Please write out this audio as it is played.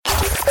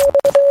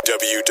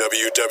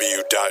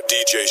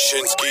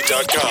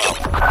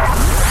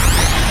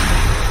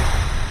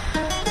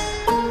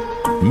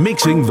www.djshinski.com.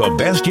 Mixing the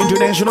best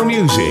international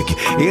music.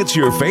 It's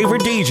your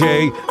favorite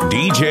DJ,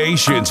 DJ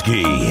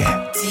Shinski.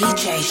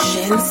 DJ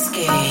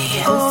Shinski.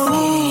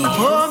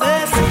 Pombe,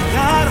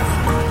 Sigara.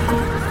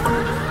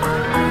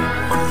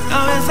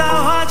 Naweza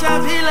wacha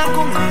bila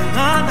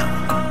kung'ang'ana,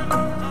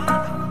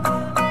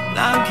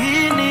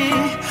 lakini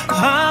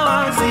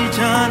hawa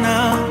vijana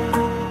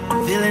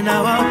vile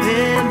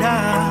nawapenda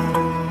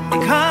ni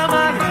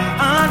kama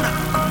laana.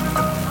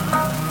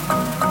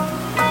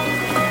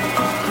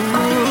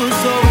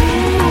 So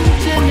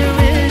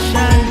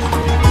generation,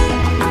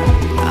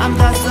 I'm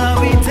the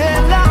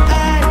storyteller.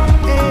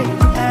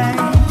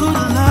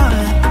 Good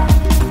Lord,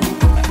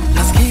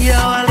 nasikia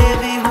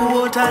walevi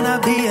huota na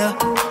bia,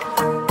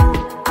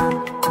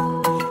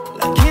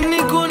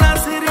 lakini kuna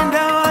siri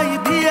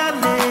ndawaibia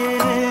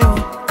leo.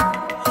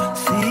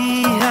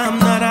 See, I'm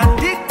not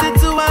addicted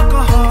to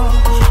alcohol,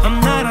 I'm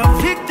not a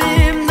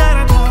victim, not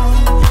at all.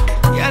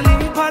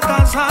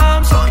 Yalimpata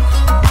Samson,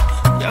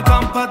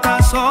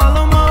 yakampata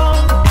Solomon.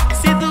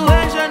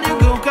 Situation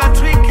igeuka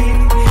tricky,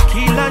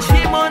 kila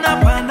shimo na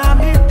panda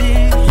miti.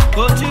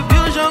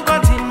 Contribution kwa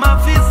team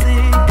afisi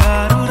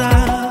karura.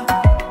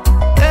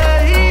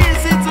 Hey,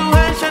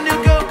 situation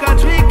igeuka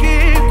tricky,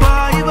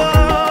 kwa hivyo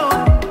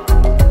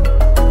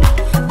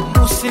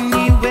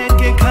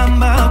musiniweke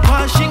kamba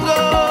kwa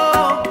shingo.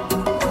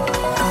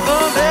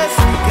 Pombe,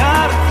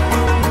 sigara,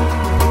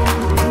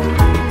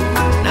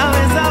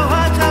 naweza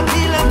wacha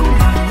bila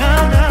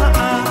kung'ang'ana,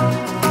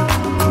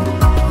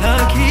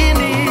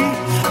 lakini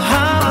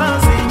hawa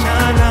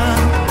vijana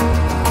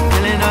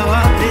vile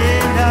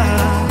nawapenda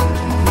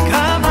ni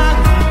kama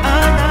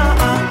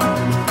laana.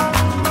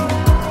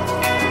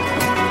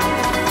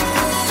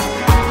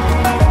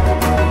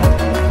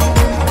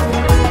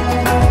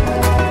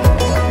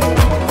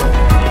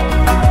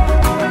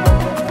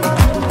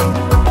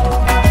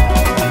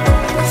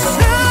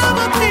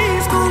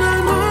 Somebody's gonna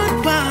look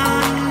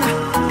bad.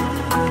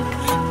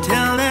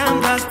 Tell them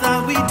that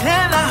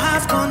Storyteller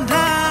has gone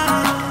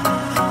down.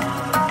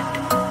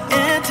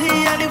 Eti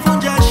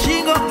alivunja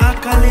shingo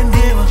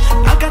akalemewa,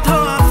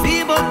 akatoa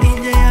fimbo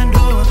nje ya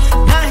ndoa,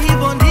 na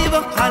hivyo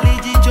ndivyo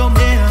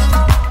alijichomea.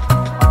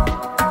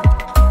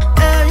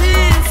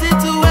 Hii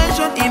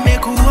situation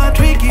imekuwa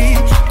tricky,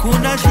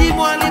 kuna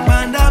shimo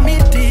alipanda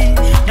miti,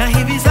 na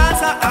hivi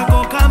sasa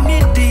ako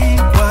kamiti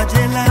kwa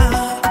jela.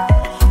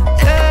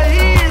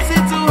 Hii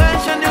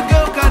situation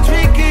igeuka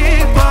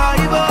tricky, kwa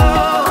hivyo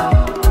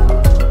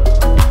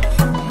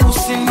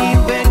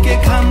musiniweke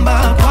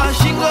kamba kwa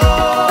shingo.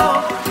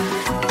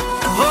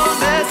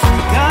 Pombe,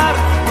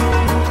 sigara,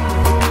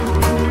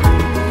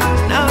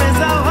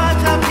 naweza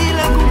wacha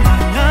bila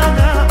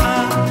kung'ang'ana,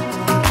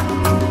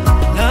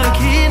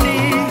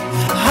 lakini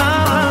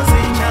hawa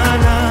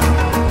vijana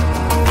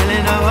vile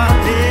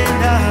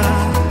nawapenda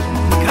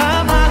ni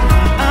kama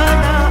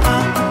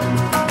laana.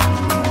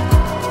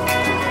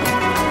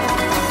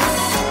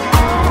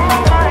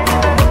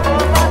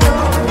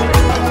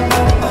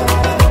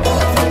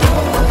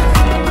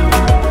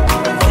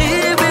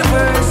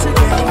 Reverse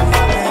again.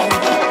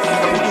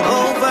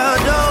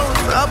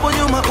 Overdose, hapo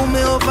nyuma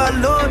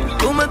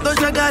umeoverload,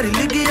 umetosha gari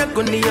ligi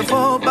yako ni ya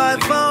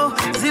 4x4.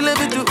 Zile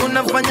vitu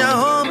unafanya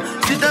home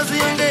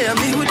sitaziongea,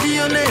 mi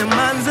hujionea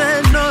manze.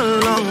 No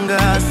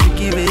longer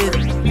secret,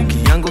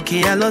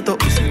 ukiangukia loto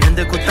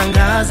usiende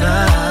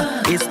kutangaza.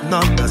 It's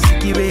not a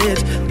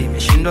secret,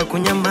 nimeshindwa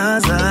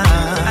kunyamaza.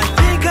 I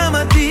think I'm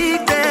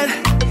addicted,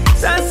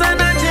 sasa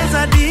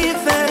nacheza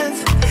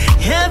defense.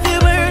 Every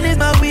word is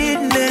my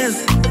witness,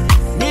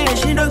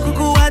 nimeshindwa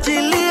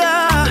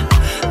kukuachilia.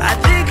 I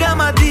think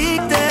I'm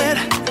addicted,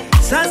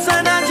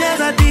 sasa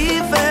nacheza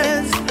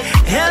defense.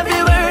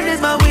 Every word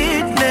is my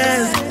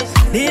witness,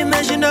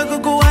 nimeshindwa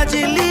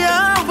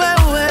kukuachilia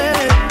wewe.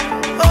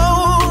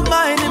 Oh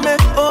my, nime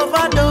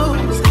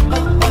overdose.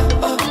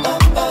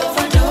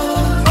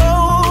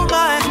 Oh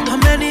my,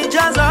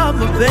 amenijaza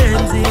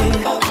mapenzi.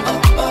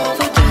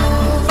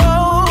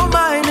 Oh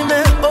my,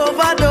 nime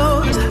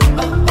overdose.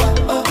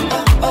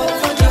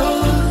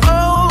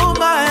 Oh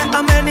my,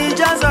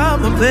 amenijaza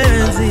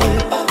mapenzi.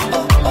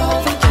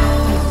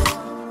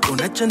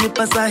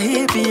 Unachonipa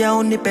sahi pia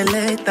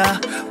unipeleta,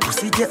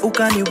 usije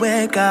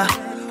ukaniweka.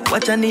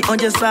 Wacha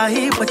nionje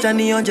sahi, wacha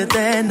nionje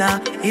tena.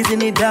 Hizi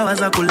ni dawa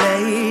za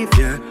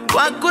kulevya.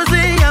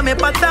 Wakuzi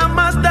amepata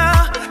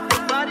master,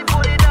 nobody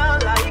put it down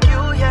like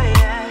you, yeah,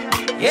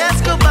 yeah.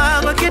 Yes,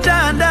 kubaba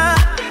kitanda,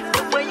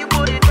 the way you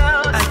put it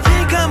down. I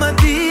think I'm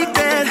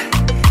addicted,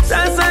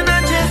 sasa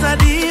nacheza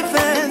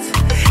defense.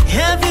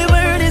 Every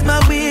word is my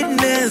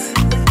witness,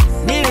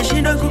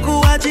 nimeshindwa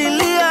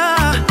kukuachilia.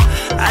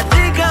 I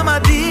think I'm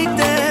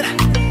addicted,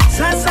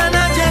 sasa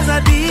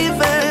nacheza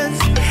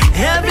defense.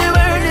 Every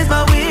word is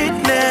my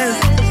witness,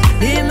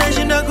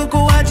 nimeshindwa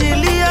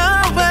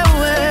kukuachilia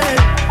wewe.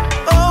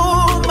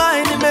 Oh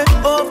my, nime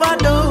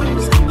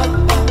overdose.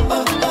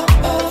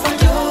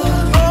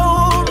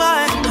 Oh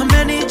my,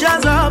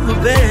 amenijaza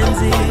mapenzi.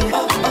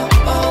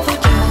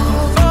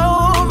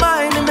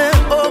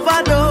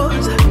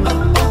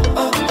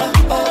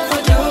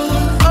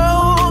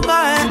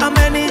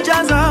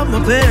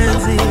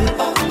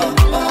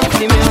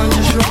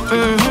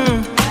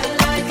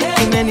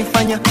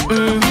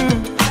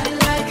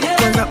 umenifanya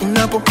kwanza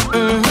unapo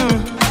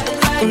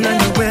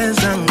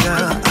unaniweza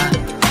nga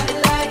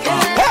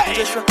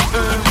Joshua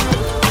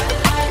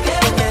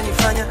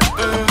umenifanya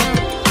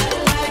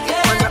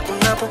kwanza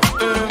unapo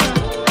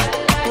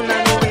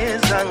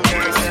unaniweza nga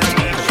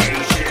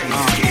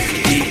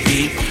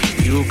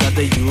You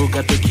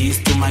got the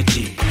keys to my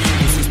Jeep.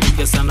 This is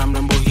because I'm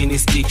Rambo hini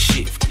stick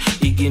shift.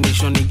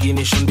 Ignition,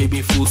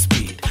 baby, full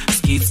speed.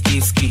 Skid,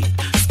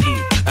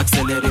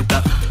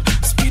 accelerator,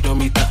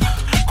 speedometer,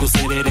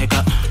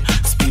 Serereka,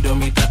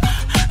 speedometer,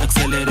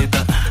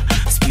 accelerator,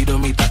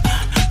 speedometer,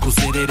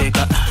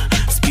 Serereka,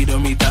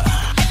 speedometer.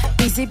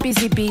 Busy,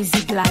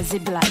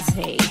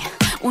 blaze.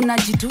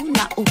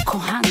 Unajiduna uko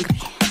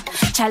hungry.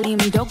 Chali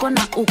mdogo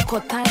na uko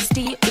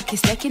thirsty.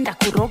 Ukisteki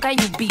ndakuroga,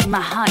 you be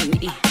my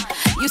honey.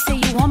 You say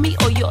you want me,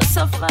 oh you're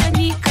so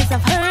funny. Cause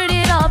I've heard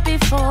it all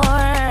before.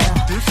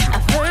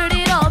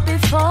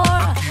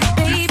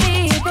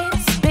 Baby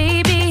this,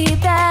 baby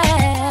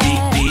that.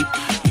 Beep,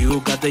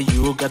 you got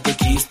the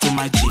keys to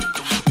my Jeep.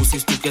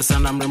 Usistuke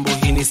sana mrembo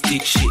hini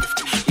stick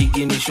shift.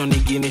 Ignition,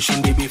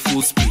 baby,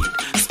 full speed.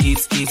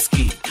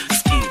 Skid,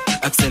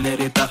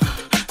 accelerator,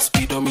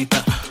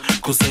 speedometer,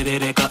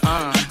 Serereka,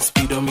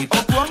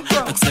 speedometer,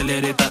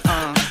 accelerator,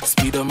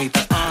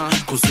 speedometer,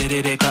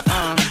 Serereka,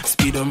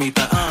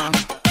 speedometer.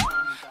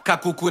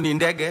 Kakuku ni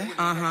ndege,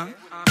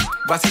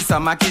 basi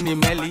samaki ni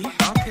meli,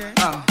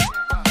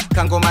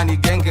 kangoma ni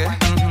genge,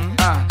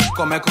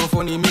 kwa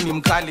mikrofoni mimi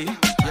mkali,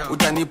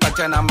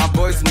 utanipata na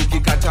maboys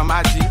nikikata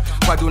maji,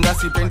 kwa dunda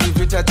sipendi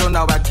vita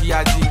tona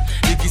watiaji,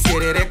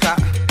 nikiserereka,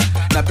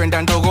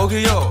 napenda ndogo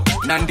hiyo,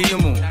 na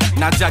ndimu,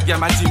 na jagi ya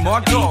maji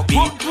moto.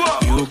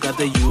 You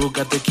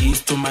got the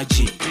keys to my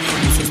Jeep.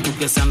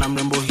 Usistuke sana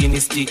mrembo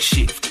hini stick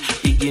shift.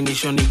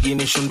 Ignition,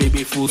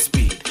 baby, full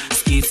speed.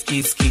 Skid,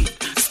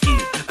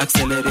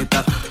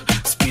 accelerator,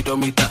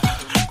 speedometer,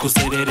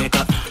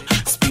 Serereka,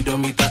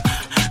 speedometer,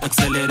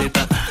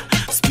 accelerator,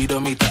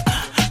 speedometer,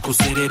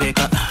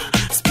 Serereka,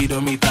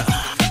 speedometer.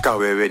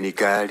 Kawewe ni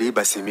gari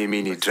basi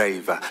mimi ni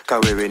driver,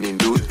 kawewe ni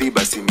nduthi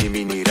basi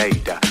mimi ni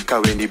rider,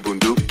 kawewe ni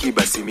bunduki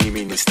basi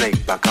mimi ni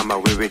sniper, kama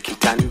wewe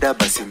kitanda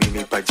basi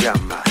mimi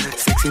pajama.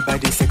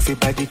 Sexy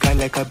body car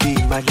like a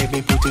beamer, let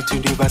me put it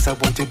in reverse, I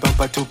want it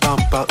bumper to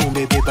bumper.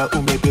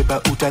 Umebeba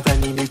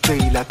utadhani ni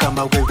trailer,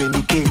 kama wewe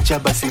ni kecha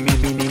basi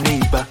mimi ni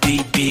neighbor.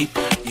 Beep,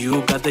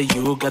 you got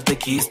the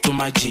keys to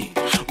my Jeep.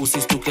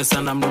 Usistuke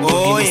sana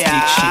mrembo hini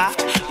stick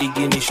shift.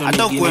 Ignition,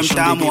 baby, full speed.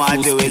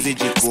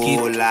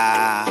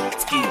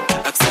 Skid,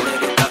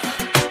 accelerator,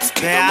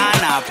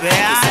 Peana.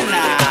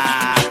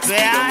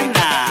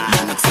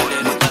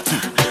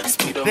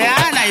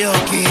 Peana yo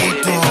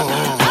kitu.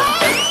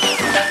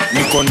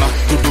 Nikona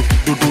dudu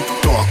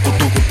toa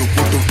kutu.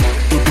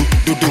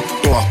 Dudu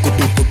toa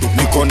kutu.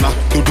 Nikona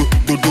dudu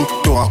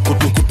toa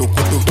kutu.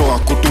 Toa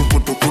kutu.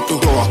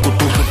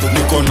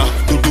 Nikona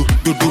dudu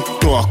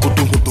toa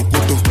kutu.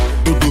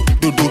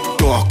 Dudu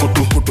toa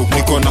kutu.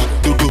 Nikona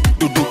dudu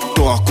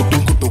toa kutu.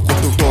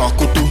 Toa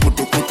kutu.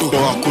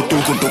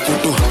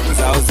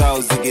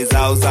 Zao zigi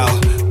zao.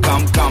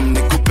 Kam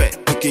nikupe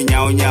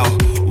tukinyao.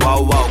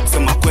 Wow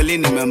kusema kweli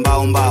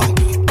nimembao.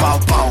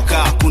 Pau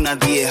ka kuna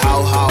dhie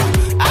hao.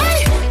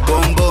 Ai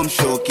bombo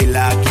msho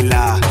kila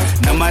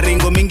na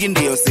maringo mingi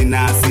ndio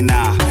sina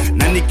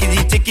na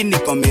nikijicheki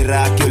niko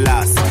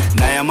miraculous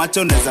na ya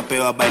macho neza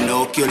pewa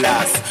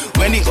binoculars.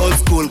 When old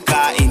school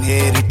ka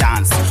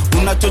inheritance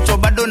unachocho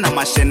bado na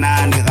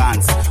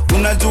mashenanigans,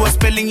 unajua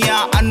spelling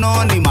ya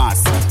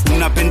anonymous,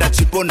 unapenda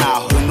chipo na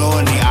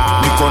hunoni.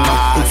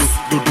 Nikona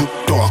dudu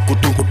toa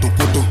kutu.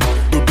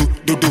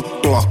 Dudu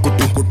toa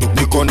kutu.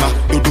 Nikona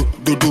dudu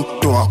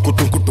toa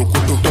kutu.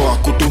 Toa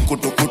kutu.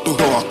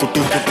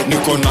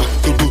 Nikona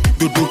dudu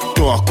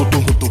toa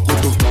kutu.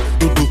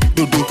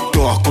 Dudu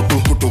toa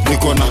kutu.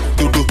 Nikona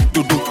dudu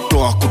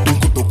toa kutu.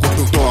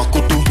 Toa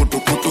kutu.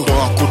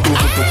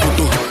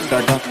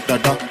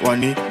 Dada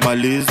wani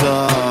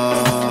maliza.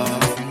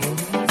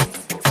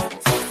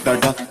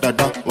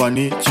 Dada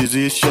wani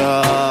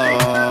chizisha.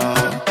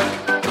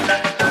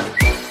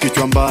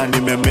 Kichwamba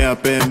nimemea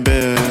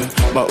pembe,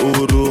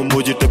 bauru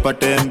mujitepa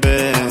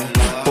tembe,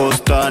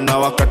 posta na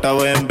wakata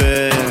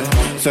wembe,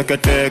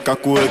 sekete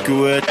kakue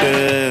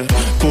kiwete,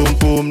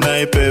 pum na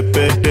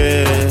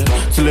ipepete,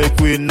 slay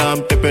queen na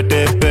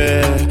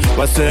mtepetepe,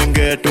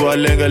 wasenge tuwa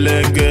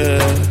lenge,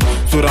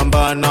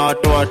 suramba na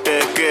watu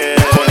wateke.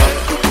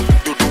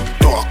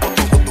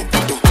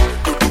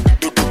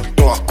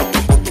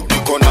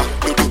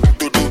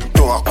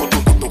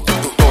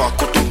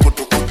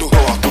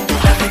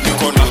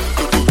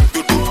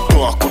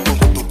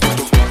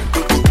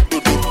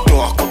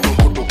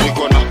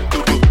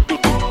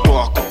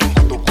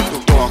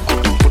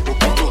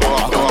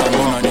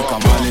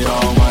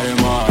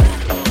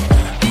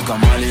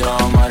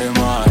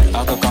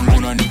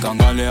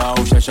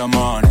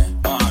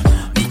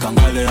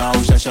 Nikangale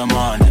au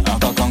shashamane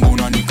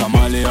akakanguna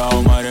nikamale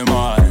au mare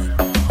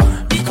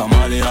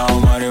nikamale au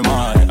mare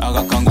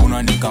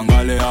akakanguna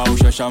nikangale au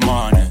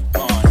shashamane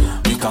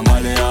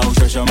nikangale au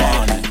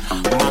shashamane.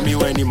 Mami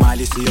weni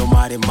mali siyo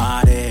mare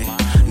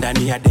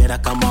ndani ya dera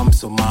kama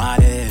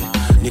msomare.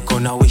 Niko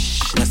na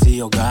wish na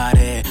siyo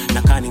gare,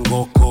 na kani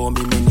ngoko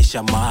mimi ni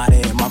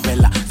shamare.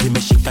 Mavela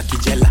zimeshika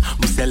kijela,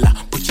 msela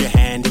put your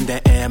hand in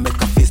the air,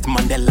 make a fist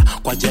Mandela.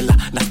 Kwa jela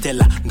na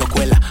stella ndo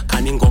kwela,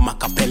 kani ngoma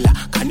kapela,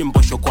 kani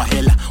mbosho kwa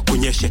hela,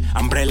 kunyeshe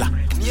umbrella.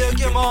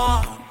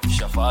 Nyekemon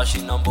Shafashi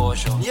na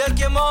mbosho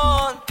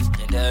Nyekemon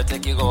Nyendete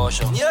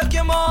kigosho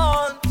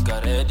Nyekemon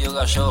Karedio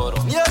gashoro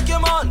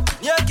Nyekemon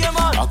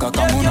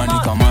Akakanguna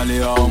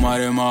nikamale au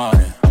mare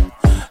mare,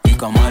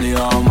 nikamale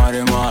au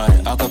mare mare.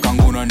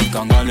 Akakanguna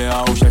nikangale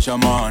au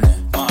shashamane,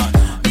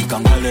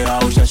 nikangale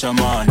au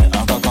shashamane.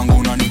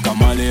 Akakanguna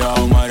nikamale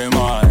au mare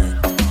mare,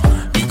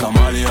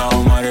 nikamale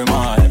au mare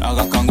mare.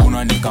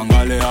 Akakanguna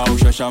nikangale au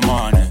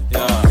shashamane,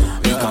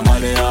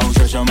 nikamale au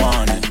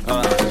shashamane.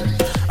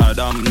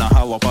 Adam na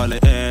Hawa pale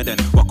Eden,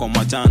 wako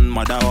majan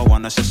madawa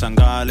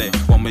wanashashangale.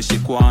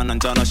 Wameshikwa na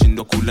njana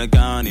shindo kule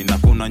gani, na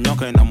kuna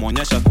nyoka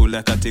inamuonyesha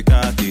kule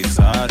katikati.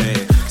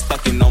 Sare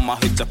staki noma,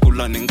 hii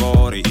chakula ni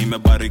ngori,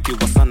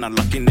 imebarikiwa sana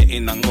lakini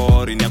ina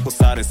ngori. Ni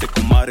akusare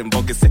sikumari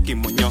mbogi seki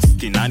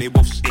munyoski, nani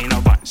bush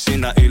ina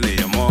shina ile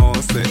ya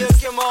mose.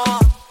 Nyekemon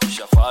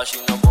Shafashi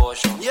na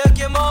mbosho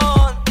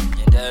Nyekemon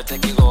Nyendete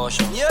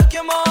kigosho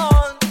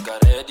Nyekemon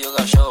Karedio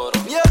gashoro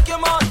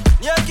Nyekemon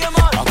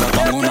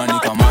Akakanguna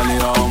nikamale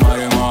au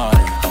mare mare,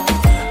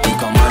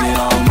 nikamale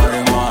au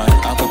mare mare.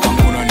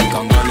 Akakanguna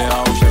nikangale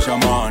au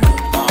shashamane,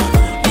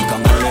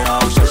 nikangale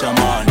au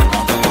shashamane.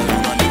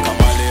 Akakanguna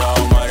nikamale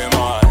au mare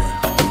mare,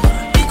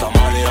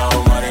 nikamale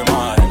au mare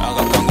mare.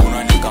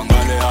 Akakanguna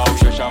nikangale au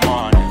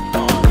shashamane,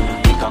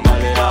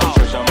 nikangale au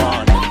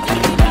shashamane.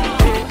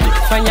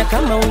 Fanya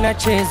kama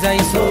unacheza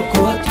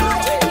Sokote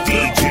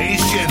DJ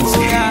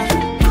Shinski.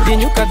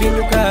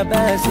 Binyuka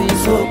basi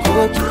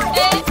Sokote.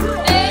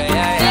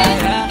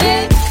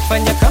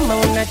 Fanya kama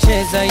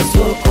unacheza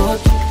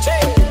Sokote.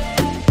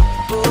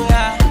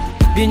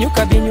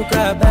 Binyuka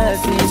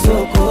basi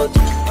Sokote.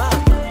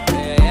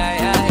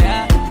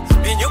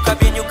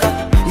 Binyuka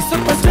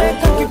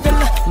Isopateka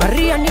kipela.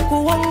 Maria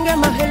nikuonge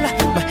mahela.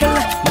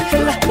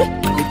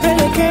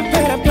 Nipeleke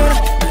pera.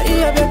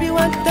 Maria baby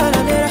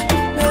wantana mera.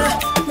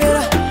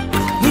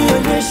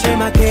 Nionyeshe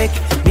makeke,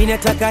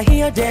 minataka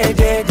hiyo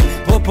dead.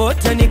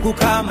 Popote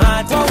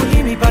nikukamata,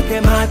 ulimi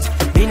pake mate.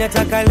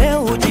 Minataka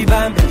leo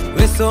ujibambe,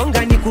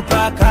 wesonga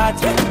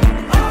nikupakate.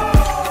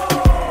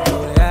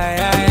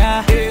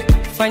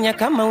 Fanya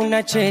kama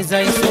unacheza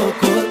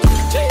Sokote.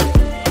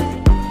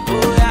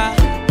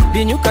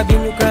 Binyuka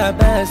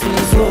basi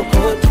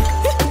Sokote.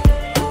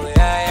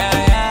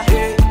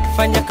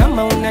 Fanya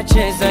kama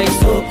unacheza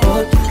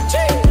Sokote.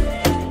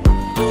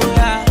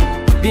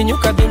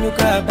 Binyuka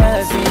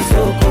basi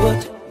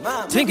Sokote.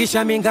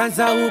 Tingisha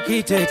minganza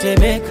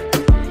ukitetemeka,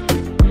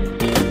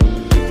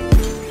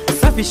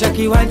 safisha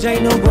kiwanja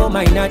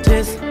inogoma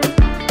inatesa.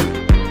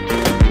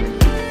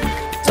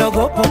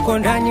 Togopo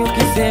kondani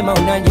ukisema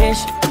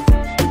unanyesha.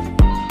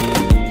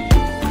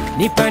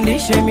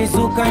 Nipandishe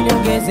mizuka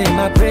nyongeze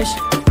mapresha.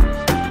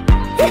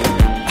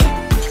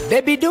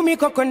 Baby do me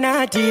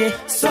coconut,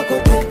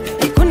 Sokote.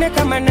 Ikune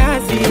kama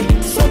nazi,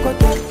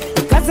 Sokote.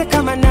 Ikaze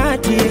kama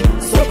nati,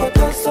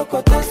 Sokote.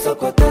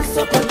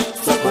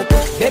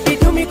 Baby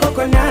do me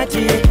coconut,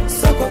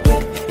 Sokote.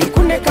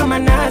 Ikune kama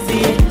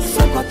nazi,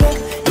 Sokote.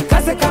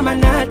 Ikaze kama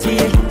nati,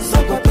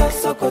 Sokote.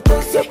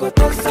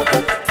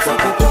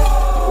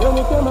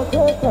 When kama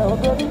kaka,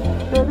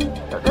 baby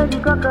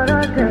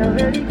kakarate,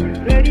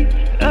 ready.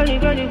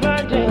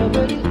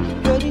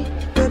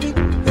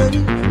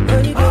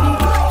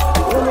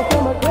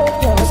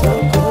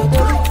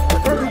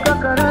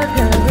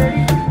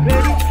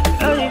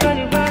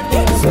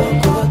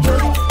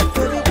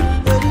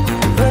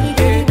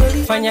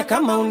 Fanya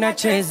kama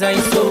unacheza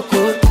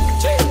Sokote.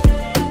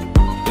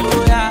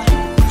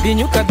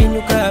 Binyuka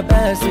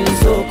basi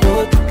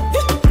Sokote.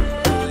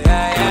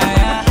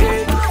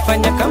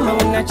 Fanya kama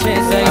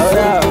unacheza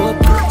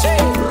Sokote.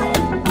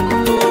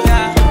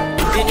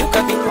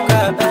 Binyuka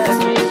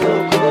basi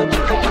Sokote.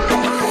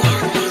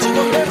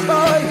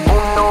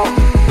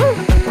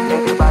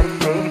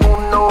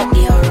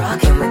 You're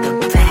rocking with the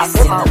best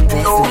in the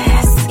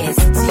business.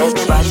 It's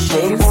DJ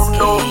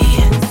Shinski.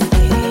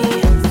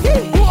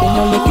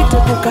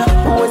 Unalikitukuka,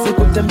 uwezi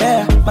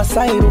kutembea.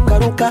 Masai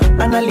rukaruka,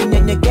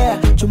 analinyenyekea.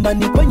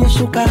 Chumbani kwenye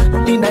shuka,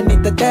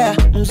 linanitetea.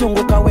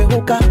 Mzungu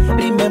kawehuka,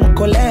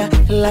 limemkolea.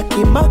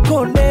 Laki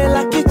makonde,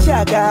 laki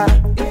chaga.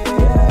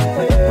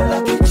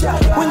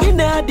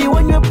 Wengine hadi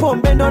wanywe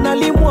pombe ndo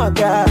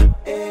nalimwaga.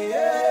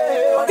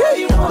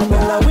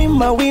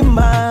 La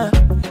wima,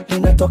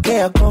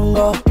 linatokea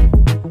Kongo.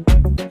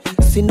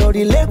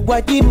 Sinorile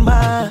kwa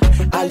jima,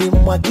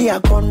 alimwagia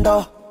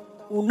kondo.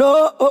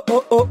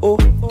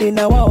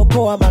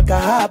 Ninawaokoa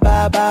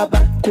makahaba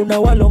baba. Kuna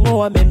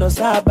walongoa meno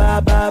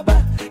saba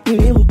baba.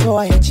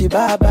 Nilimtoa hechi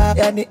baba.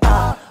 Yani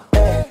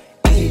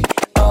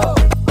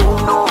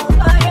uno.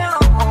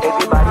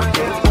 Everybody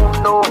say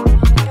uno.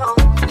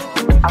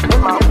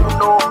 Asema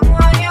uno.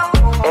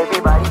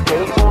 Everybody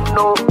say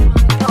uno.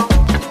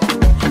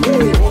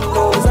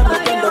 Uno.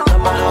 Zamekendo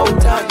kama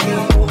hautaki.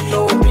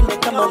 Uno. Upinde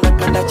kama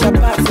unakanda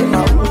chapasi.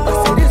 Uno.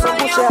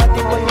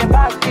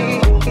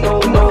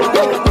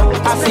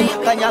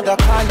 Kanyaga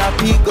kana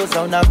pigo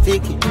za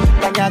unafiki.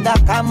 Kanyaga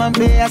kama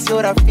mbea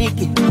sio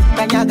rafiki.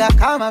 Kanyaga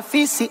kama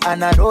fisi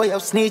ana roho ya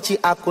usnichi.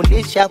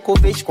 Akulisha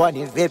kubish kwa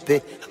ni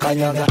vipi.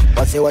 Kanyaga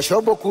wase wa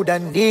shobo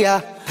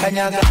kudandia.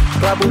 Kanyaga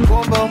klabu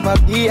bomba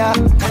umabia.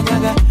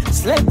 Kanyaga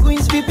slay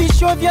queens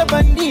vipisho vya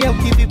bandia.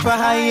 Ukivipa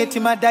hai eti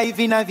madai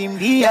vina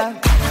vimbia.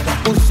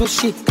 Kanyaga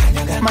usushi.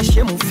 Kanyaga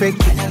mashemu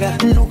fake. Kanyaga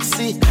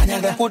nuksi.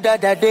 Kanyaga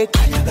kudada dek.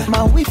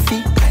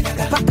 Mawifi.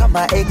 Kanyaga paka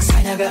ma ex.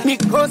 Kanyaga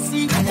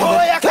mikosi.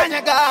 Oh ya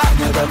kanyaga.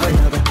 Kanyaga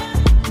kanyaga.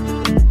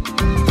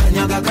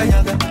 Kanyaga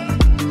kanyaga.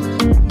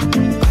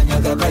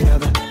 Kanyaga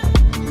kanyaga.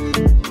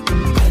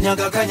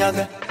 Kanyaga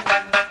kanyaga.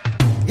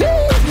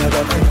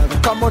 Kanyaga kanyaga.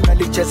 Kama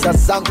unalicheza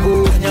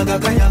zangu. Kanyaga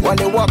kanyaga.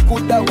 Wale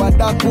wakuda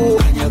wadaku.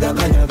 Kanyaga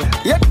kanyaga.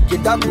 Yep,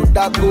 kidaku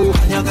daku.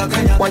 Kanyaga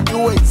kanyaga.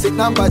 Wajue isi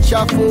namba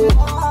chafu.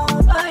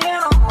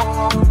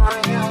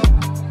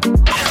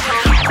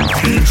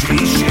 DJ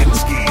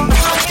Shinski,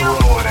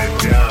 throwing it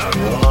down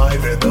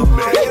live in the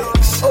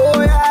mix.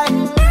 Oh yeah,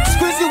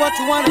 squeezy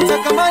watu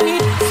wanataka mani,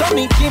 so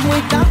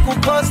mikimwita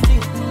kuposti.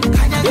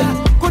 Kanyaga,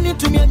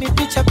 kunitumia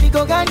mipicha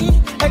pigo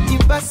gani, eti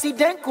basi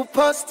den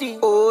kuposti.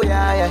 Oh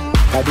yeah yeah,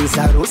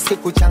 kabisa rusi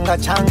kuchanga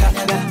changa,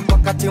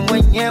 wakati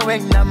mwenyewe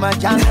na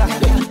majanga.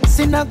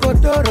 Sina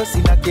godoro,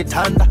 sina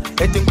kitanda,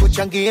 eti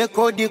nkuchangie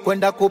kodi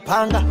kwenda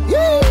kupanga.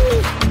 Yeah.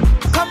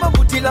 Kama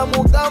butila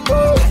mugambo,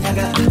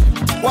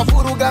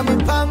 wafuruga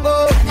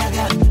mipango,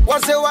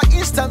 wase wa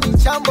insta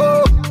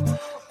michambo.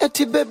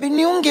 Eti baby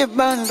niunge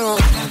bando,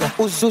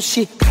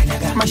 uzushi,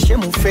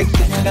 mashemu fake,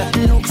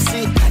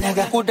 nuksi,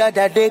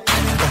 kudada dek,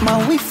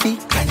 mawifi,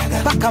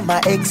 paka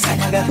ma ex,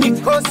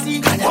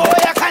 mikosi,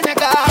 oya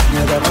kanyaga.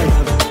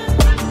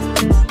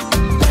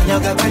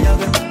 Kanyaga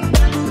kanyaga.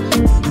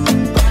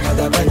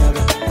 Kanyaga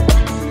kanyaga.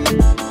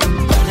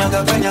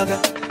 Kanyaga kanyaga.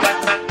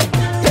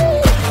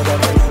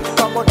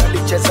 Kama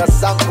unalicheza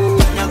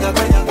zangu.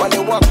 Wale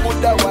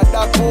wakuda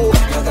wadaku.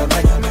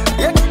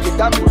 Yep,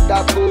 kidaku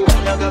daku.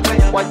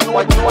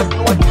 Wajua Joro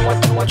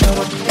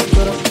Joro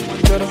Joro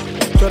Joro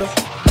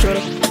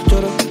Joro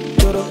Joro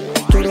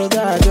Joro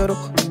da Joro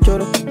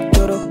Joro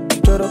Joro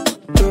Joro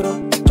Joro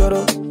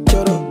Joro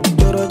Joro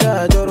Joro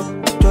da Joro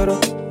Joro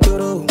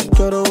Joro Joro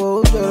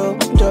Joro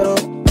Joro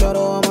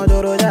Joro ama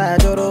Joro da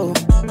Joro.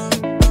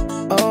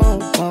 Oh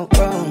oh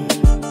oh.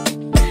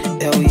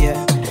 Hell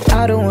yeah.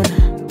 I don't wanna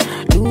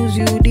lose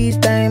you this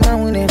time, I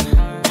win it.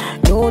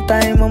 No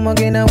time, I'm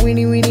gonna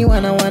winnie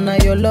wanna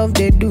your love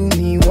they do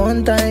me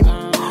one time.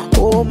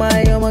 Oh my,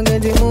 I'm gonna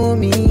move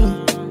me.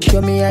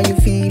 Show me how you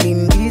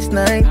feeling this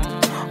night.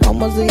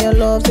 Almost in your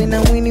love, say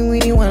now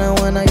winnie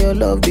wanna your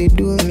love they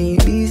do me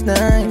this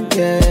night.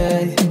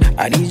 Yeah,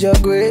 I need your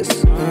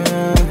grace.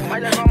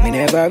 Me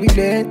never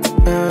relent.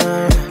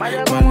 My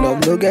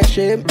love no get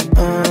shame.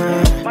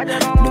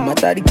 No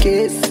matter the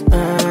case.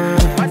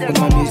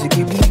 My music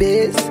give me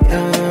bass.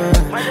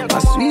 My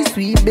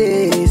sweet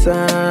bass. So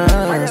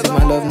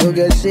my love no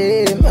get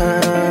shame.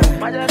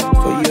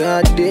 For you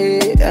all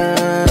day.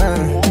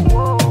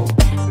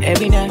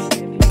 Every night,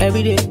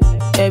 every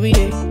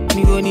day,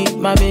 me gon' need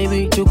my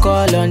baby to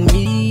call on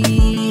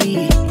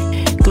me,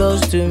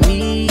 close to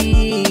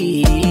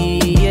me,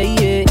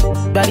 yeah.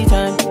 By the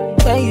time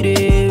when you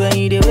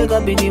dey wake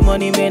up in the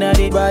morning, man, I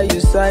dey buy you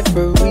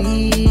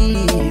cyphery,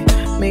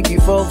 make you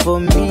fall for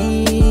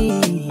me.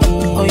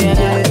 Oh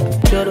yeah,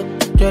 Joro,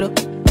 Joro,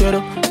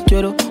 Joro,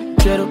 Joro,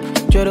 Joro,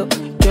 Joro,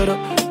 Joro,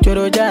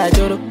 Joro, ja,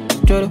 Joro,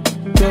 Joro,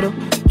 Joro,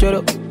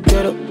 Joro,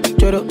 Joro,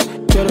 Joro,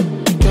 Joro,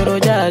 Joro,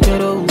 ja,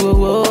 Joro, whoa,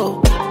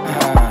 whoa.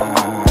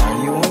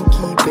 You won't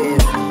keep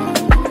it.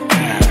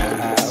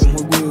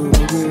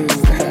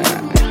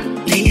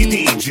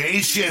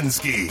 DJ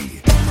Shinski.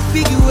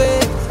 Big way,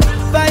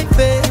 5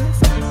 days,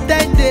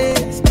 10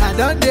 days. I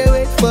don't dare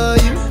wait for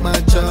you, my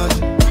charge.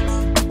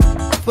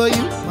 For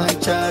you, my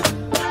charge.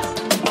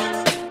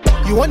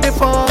 You want the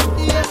phone?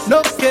 Yes.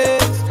 No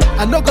case.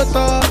 I no go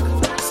talk.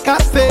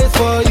 Scarface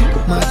for you,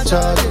 my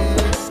charge.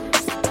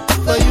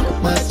 For you,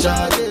 my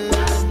charge.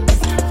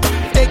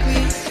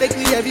 Take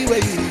me everywhere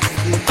you need to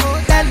go.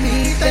 Tell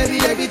me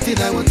everything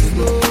I want to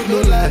know.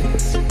 No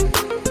lies.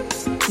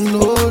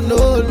 No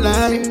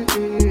lie.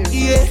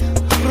 Yeah.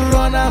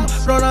 Run am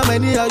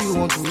anyhow you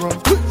want to run.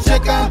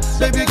 Shake am,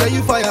 baby girl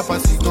you fire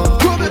pass it on.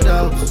 No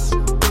doubt.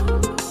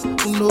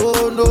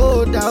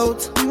 No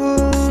doubt.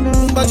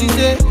 But you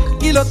say,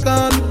 kilo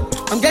come,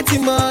 I'm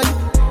getting money,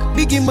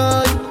 biggie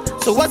money.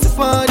 So what's the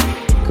fun?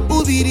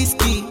 Who be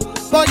risky?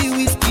 Body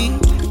whiskey,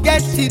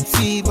 get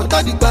tipsy, but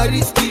all the bar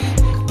risky.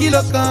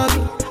 Kilo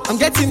come, I'm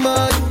getting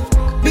money,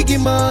 biggie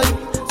money.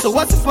 So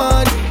what's the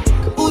fun?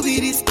 Who be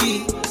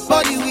risky?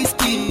 Body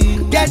whiskey,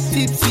 get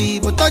tipsy,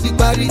 but all the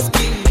bar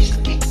risky.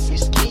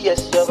 Risky,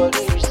 yes, your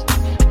body risky.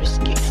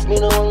 Me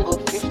no one go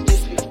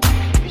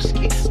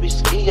 50-50.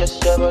 Risky, yes,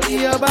 your body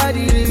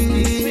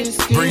risky.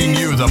 Bringing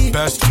you the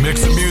best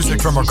mix of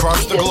music from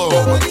across the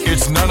globe.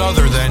 It's none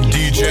other than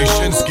DJ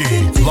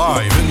Shinski,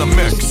 live in the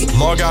mix.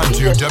 Log on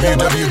to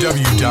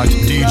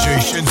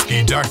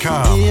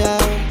www.djshinski.com. Yeah,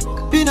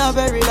 been a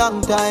very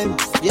long time.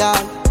 Yeah,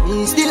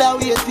 me still a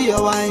wait for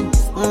your wine.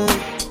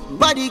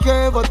 Body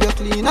curve up, you're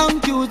clean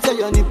and cute, so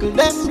your nipple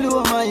them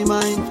blow my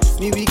mind.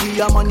 Me we give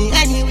you money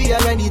anywhere,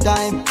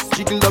 anytime.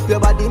 Jiggle up your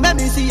body, make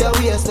me see your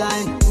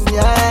waistline.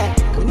 Yeah,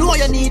 you know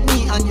you need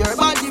me and your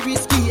body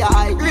risky.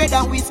 I grade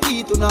than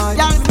whiskey tonight.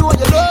 Y'all know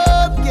you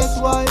love, guess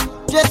why?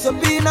 Just a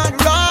peanut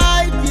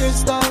right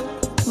hairstyle.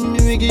 Me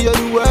we give you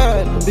the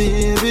world,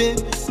 baby.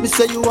 Me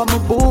say you are my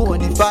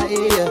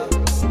bonfire.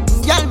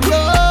 Y'all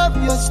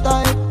love your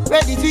style.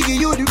 Ready to give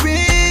you the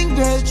ring,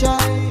 girl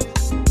child.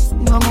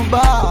 You are my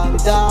Barbie,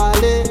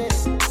 darling.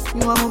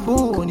 You are my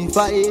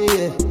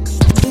bonfire.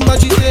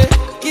 But you say,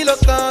 kilo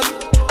come,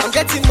 I'm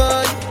getting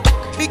money,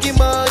 biggie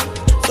money.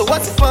 So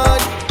what's the fun?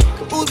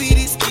 Who be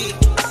risky?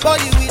 Call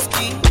you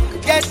whiskey,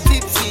 get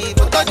tipsy,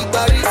 but all the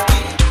bar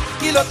risky.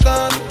 Kilo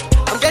come,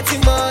 I'm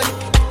getting money,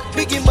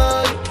 biggie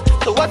money.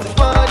 So what's the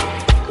fun?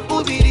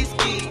 Who be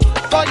risky?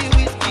 Call you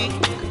whiskey,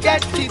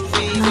 get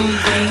tipsy.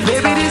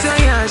 Baby, this a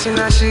yash in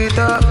a shit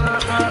up.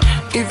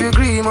 If you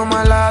agree,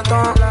 mama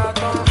laton.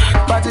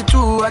 Party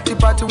 2 at the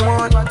party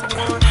 1.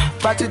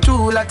 Party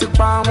 2 like the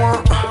palm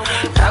 1.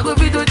 I go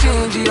be to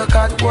change your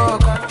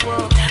catwalk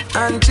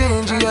and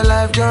change your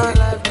life joy.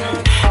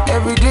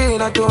 Every day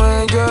not to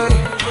enjoy.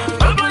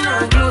 Open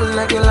and close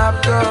like a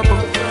laptop.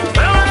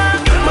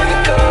 Money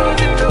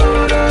goes to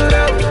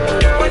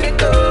money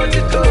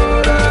goes to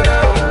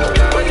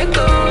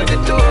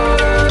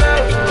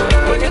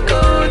money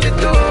goes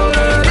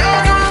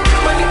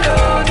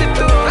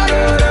to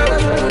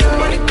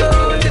money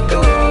goes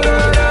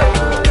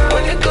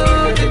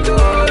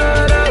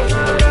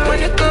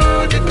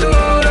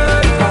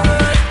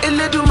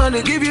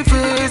to give you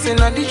face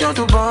in addition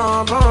to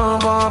bum.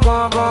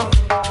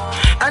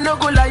 I no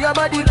go lie, your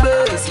body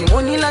crazy.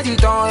 Money like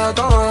it on.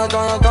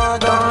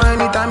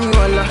 Anytime you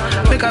holla,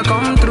 make I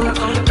come through.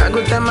 I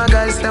go tell my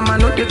guys, them I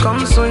know they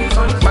come soon.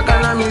 Back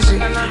on me see,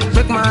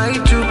 make my eye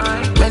too.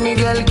 Many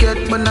girl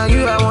get, but now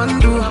you I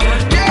want to.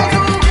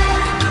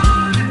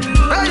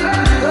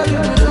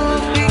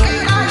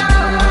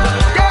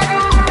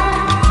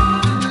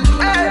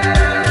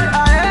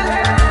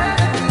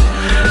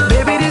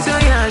 Baby, this your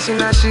yash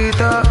in a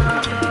shit up.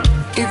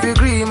 If you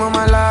agree,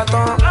 mama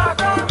laton.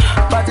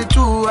 Party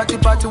 2 at the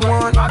party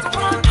 1.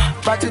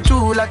 Party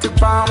 2 like the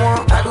palm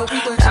 1.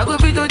 I go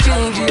be to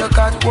change your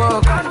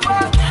catwalk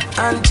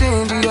and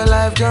change your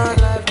life joy.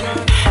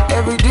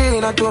 Every day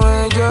not to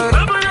enjoy.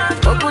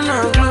 Open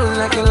and close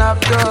like a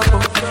laptop.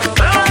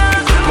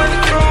 Money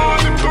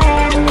goes to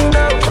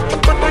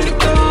money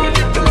goes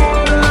to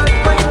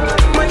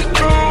money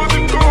goes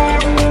to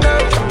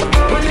money goes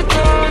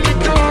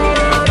to.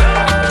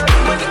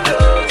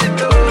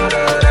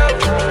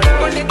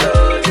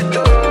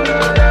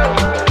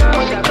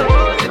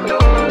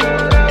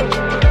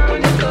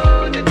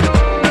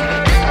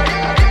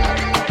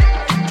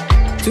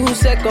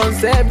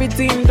 Seconds,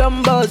 everything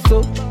done bust,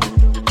 so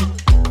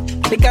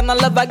the kind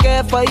of love I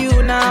get for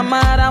you, now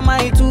mad am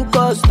I too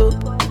cost, so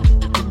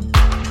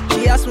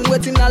she asked me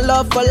waiting I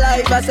love for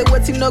life, I said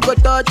waiting no go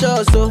touch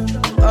us, so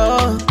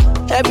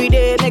every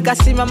day make I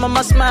see my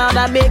mama smile,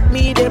 that make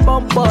me the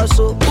bumper,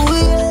 so ooh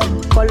yeah,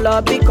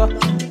 color pico,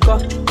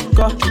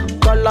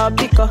 color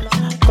pico,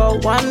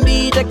 one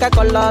be take a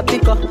color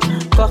pico,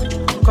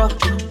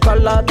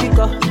 color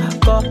pico,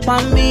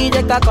 one be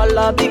take a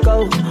color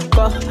pico,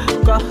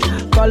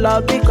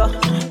 color pico,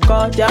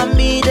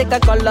 jammy take a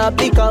color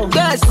pico,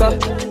 yes,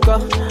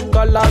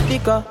 color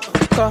pico,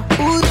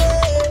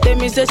 Tell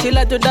me say she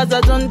like to dance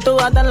a zonto,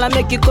 I don't like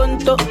make you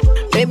conto.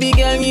 Baby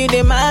girl, you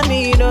the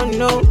mommy, you don't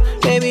know.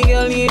 Baby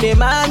girl, you the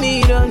mommy,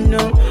 you don't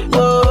know.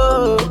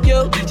 Oh,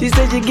 yo, she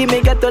said she give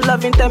me got to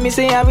love and tell me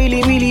say I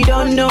really, really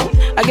don't know.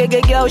 I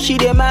get girl, she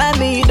the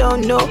mommy, you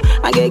don't know.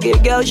 I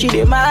get girl, she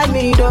the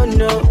mommy, you don't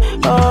know.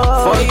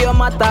 Oh, for your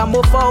mata,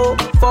 mo fo,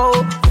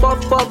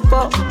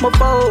 mo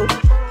fo.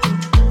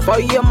 For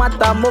your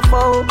mata, mo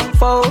fo,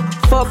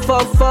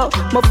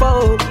 mo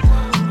fo.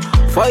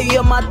 For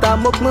your mata,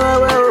 mo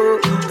fo,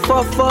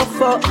 mo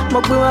fo.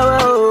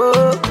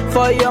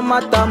 For your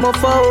mata, mo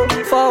fo,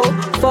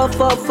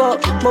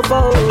 mo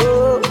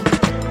fo.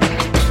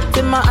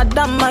 Say my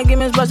Adama, give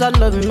me special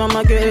love,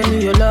 mama give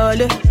me your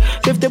lolly.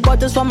 50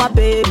 bottles for my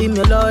baby,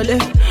 me lolly.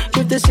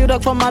 50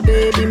 syrup for my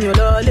baby, me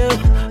lolly.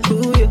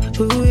 Ooh yeah.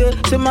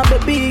 Say my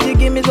baby, you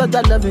give me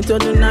special love until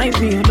the night,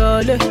 me your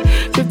lolly.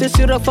 50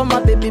 syrup for my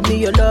baby, me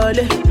your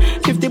lolly.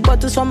 50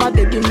 bottles for my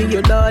baby, me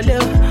your lolly.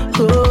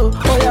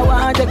 Oh yeah,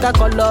 one take a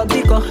color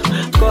bico,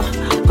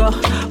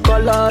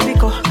 color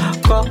bico.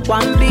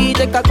 One B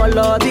take a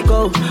color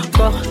bico,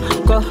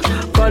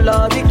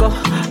 color bico.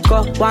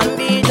 One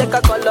B take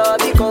a color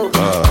bico,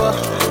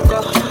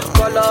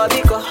 color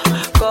bico.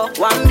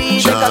 One B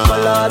take a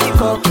color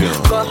bico,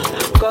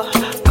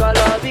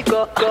 color bico.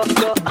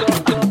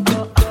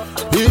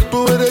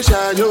 People with the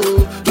shadow,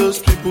 those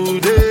people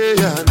they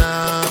are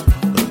now.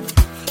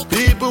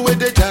 People with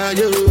the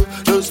shadow,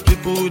 those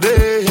people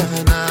they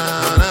are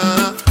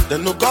now. They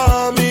no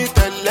call me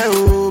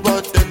Teleo,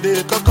 but then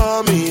they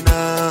call me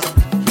now.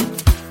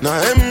 Now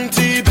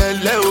empty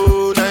belly,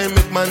 oh, now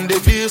make man they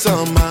feel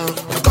somehow.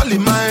 Call it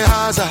my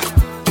hazard.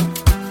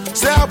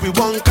 Say I be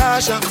one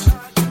cash out.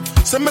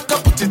 Say make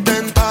I put it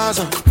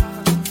 10,000.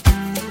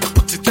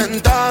 Put it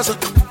 10,000.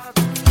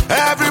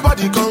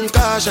 Everybody come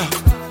cash out.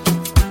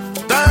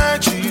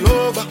 Thank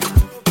Jehovah.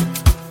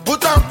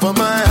 Put up for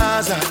my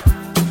hazard.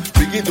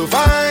 Begin to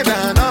find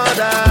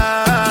another.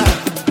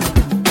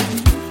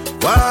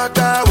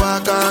 Waka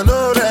waka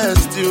no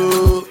rest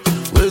you.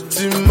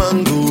 Waiting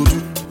mango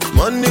do.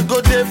 Money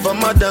go there for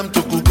madam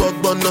to cook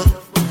up bono.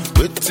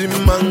 Waiting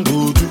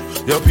mango do.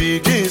 Your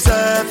picking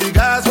self you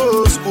guys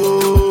go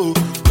school.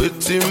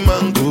 Waiting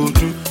mango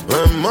do.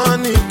 When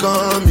money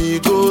come you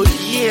go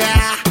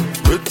yeah.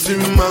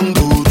 Waiting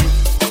mango do.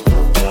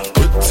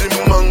 Waiting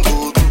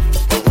mango do.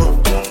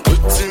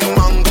 Waiting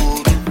mango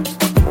do.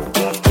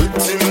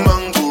 Waiting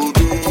mango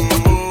do.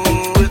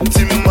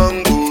 Waiting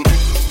mango do.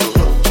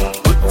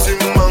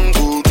 Waiting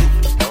mango do.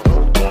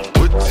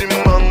 Waiting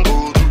mango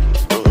do.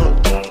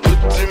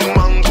 Waiting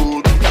mango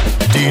do.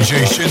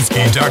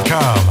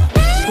 DJShinski.com.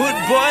 Good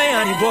boy,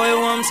 honey boy,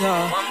 one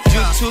star.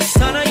 You too,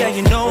 son, yeah,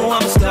 you know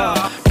I'm a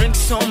star.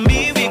 Drinks on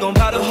me, we gon'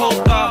 buy the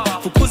whole bar.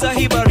 Fukuza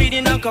hiba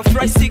reading naka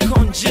fry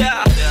sikonja.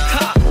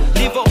 Ha,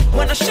 livo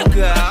wana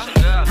sugar.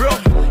 Bro,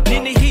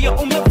 nini hiyo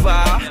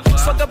umeva.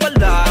 Swaga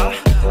bala.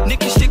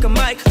 Nikishika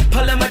mic,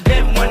 pala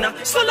madem wana.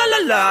 So la la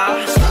la.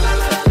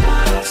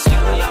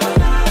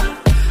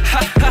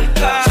 Ha ha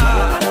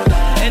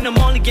ha. And I'm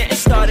only getting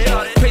started.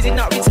 Crazy,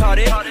 not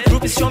retarded.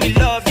 Groupies show me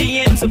love,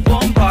 DMs are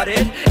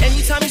bombarded.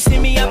 Anytime you see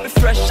me, I be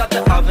fresh out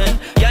the oven.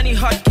 Yani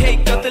hot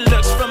cake, got the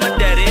looks from my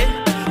daddy.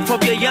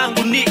 Phobia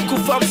yangu ni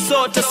kufa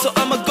msota, so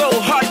I'ma go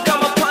hard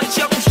kama punch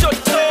ya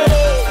kushoto.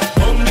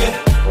 Bonge,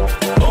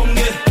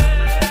 bonge,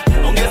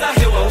 ongeza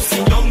hewa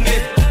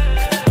usinyonge.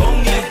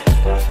 Bonge,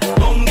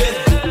 bonge,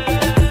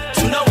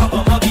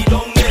 tunawapa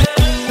mavidonge.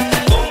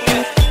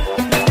 Bonge,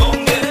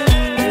 bonge,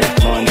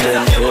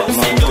 ongeza hewa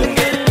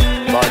usinyonge.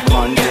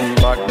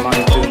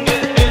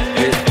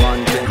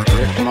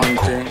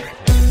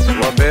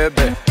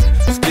 Wabebe,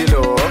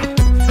 skilo,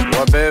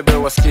 wabebe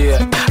wasikie.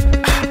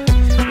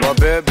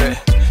 Wabebe,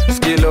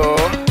 skilo,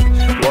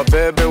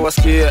 wabebe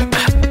wasikie.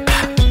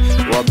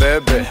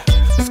 Wabebe,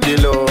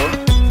 skilo,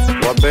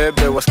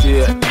 wabebe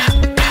wasikie.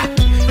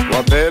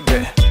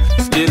 Wabebe,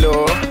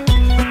 skilo,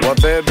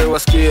 wabebe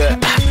wasikie.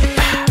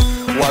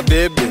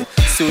 Wabebe,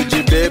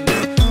 siujibebe.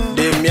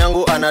 Dem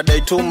yangu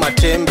anadai tu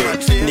matembe.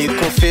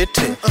 Niko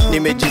fete,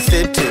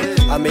 nimejisete.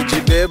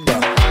 Amejibeba,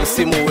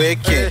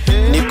 usimuweke.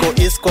 Niko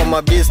east kwa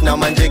mabis na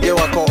manjege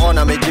wako on.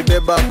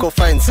 Amejibeba ako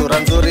fine, sura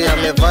nzuri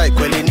amevai.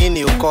 Kweli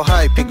nini uko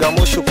high, piga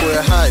mushu kuwe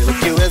high.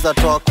 Ukiweza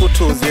toa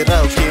kutu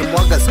uzirai,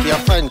 ukimwaga sikia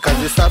fine.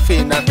 Kazi safi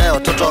inadai,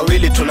 watoto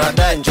wawili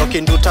tunadai.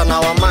 Njoki nduta na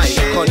wamai,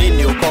 uko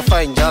nini uko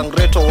fine.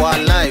 Jangreto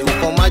walai,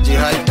 uko maji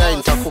haidai.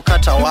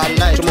 Nitakukata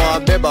walai,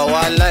 tumewabeba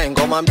walai.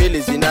 Ngoma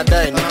mbili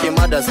zinadai,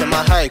 nikimada sema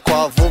hai.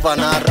 Kwa vuva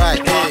na rai,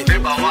 hey.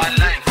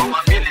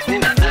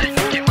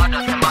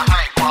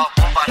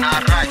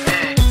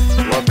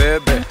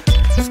 Wabebe,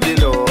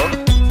 skilo,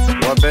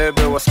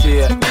 wabebe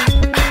wasikie.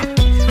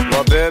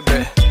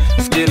 Wabebe,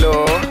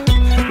 skilo,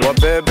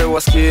 wabebe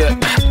wasikie.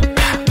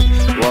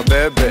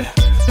 Wabebe,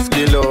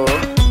 skilo,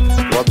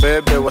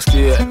 wabebe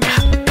wasikie.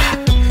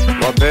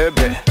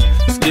 Wabebe,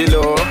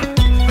 skilo,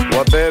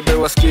 wabebe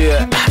wasikie.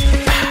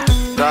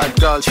 That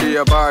girl, she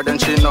a bad and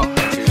she know.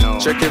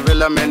 Check it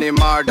villa many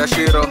marda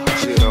shiro.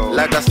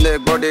 Like a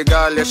snake body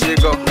girl, yeah she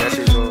go.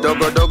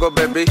 Dogo dogo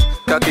baby,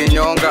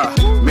 kakinyonga.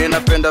 Mi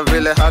napenda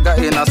vile haga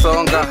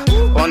inasonga.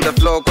 On the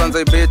floor kwanza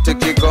ibiti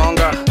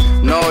kigonga.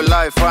 No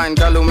life fine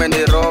girl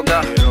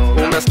umeniroga.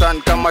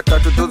 Umestand kama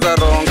tatu za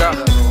ronga.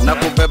 Na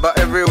kubeba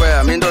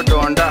everywhere, mi ndo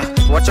donda.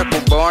 Wacha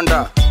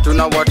kubonda,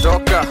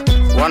 tunawatoka,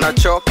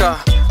 wanachoka.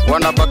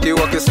 Wanabaki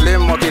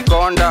wakislim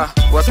wakikonda.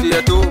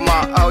 Wasikie tu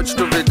ma-ouch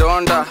tu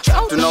vidonda.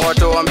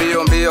 Tunawatoa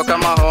mbio mbio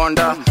kama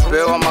Honda.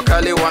 Pewa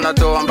makali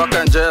wanatoa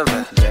mpaka njeve.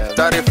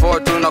 34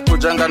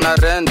 tunakujanga na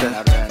rende.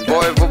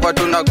 Boy vuba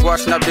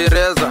tunagwash na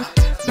bireza.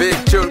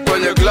 Big tune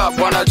kwenye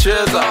club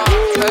wanacheza.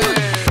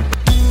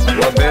 Hey.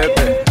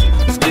 Wabebe,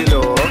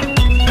 skilo,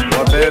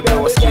 wabebe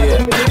wasikie.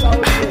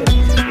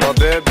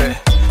 Wabebe,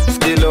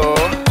 skilo,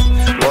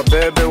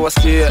 wabebe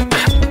wasikie.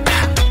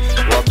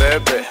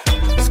 Wabebe,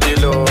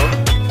 skilo,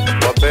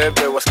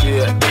 wabebe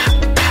wasikie.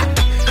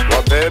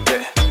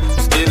 Wabebe,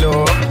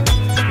 skilo,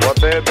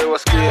 wabebe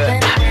wasikie.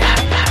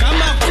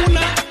 Kama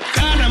kuna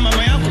kana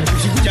mama yako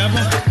usikuja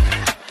hapa.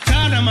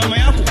 Kana mama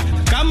yako.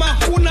 Kama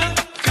kuna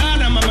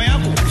kana mama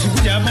yako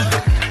usikuja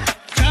hapa.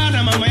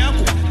 Kana mama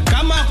yako.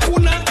 Kama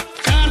kuna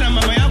kana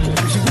mama yako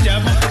usikuja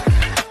hapa.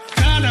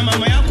 Kana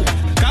mama yako.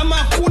 Kama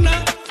kuna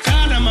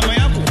kana mama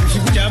yako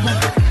usikuja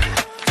hapa.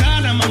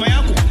 Kana mama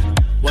yako.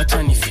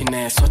 Wacha ni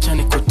finesse, wacha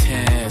ni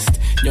kutest.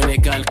 Nyone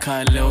gal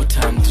ka leo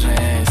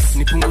tandress.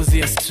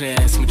 Nipunguzie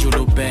stress,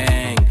 mjulu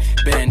bang.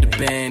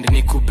 Bend,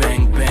 niku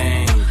bang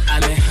bang.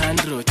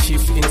 Alejandro,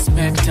 chief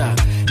inspector.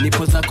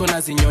 Nipo zako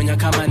na zinyonya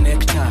kama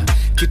nectar.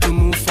 Kitu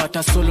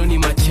mufata solo ni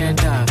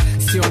macheda.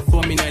 Sio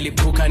bomi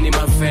nalipuka ni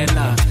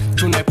mavela.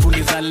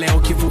 Tunapuliza leo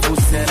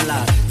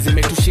kivuvuzela.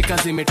 Zimetushika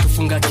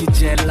zimetufunga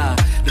kijela.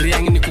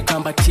 Riang ni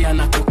kukambatia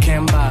na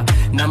kukemba.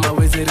 Na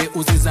mawezere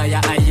uziza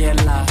ya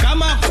ayela.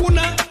 Kama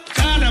kuna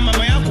kana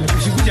mama yako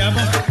usikuja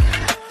hapa.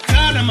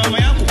 Kana mama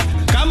yako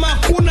kama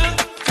kuna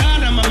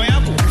kana mama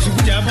yako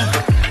usikuja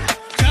hapa.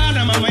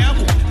 Kana mama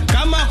yako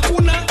kama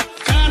kuna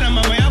kana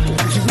mama yako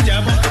usikuja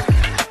hapa.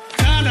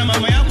 Kana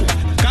mama yako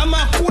kama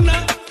kuna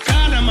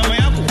kana mama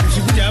yako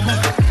usikuja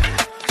hapa.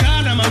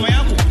 Kana mama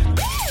yako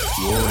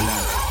Wola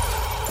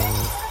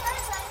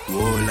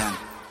Wola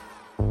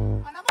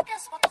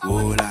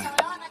Wola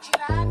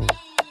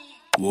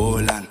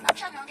Wola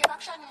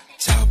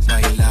Chapa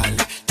ilale,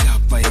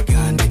 chapa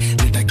igande,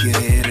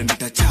 nitagerere,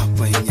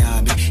 nitachapa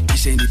inyame,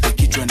 kisha inipe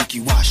kichwa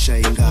nikiwasha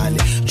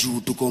ingale, juu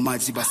tuko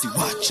maji basi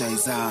wacha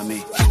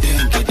izame.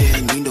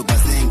 Gideng, mindo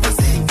bazeng,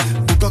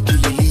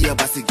 tukakililia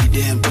basi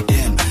gidem,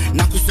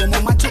 na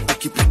kusoma macho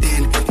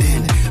ukipretend,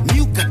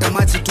 miukata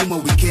maji tuma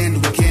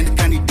weekend,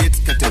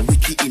 candidates kata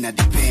wiki ina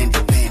depend,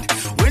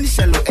 when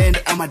shallow end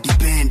ama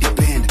depend,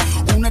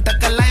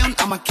 unataka lion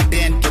ama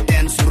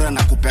kiden, sura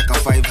na kupeka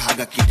 5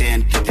 haga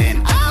kiden.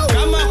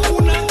 Kama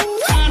kuna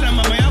kana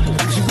mama yako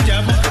usikuja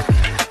hapa.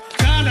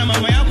 Kana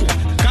mama yako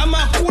kama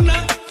kuna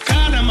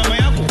kana mama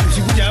yako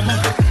usikuja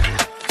hapa.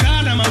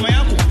 Kana mama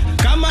yako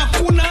kama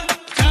kuna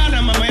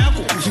kana mama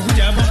yako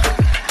usikuja hapa.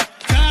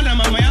 Kana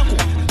mama yako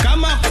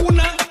kama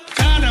kuna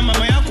kana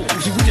mama yako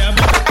usikuja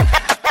hapa.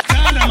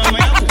 Kana mama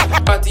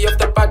yako. Party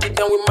after party,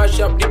 then we mash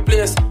up the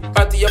place.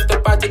 Party after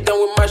party, then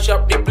we mash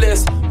up the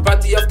place.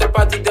 Party after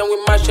party, then we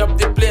mash up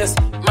the place.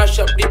 Mash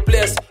up the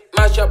place,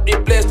 mash up the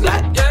place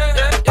like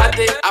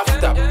party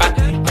after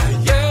party.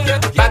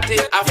 Party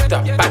after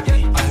party.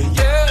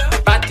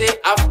 Party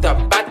after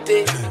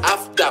party.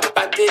 After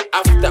party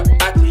after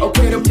party.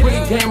 Okay, the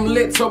pre-game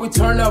lit, so we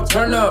turn up.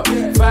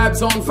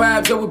 Vibes on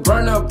vibes, yeah, we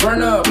burn up.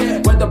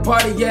 Where the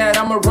party at,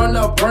 I'ma run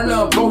up.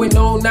 Going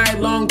all night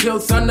long till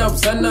sun up.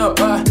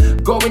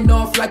 Going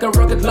off like a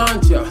rocket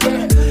launcher.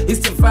 It's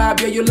the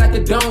vibe, yeah, you like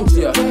it, don't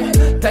ya?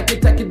 Take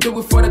it, do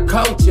it for the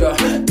culture.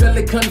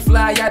 Pelican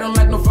fly, I don't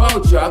like no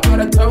vulture. I thought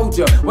I told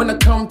ya, when I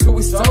come to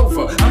it's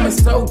over. I'm a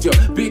soldier,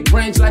 big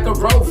range like a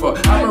rover.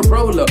 I'm a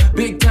roller,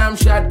 big time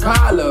shot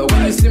caller.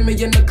 When you see me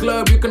in the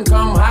club, you can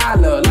come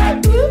holler.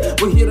 Like,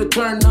 we're here to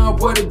turn up,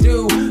 what to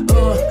do?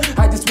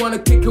 I just wanna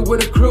kick it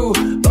with a crew.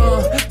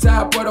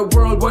 Top of the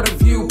world, what a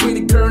view.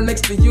 Pretty girl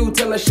next to you,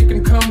 tell her she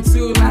can come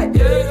too. Like,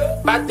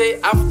 party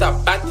after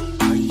party.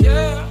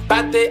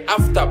 Party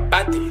after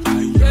party.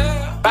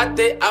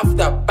 Party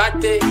after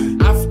party.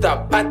 After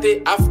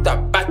party after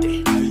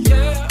party.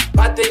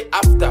 Party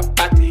after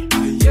party.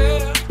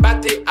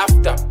 Party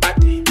after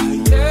party.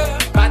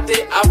 Party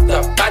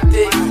after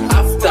party.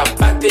 After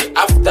party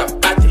after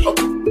party.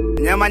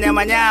 Nyama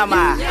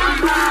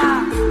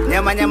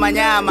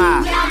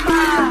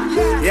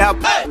Yep.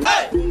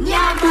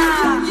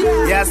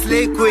 Yeah,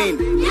 Slay Queen.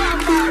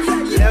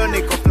 Leo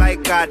niko fly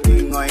car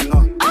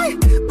dingoingo.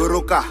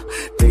 Buruka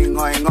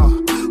dingoingo.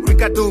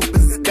 Reekado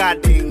bizka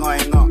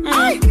dingoingo.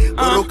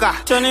 Buruka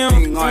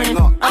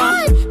dingoingo.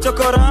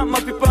 Chokora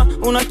mapipa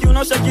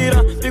unakiuno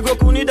Shakira, pigo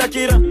kuni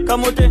dakira,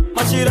 kamote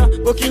mashira,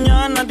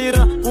 gokinya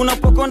nadira,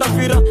 unapokonda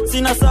fira,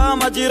 sina saa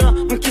majira,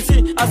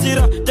 mkisi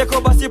asira,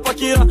 teko basi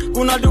pakira,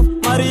 kuna du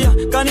Maria,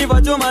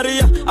 kanivajo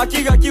Maria,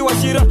 akiga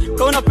kiwashira,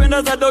 kauna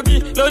penda za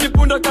dogi, leo ni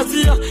punda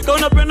kasia,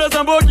 kauna penda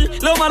za mbogi,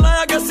 leo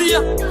malaya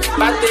gasia.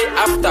 Party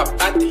after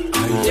party,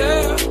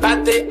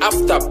 party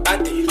after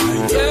party,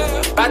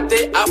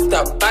 party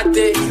after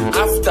party,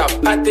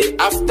 after party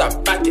after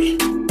party.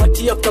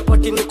 Party after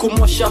party ni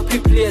kumosha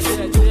place.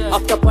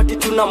 After party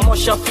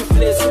tunamosha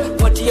place.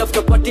 Party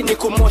after party ni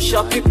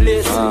kumosha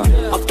place.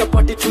 After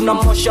party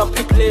tunamosha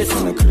place.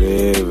 Kuna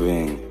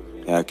craving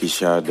ya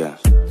kishada,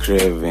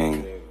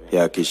 craving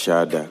ya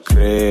kishada,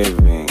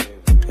 craving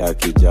ya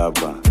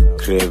kijaba,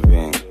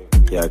 craving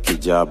ya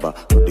kijaba.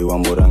 Odi wa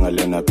Murang'a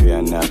lena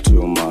pia na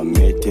tuma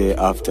mete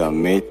after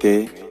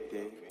mete.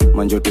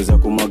 Manjote za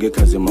kumwage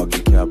kazi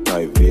mwagike hapa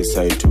hivi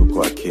saitu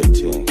kwa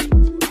kete.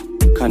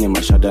 Kani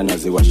mashada na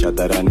ziwa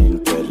shadharani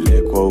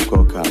nipelekwa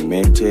huko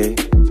Kamete.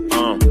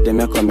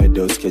 Deme kwa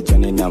medos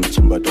kejani na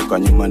mchumba toka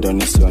nyuma ndo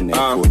nisione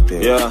kute.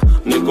 Yeah,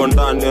 niko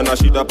ndani na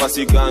shida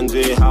pasi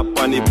ganje.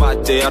 Hapa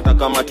nipate hata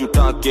kama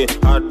tutake.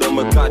 Hado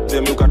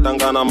mkate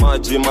mkatangana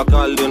maji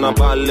makali na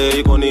bale.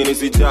 Iko nini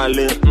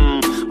sijali.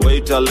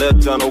 Waita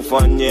leta na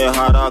ufanye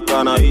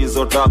haraka na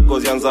hizo tako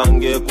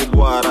zianzange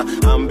kubwara.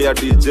 Ambia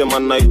DJ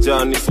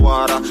manaijani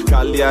swara.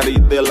 Kaliari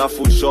de la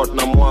full shot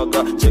na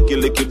mwaga. Cheki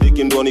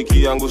likidiki ndo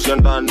nikiangusha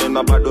ndani.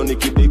 Na bado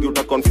nikidiki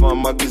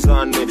utakonfirm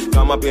magizane.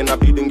 Kama pena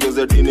bidi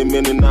ngeze dini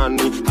mini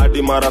nani.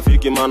 Hadi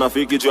marafiki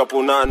manafiki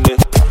japo nane.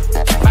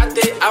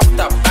 Party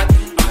after party.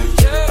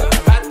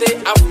 Party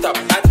after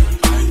party.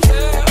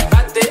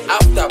 Party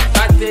after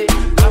party.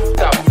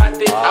 After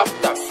party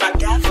after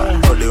party.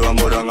 Odi wa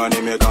Murang'a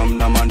nimekam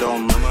na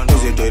mandom.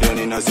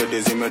 Uzitereni na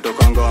seti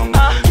zimetoka ngong.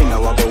 Kina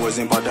wako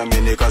wezi mpata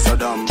mini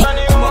kasadam.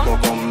 Kama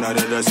boko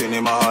mnareda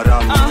sini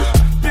maharam.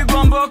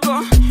 Pigwa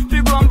mboko,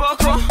 pigwa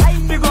mboko.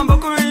 Pigwa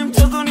mboko ni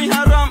mchezo ni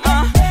haram.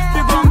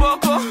 Pigwa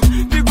mboko,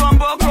 pigwa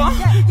mboko.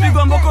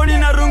 Pigwa mboko ni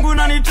na rungu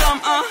na ni tam.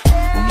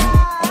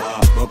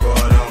 Boko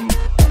haram.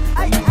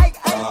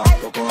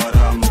 Boko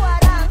haram.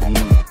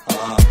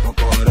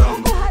 Boko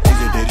haram.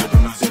 Uziteri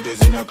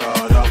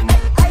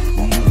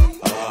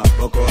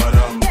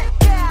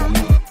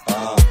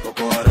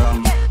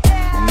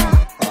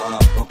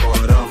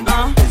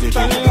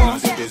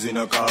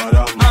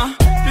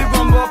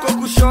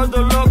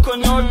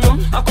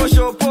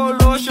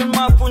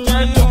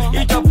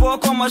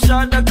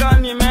mashada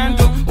kani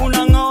mento.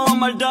 Unangoa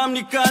madam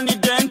ni kani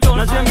dento.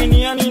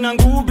 Najaminiani na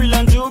nguvu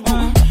bila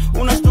njugu.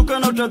 Unastuka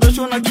na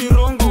utadhoshwa na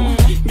kirungu.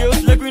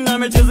 Geus lekwi na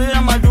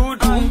mechezea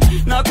madudu.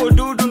 Nako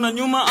dudu na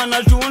nyuma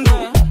anatundu.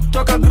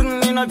 Toka green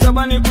nina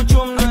jabani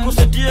kuchum.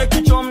 Nikusetie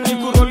kichom,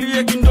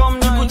 nikurolie kindom.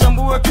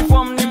 Nikuchambue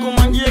kifom,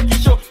 nikumangie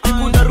kisho.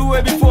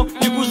 Nikudarue before,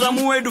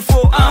 nikuzamue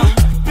dufo.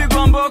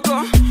 Pigwa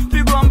mboko,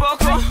 pigwa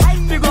mboko.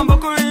 Pigwa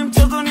mboko hii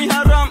mchezo ni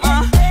haram.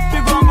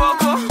 Pigwa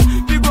mboko,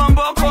 pigwa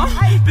mboko.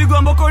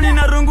 Pigwa mboko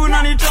nina rungu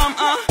na nitam.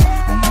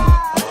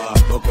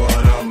 Boko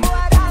Haram,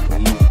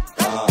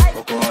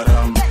 Boko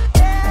Haram,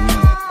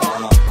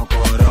 Boko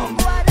Haram.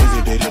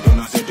 Hizi dili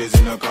tunasete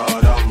zina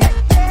karam.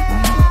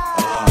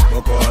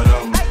 Boko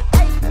Haram,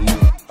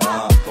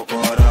 Boko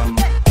Haram,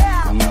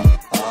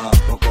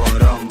 Boko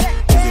Haram.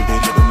 Hizi dili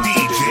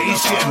tunasete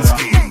zina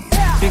karam.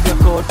 Piga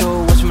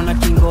koto, watchman na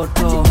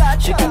kingoto.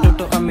 Shika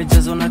toto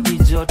amejazwa na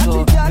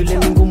kijoto. Vile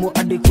ni ngumu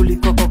hadi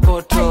kuliko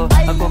kokoto.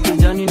 Ako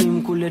kijani ni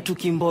mkule tu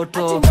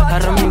kimboto.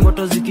 Harami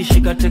moto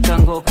zikishika teka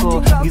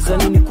ngoko.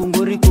 Gizani ni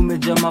kunguri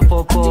kumeja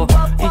mapopo.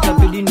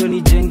 Itabidi ndio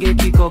nijenge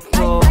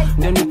kikoko.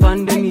 Ndio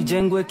nipande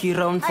nijengwe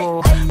kiround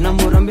 4. Na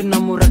murambi na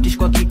muratish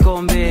kwa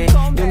kikombe.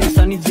 Ndio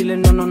nisani zile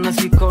nono na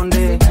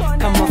sikonde.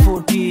 Kama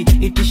 40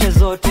 itishe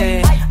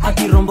zote.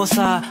 Akirombo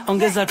saa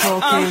ongeza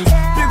token.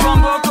 Pigwa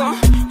mboko,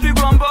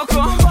 pigwa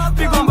mboko.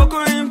 Pigwa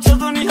mboko hii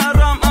mchezo ni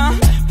haram.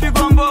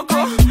 Pigwa mboko,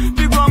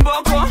 pigwa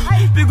mboko.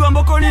 Pigwa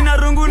mboko nina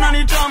rungu na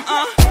nitam.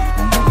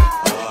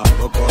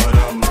 Boko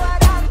Haram,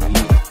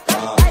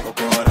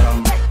 Boko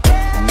Haram,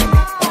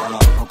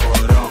 Boko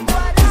Haram.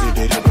 Hizi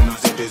dili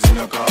tunasete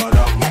zina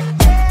karam.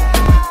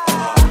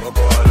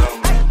 Boko Haram,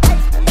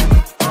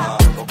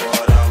 Boko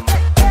Haram,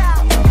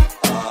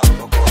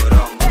 Boko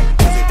Haram.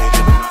 Hizi dili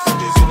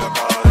tunasete zina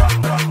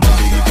karam.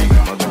 Digi digi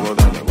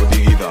madogodanya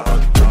wodigida.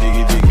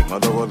 Digi digi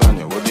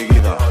madogodanya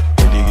wodigida.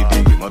 Digi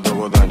digi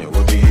madogodanya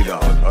wodigida.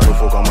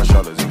 Harufu kama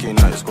shale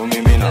zikina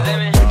iskumimina.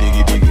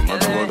 Digi digi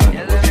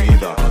madogodanya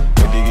wodigida.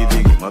 Digi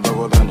digi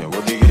madogodanya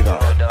wodigida.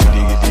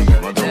 Digi digi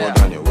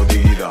madogodanya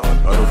wodigida.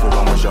 Harufu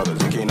kama shale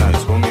zikina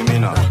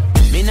iskumimina.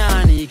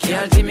 Minani,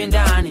 kialti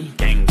mindani.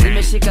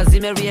 Zimeshika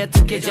zimeria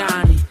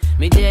tukejani.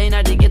 Midea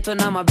ina digeto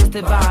na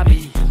mabeste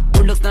babi.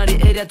 Bulldogs na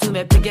the area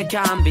tumepiga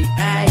kambi.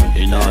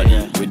 In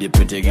order with the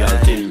pretty girl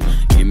thing.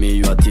 Give me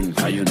your thing,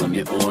 cause you know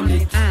me own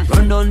it.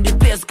 Run down the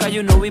place, cause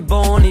you know we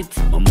born it.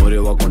 Mamuri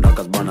wako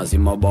ndakas bana si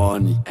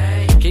mabani.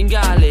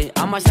 Kingale,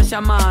 ama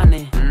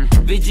shashamane.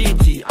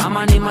 Vijiti,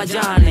 ama ni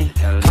majane.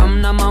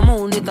 Kamna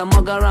mamu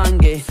nitamwaga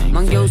range.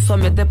 Mange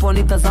usome tepo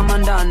nitazama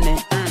ndane.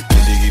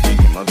 Digi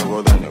digi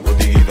madogodanya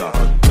wodigida.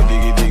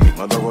 Digi digi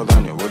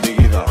madogodanya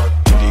wodigida.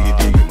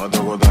 Digi digi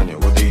madogodanya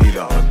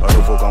wodigida.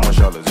 Harufu kama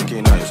shale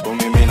zikina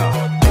iskumimina.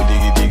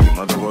 Digi digi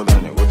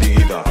madogodanya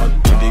wodigida.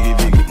 Digi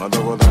digi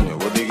madogodanya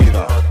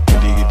wodigida.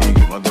 Digi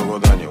digi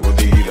madogodanya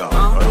wodigida.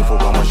 Harufu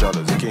kama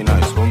shale zikina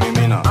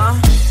iskumimina.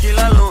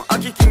 Kilalo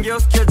akikingia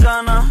usikia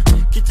jana.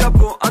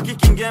 Kichapo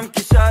akikingia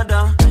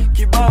mkishada.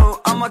 Kibao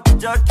ama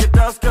kijake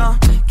taska.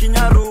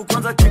 Kinyaru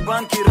kwanza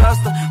kibanki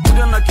rasta.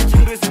 Kuda na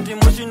kichingri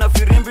sitimoshi na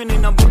firimbi.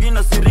 Nina bugi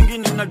na siringi.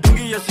 Nina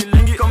dungi ya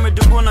shilingi. Kame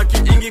dungo na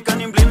kiingi.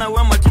 Kani mblina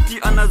we machiti.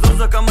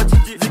 Anazoza kama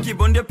chichi.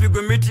 Zikibondia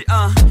pigwe miti.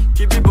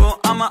 Kibibo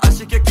ama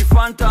ashike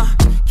kifanta.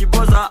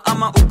 Kiboza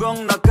ama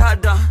ugong na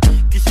kada.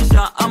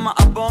 Kishisha ama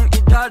abong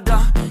idada.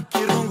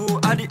 Kirungu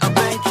hadi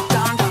abeng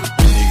kitanda.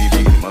 Digi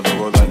digi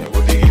madogodanya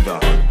wodigida.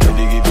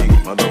 Digi digi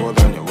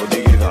madogodanya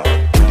wodigida.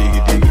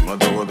 Digi digi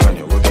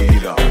madogodanya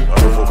wodigida.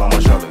 Harufu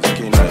kama shale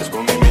zikina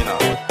iskumimina.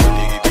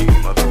 Digi digi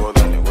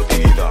madogodanya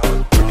wodigida.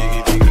 Digi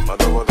digi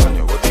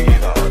madogodanya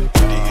wodigida.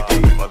 Digi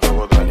digi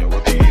madogodanya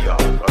wodigida.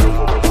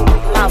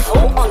 Harufu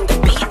on the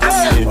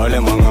beat. Wale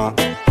Mang'aa,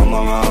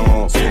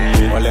 Mang'aa,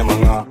 Sini. Wale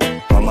Mang'aa,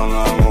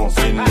 Mang'aa,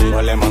 Sini.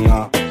 Wale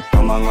Mang'aa,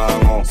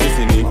 Mang'aa,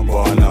 Sini.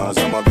 Bwana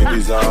za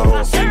mabibi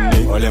zao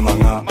Sini. Wale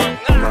Mang'aa,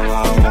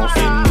 Mang'aa,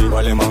 Sini.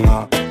 Wale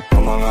Mang'aa,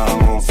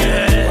 Mang'aa,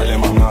 Sini. Wale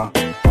Mang'aa,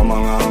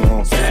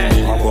 Mang'aa,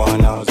 Sini.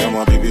 Bwana za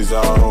mabibi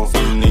zao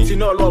Sini.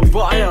 Sina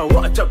lobaya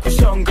wacha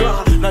kushanga.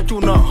 Na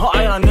tuna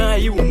haya na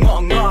yu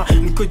Mang'aa.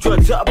 Nikojua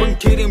jabu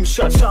nkiri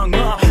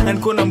mshashanga. Na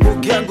niko na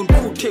mbogi yangu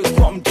nkute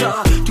kwa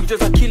mtaa.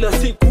 Tukicheza kila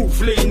siku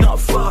vile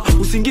inafa.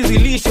 Usingizi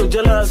lisho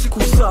jala siku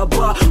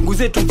 7.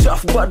 Nguzetu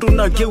chafu bado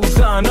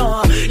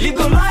nageuzana.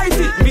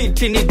 Legalize it,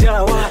 miti ni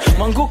dawa.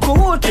 Mangoko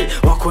wote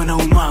wako na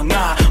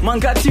umanga.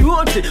 Mangati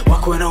wote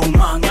wako na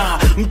umanga.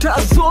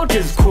 Mtaa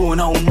zote ziko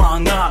na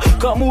umanga.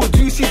 Kama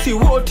ujui sisi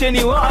wote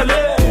ni wale.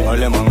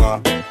 Wale Mang'aa,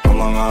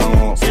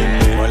 Mang'aa,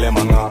 Sini. Wale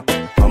Mang'aa,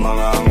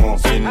 Mang'aa,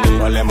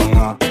 Sini. Wale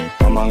Mang'aa,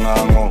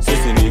 Mang'aa,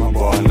 Sini.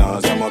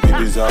 Bwana za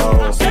mabibi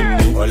zao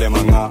Sini. Wale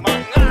Mang'aa,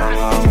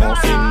 Mang'aa,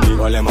 Sini.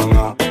 Wale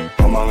Mang'aa,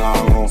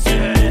 Mang'aa,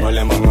 Sini.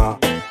 Wale Mang'aa,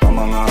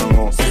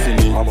 Mang'aa,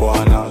 Sini.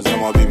 Bwana za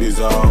mabibi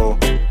zao.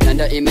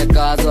 Nanda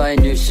imekazwa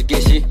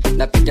inishikishi.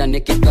 Napita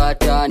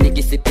nikikata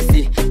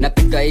nikisipisi.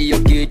 Napika hiyo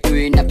kitu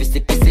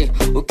inapisipisi.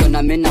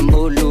 Ukiona mina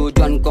mbulu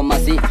juan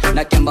komasi.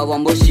 Na kemba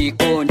wamboshi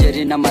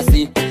konjeri na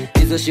masi.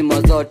 hizo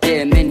shimo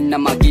zote mimi na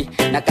magi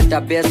na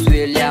kata best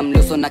William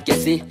Luso na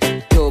kesi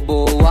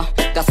toboa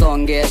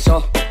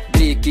kasongesho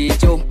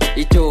bikicho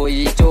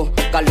icho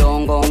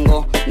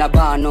kalongongo na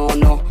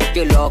banono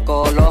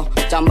kilokolo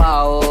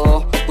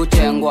chambao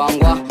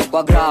kuchengwangwa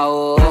kwa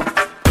grao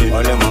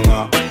wale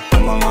mang'aa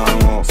mang'aa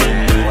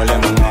wale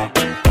mang'aa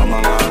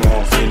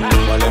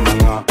wale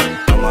mang'aa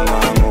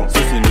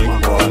sisi ni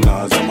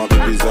bwana za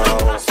mabibi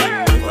zao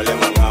wale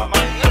mang'aa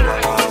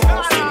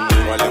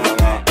wale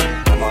mang'aa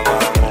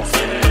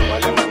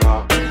wale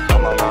mang'aa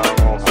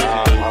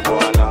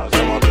bwana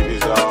za mabibi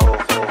zao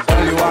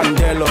only one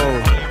delo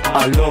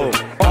allo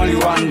only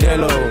one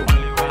delo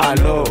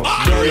allo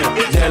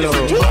delo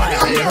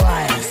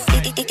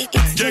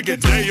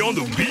Gengetone on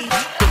the beat.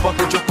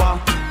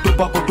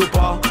 Tupa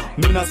kutupa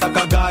mina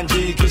saka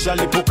ganji kisha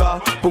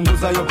lipuka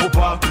punguza yo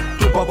pupa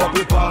tupa kwa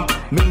pipa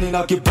mimi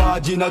na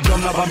kipaji na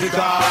jom na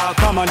bambika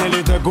kama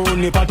Nellythegoon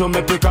nipato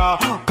mepika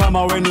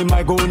kama weni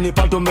maiguni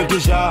pato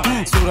metisha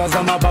sura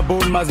za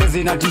mababuni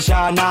mazezi na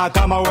tishana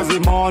kama wezi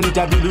moni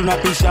tabidu na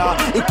pisha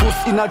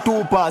ikusi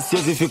inatupa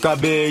siezi fika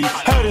bei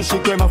heri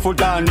shike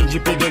mafuta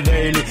nijipige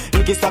daily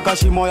nikisaka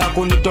shimo ya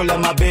kunitola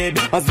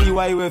mabebe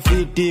maziwa iwe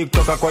fiti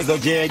kutoka kwa hizo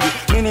jeji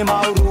mini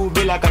mauru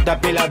bila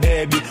katapila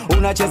baby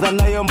unacheza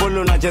nayo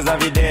mbulu unacheza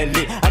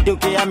videli hati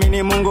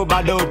ukiamini Mungu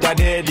bado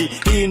utadedi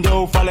hii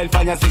ndo ufala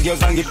ilifanya sigio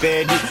zangi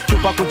pedi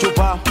chupa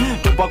kuchupa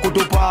tupa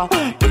kutupa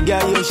piga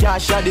hiyo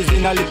shashadi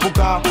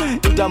zinalipuka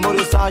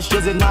itamuru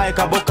sasheze nae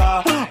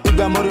kaboka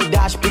piga muru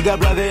dash piga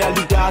brother ya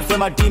lita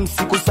sema team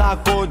siku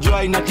sako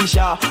joy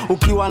inatisha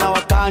ukiwa na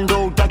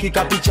wakando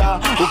utakika picha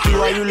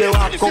ukiwa yule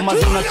wako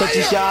mazuna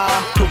tatisha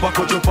tupa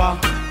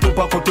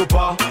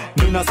kutupa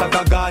mina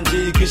saka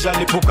ganji kisha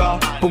lipuka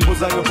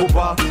punguza yo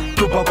pupa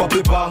tupa kwa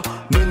pipa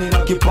mini na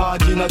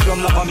kipaji na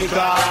jom na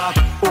pambika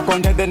uko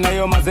ndede na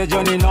yo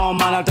mazejo ni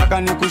noma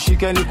nataka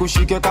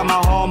nikushike kama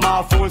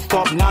homa full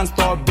stop non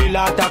stop bila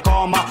hata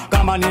koma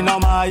kama ni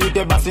noma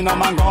ite basi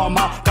noma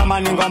ngoma kama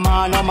ni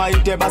ngoma noma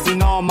ite basi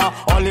noma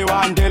only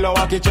one delo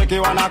wakicheki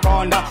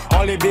wanakonda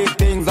only big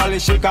things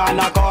alishika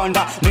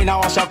anakonda mina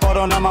washa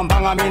korona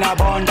mambanga mina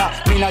bonda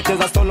mina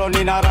cheza solo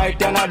nina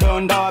right na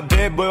donda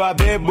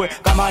wabebwe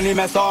kama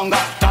nimesonga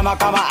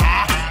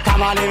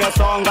kama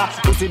nimesonga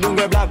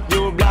usidunge black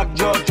you black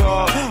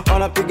joto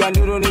wanapiga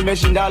nduru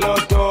nimeshinda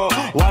loto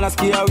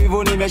wanasikia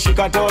wivu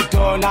nimeshika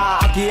toto na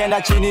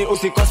akienda chini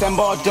usikose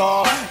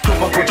mboto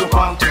tupa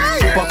kutupa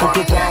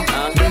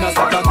mina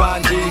saka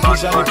ganji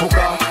kisha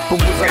lipuka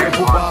punguza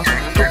lipupa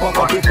tupa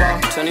kwa pipa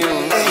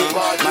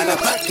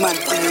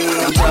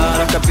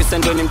Mara kabisa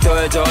ndo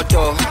nimtoe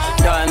joto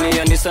ndani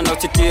ya nisa na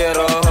uchitie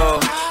roho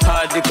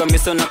hadi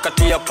kamisa na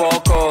katia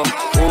poko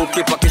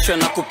ukipakisha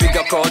na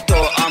kupiga koto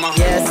ama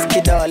yes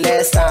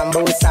kidole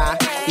sambusa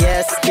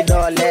yes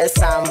kidole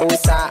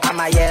sambusa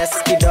ama yes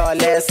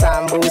kidole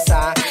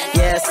sambusa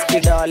yes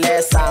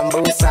kidole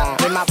sambusa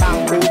ni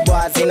mabam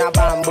kubwa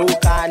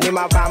zinabambuka ni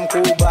mabam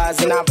kubwa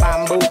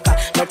zinabambuka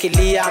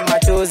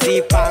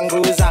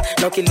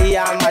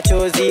nokilia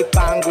machozi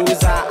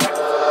panguza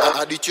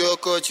hadi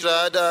choko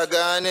chirada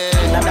gane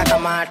dada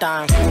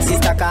kamata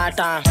sister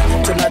kata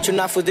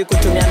tunachuna fudhi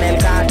kutumia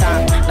nail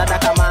kata dada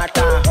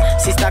kamata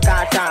sister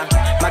kata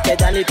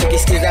makejani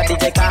tukisikiza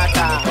DJ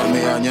kata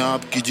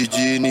wameanyap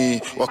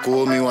kijijini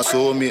wakomi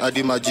wasomi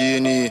hadi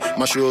majini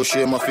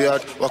mashoshe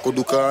mafiat wako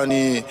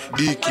dukani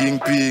D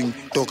Kingping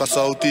toka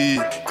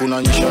sauti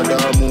kuna nyisha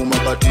damu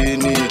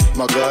mabatini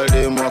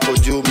magaldem wako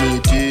juu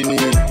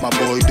mitini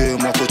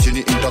maboydem wako chini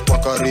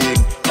intakwaka ring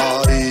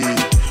ai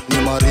ni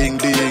maring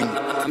ding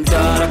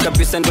mtara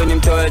kabisa ndo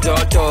nimtoe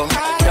joto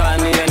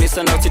ndani ya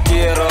nisa na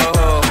uchitie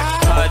roho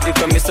hadi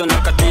kamisa na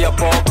katia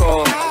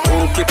poko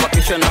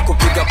ukipakisha na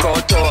kupiga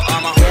koto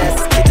ama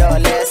yes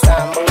kidole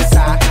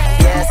sambusa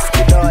yes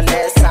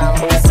kidole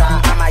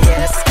sambusa ama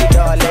yes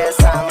kidole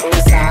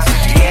sambusa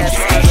yes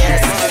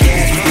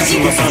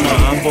Sima sana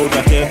hapo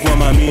utatekwa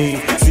mami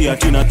si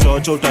atina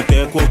chocho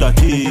utatekwa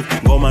utatii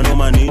ngoma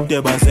noma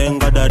nite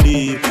bazenga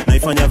dadi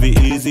naifanya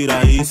viizi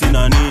rahisi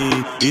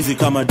nani hizi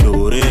kama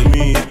do re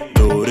mi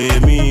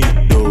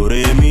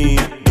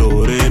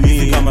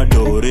kama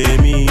do re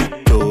mi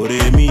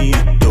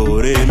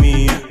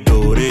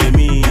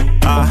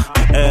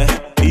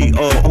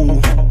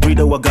E-O-U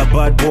Wida waga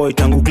bad boy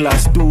tangu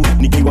class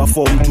 2 nikiwa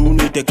form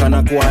 2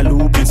 nitekana kwa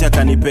loop Pinsi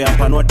akanipea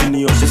panwati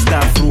nioshe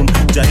staff room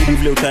jaribu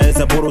vile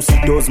utaeza boro si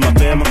dose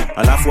mapema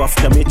alafu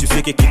after mechi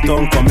useke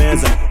kitong kwa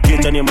meza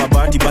kiechani ya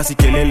mabati basi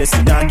kelele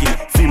sitaki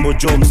fimbo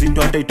jo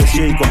mzito hata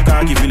itoshei kwa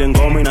kaki vile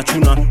ngoma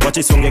inachuna wacha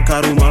isonge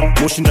karuma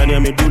moshi ndani ya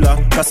medula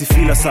kasi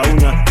fila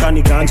saunya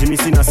kani ganji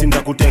misi na sinda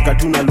kuteka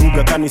tuna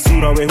lugha kani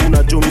sura we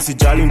huna jo misi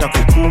jali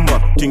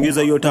ndakukumba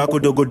tingiza hiyo tako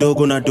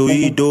dogodogo na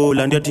doido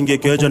landia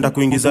tingekeja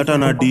ndakuingiza hata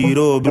na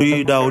diro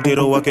brida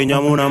utero wa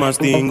Kenyamu na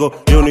mastingo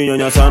yoni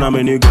nyonya sana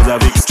menigeza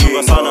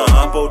vikskingo sana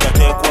hapo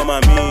utatekwa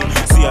mami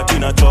si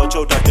atina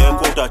chocho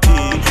utatekwa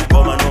utatii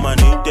ngoma noma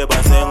nite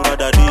bazenga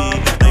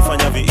dadi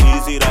naifanya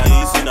viizi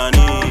rahisi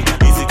nani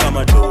hizi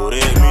kama do re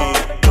mi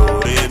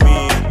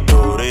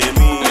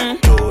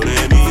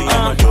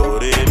kama do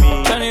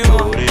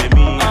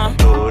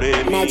re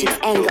mi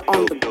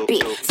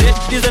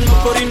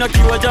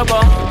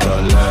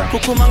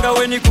kukumanga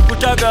weni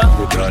kukutaga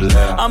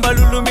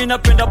ambalulu mina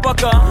penda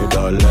paka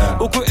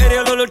uku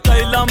area lolo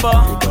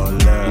tailamba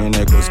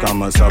Ninekus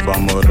kama saba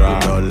mora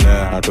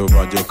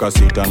Atubajuka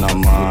sita na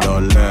ma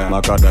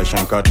Makada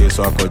shankati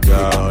swako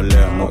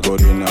ja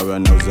Mokori na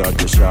wenauza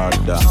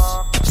kishada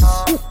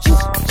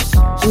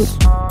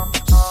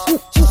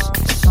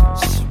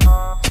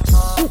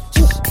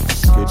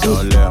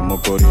Kidole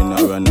mokori na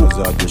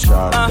wenauza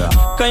kishada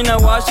Kaina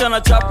washa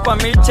na chapa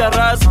micha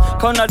ras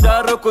Kauna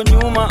daro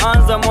kunyuma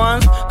anza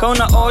mwanzo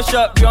Kauna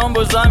osha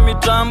vyombo za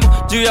mitambo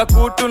Juu ya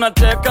kutu na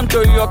teka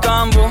mtoi wa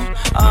kambo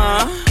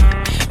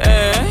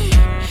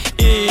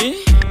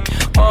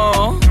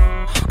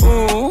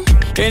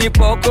Keni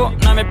poko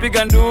na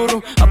mepiga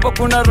nduru hapa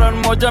kuna run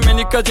moja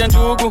menikazi ya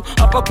njugu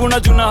hapa kuna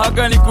juna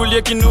haga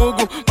nikulie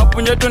kinugu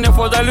mapunyeto ni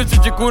afadhali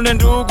usijikune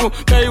ndugu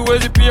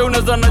kaiwezi pia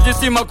unaza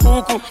najisi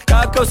makuku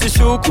kaka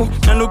usishuku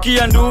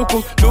nanukia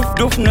nduku duf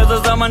duf naza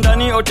zama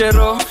ndani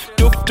otero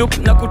tup tup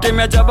na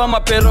kutemea jaba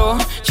mapero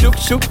shuk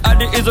shuk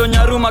hadi izo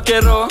nyaru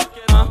makero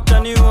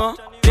taniwa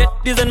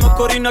Design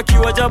makorina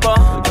kiwa jaba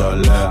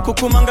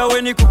kukumanga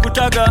weni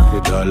kukutaga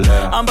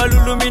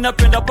ambalulu mina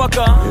penda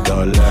paka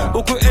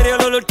uku area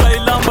lolo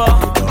tailamba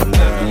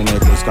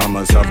Ninekus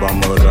kama saba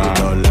mora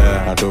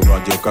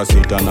Atubajuka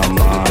sita na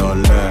ma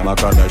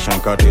Makada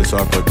shankati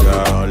swako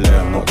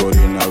ja Mokori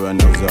na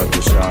wenauza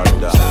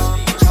kishada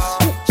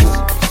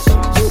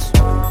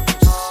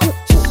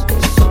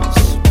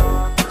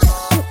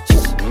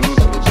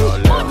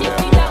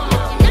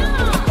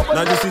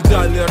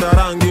Najusijali hata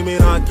rangi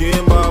mina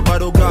kimba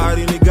Bado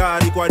gari ni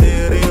gari kwa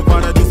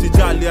dereva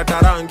Najusijali hata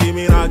rangi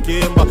mina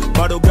kimba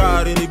Bado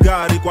gari ni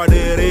gari kwa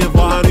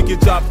dereva Na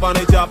nikichapa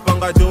ni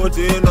chapanga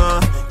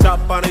jotina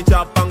Chapa ni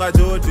chapanga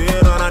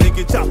jotina Na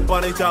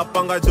nikichapa ni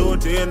chapanga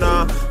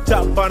jotina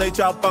Chapa ni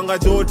chapanga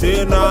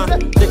jotina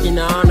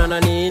Tekinana na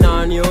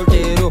nina ni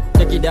otero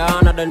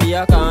Tekidana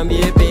dandia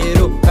kambie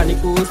pero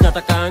Kanikus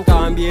nataka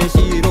nkambie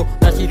shiro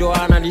Na shiro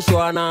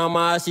analishwa na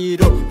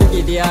mashiro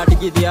Tikidia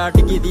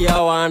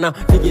wana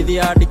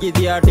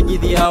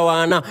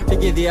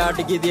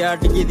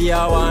Tikidia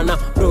wana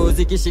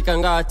Rozi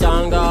kishikanga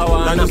changa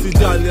wana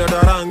Najusijali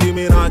hata rangi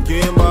mina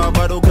kimba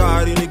Bado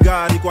gari ni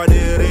gari kwa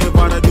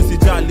dereva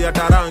Najusijali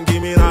hata rangi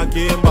mina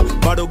kimba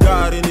Bado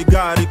gari ni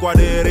gari kwa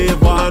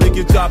dereva Na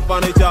nikichapa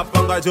ni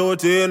chapanga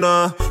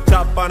jotina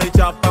Chapa ni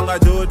chapanga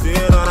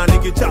jotina Na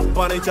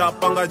nikichapa ni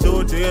chapanga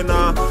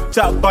jotina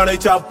Chapa ni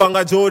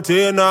chapanga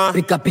jotina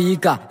Pika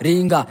pika,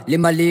 ringa,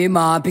 lima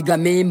lima Piga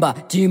mimba,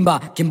 chimba,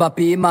 kimba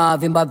pima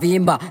Vimba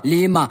vimba,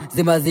 lima,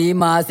 zima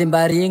zima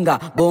Simba ringa,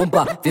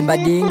 bompa, vimba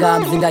dinga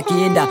Mzinga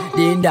kinda,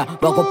 dinda,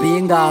 wako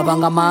pinga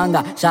Vanga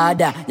manga,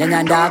 shada,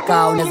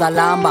 nyanyandaka Uneza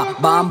lamba,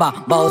 bamba,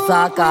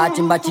 baosaka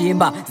Chimba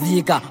chimba,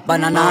 zika,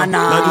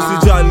 bananana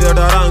Najusijali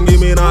hata rangi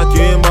mina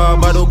kimba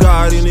Bado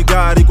gari ni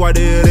gari kwa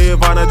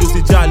dereva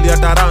Najusijali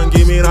hata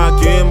rangi mina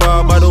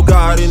kimba Bado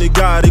gari ni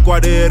gari kwa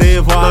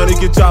dereva Na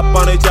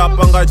nikichapa ni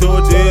chapanga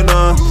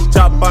jotina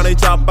Chapa ni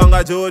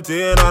chapanga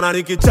jotina Na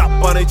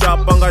nikichapa ni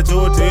chapanga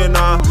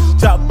jotina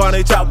Chapa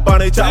ni chapa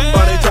ni chapa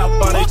ni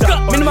chapa ni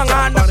chapa Mini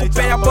mang'aa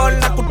kupea ball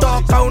na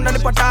kutoka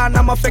Unanipata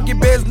na mafegi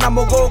base na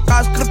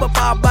mogoka Skripa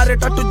pa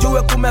bareta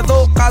tujue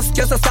kumedhoka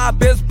Sikiasa saa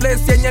base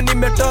place yenye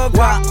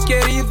nimetoka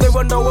Keridho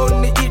hivyo ndo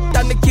woni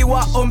ita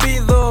nikiwa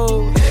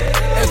ombidho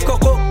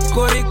Koko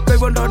koriko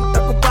hivyo ndo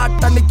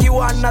nitakupata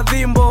nikiwa na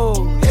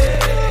dhimbo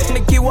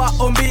Nikiwa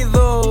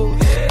ombidho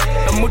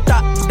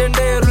Muta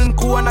denderu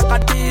nikuwa na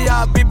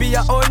katia bibi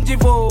ya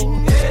onjivo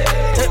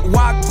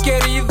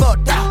Wakeridho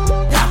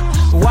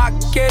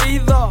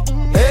Wakeridho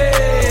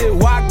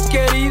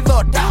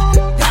Wakeridho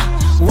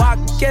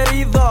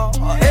Wakeridho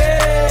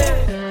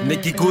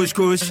Niki kush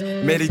kush,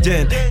 Mary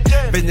Jane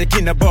Venye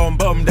kina bomb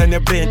bomb ndani ya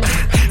brain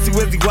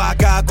Siwezi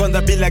waka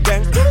kwanza bila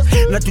gang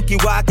Na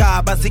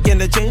tukiwaka basi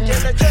kende change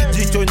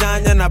Jicho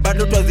nyanya na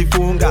bado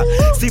twazifunga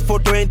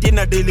C420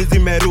 na dili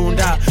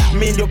zimerunda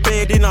Mi ndio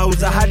pedi na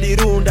uza hadi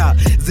runda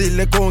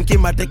Zile konki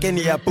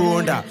matekeni ya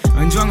punda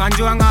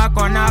Njuanga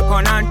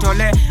kona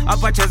ntole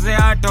Apa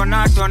chezea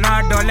tona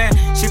dole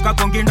Shika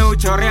kongindo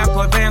uchorea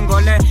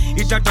kodhengole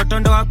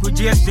Itatotondo wa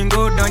kujie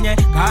stingudonye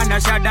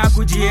Kana shada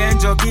kujie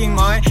njo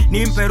kingoe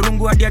Nimpe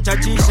rungu hadi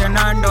achachishe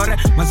na ndore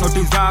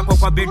Masauti zako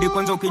kwa bedi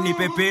kwanza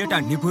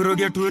ukinipepeta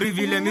Nikurugia turi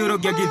vile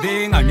miurugia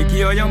githinga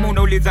Nikioya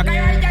muna uliza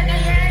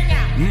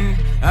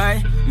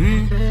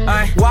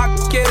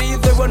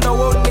Wakeridho hivyo ndo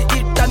woni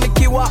ita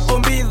nikiwa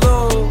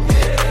ombidho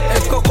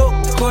Koko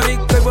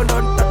koriko hivyo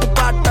ndo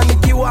nitakupata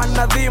nikiwa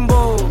na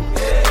dhimbo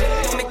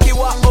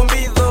Nikiwa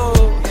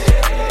ombidho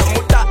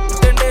Muta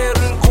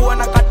denderu nikuwa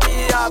na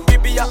katia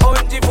bibi ya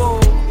onjivo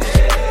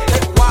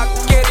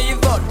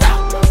Wakeridho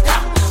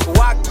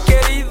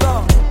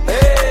Wakeridho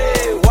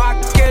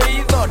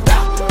Wakeridho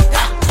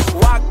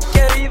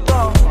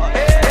Wakeridho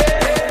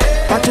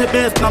Pate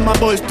best na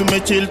maboys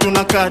tumechill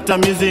tunakata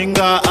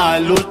mizinga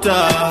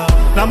aluta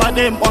Na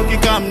madem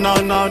wakikam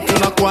now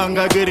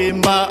tunakuanga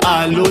girimba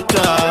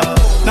aluta.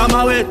 Na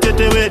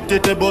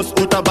mawetete boss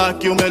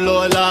utabaki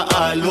umelola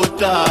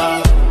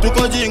aluta.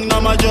 Tuko jing na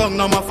majong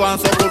na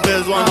mafansa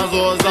kubezwa na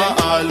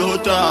zoza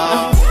aluta.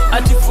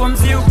 Ati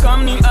fomzi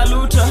ukamni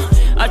aluta.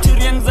 Ati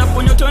rieng za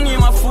ponyotoni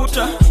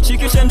mafuta.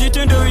 Shikisha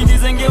njito ndio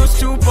indizenge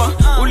ustupa.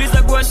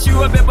 Uliza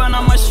guashiwa beba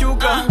na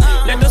mashuka.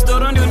 Leta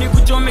storo ndio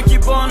nikuchome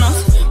kibonus.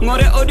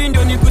 Ngore odi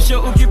ndio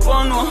nikusho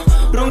ukiponwa.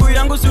 Rungu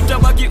yangu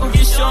sutabaki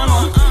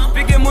ukishonwa.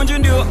 Pige munju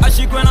ndio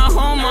ashikwe na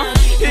homa.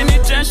 Hini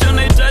tension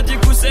naitaji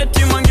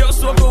kuseti. Mange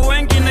uswako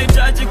wengi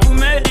naitaji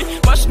kumedi.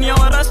 Bashni ya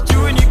waras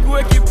chui ni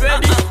kuwe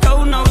kipedi.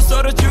 Kauna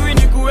usoro chui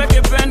ni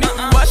kuweke pendi.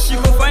 Bashi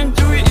kufine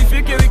chui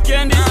ifike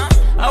weekendi.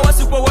 Awa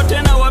super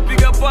wote na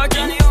wapiga paki.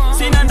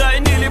 Sina ndai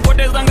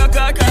nilipotezanga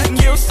kaki.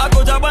 Ngeus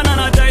ako jabana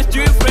na dice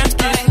chui French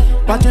kiss.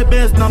 Pate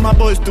base na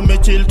maboys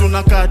tumechill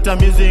tunakata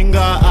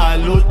mizinga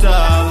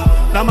aluta.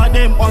 Na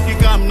madem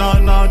wakikam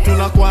now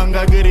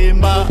tunakuanga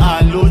girimba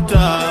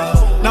aluta.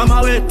 Na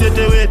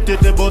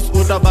mawetete boss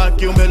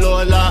utabaki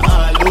umelola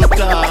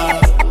aluta.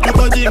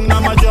 Tuko jing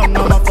na majom na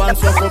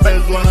mafans wako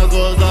bezwa na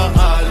zoza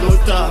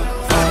aluta.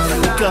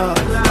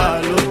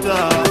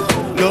 Aluta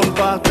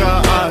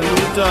Lompaka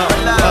aluta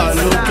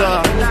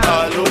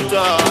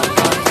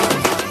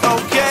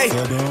Okay, $1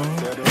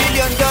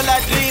 million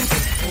dreams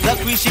za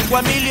kuishi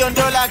kwa $1 million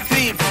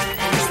crib.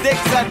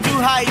 Stakes are too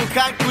high, you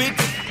can't quit.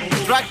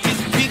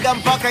 Practice bigger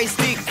mpaka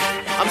stick.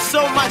 I'm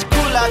so much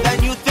cooler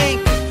than you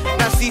think.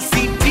 Na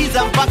CCTs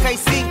mpaka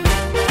isink.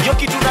 Yo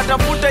kitu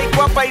natafuta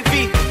iko hapa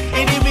hivi.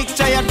 Ini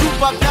mixture ya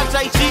Tupac na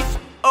Tai Chi.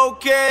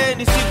 Okay,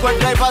 ni siku kwa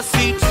driver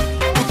seat.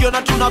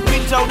 Ukiona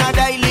tunapita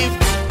unadai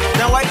lift.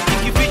 Na white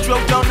ikifichwa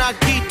utaona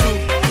kitu.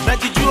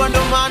 Najijua ndo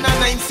maana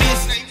na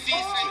insist.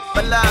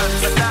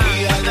 Balance. We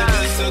are the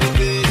best of the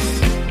best.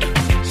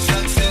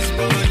 Success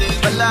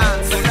burning.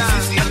 Balance.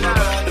 Sisi hapa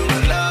bado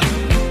wala.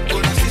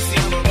 Kuna sisi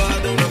hapa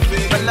bado na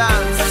fake.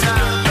 Balance.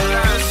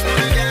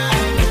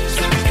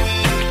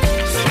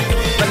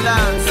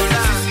 Balance.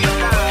 Sisi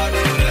hapa bado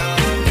wala.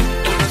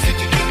 Kuna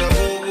sisi kila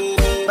bogo.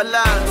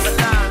 Balance.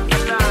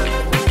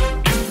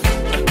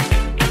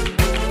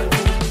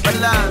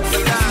 Balance.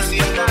 Sisi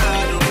hapa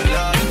bado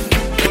wala.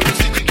 Kuna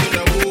sisi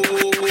kila bogo.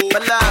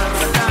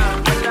 Balance.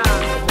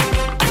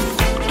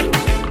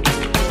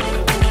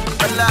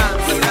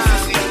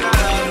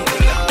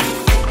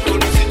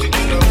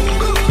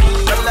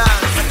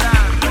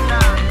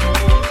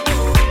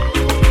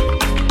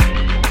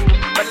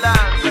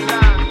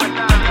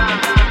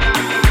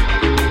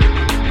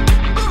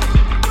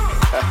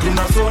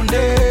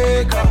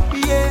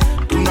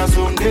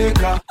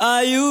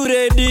 Are you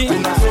ready?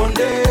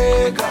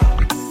 Tunasondeka.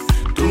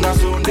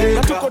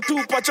 Na tuko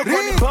tupa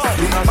chokoni bar.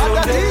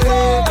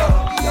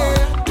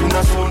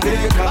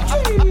 Tunasondeka.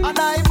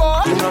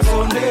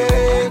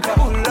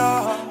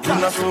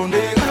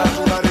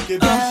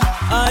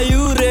 Are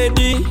you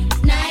ready?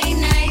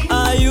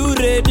 Are you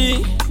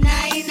ready?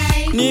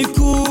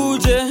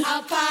 Nikuje.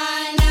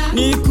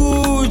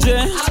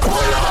 Nikuje.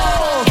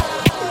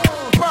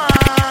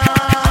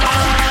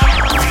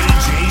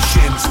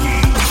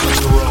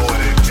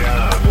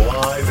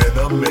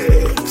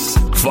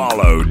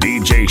 Follow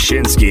DJ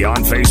Shinski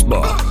on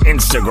Facebook,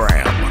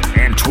 Instagram,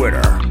 and Twitter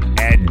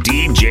at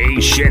DJ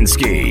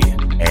Shinski.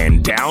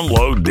 And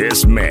download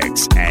this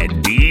mix at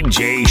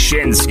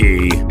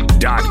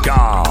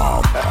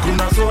djshinski.com.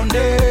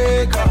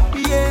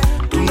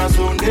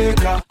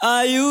 Tunasondeka.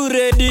 Are you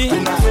ready?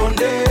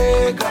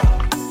 Tunasondeka.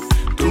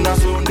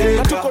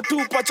 Na tuko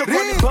tupa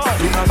chokoni bar.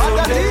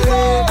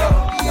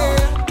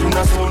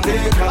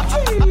 Tunasondeka.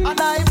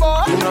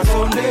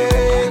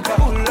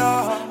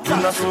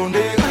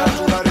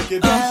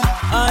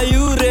 Are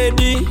you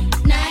ready?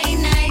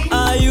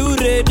 Are you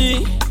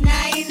ready?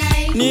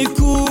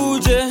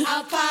 Nikuje.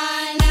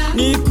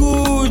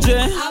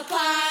 Nikuje.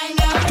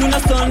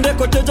 Tunasonde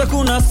koteja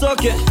kuna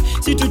soke.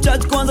 Si tu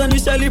charge kwanza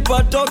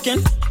nishalipa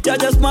token.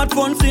 Charge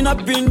smartphone sina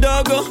pin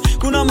dogo.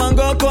 Kuna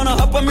mangoko na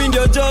hapa mimi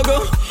ndio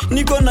jogo.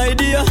 Niko na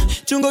idea,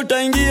 chungo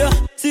utaingia.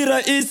 Si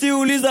rahisi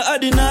uliza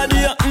hadi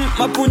Nadia.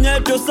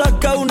 Mapunyeto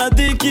saka una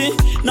dhiki.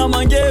 Na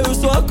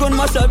mangeus wako ni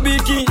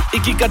mashabiki.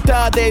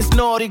 Ikikataa there is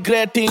no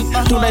regretting.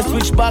 Tuna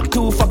switch back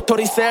to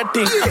factory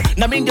setting.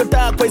 Na mimi ndio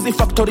taa kwa hizi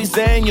factory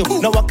zenyu.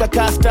 Na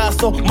wakakasta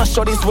so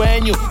mashoris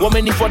wenyu.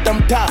 Wamenifuata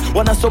mtaa,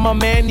 wanasoma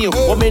menu.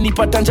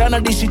 Wamenipata njana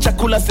dishi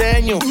chakula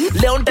zenyu.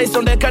 Leo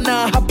nitaisondeka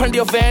na hapa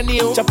ndio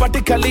venue.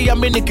 Chapati kalia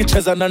mimi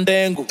nikicheza na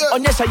ndengu.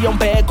 Onyesha hiyo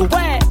mbegu.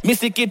 Mimi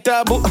si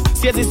kitabu,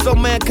 siwezi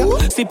someka.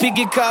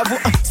 Sipigi kavu,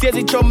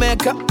 siwezi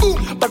chomeka.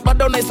 But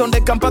bado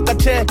naisondeka mpaka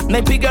che.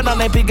 Naipiga na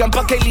naipiga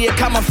mpaka ilie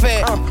kama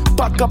fair.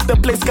 Pack up the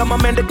place kama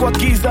mende kwa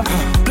giza.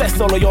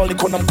 Bless all of y'all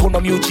iko na mkono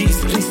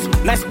miujiza.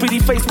 Nice pretty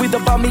face with a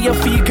bummy ya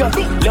figa.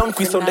 Leo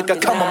nkwisondeka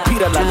kama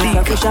mpira la liga.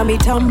 Tunasafisha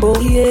mitambo,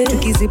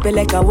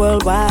 tukizipeleka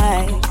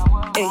worldwide.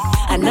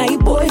 Anai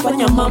boy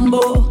fanya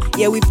mambo.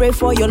 Yeah, we pray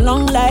for your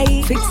long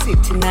life. Fix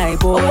it tonight,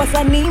 boy.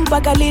 Wasanii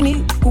mpaka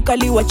lini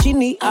kukaliwa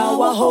chini?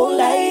 Our whole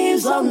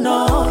lives, oh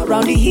no.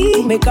 Raundi hii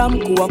tumekam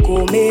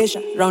kuwakomesha,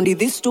 raundi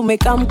this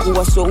tumekam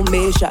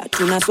kuwasomesha.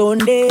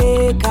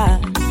 Tunasondeka,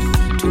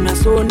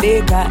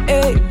 tunasondeka,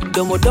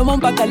 domo domo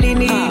mpaka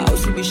lini?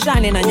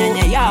 Usibishane na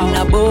nyanya yao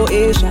na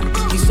boesha.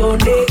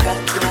 Tukisondeka,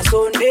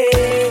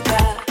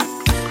 tunasondeka,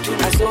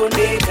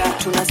 tunasondeka,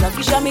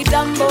 tunasafisha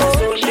mitambo.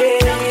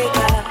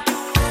 Tunasondeka,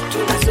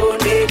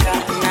 tunasondeka,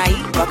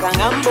 naipaka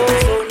ngambo.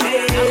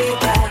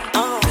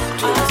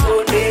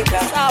 Tunasondeka,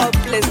 our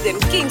place them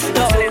Kingston.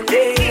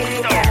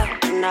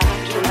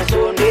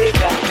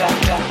 Tunasondeka,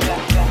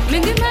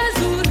 mengi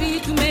mazuri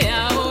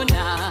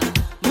tumeyaona,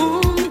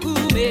 Mungu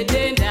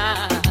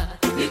umetenda,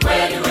 ni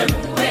kweli wewe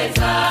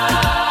muweza.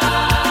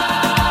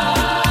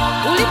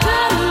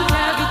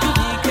 Ulitamka vitu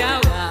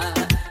vikawa,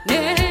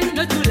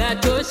 neno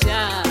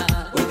tulatosha,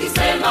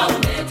 ukisema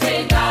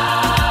umetenda.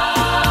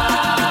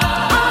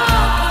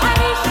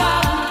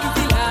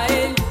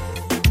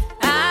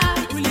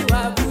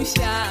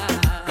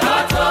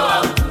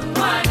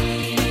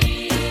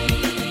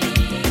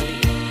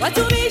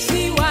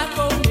 Watumishi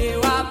wako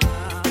umewapa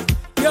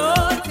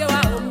yote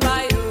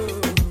waombayo,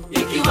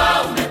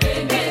 ikiwa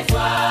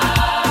umependezwa.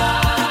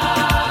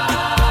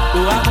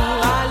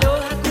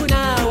 Uamualo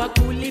hakuna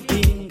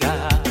wakulipinga,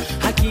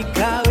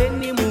 hakika we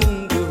ni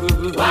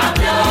Mungu wa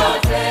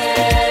yote.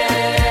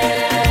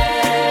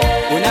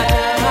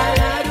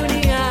 Unatawala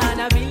dunia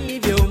na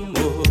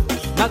vilivyomo,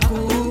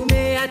 makuu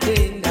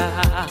umeyatenda.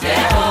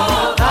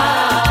 Jehova,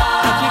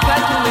 hakika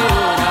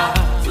tumeona,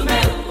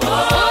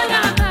 tumeuona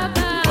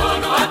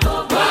mkono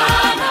wako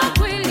Bwana,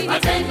 kweli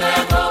matendo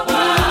yako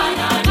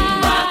Bwana ni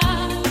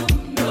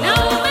makuu. Na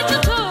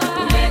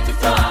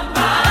umetutoa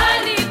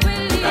mbali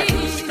kweli,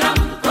 ukatushika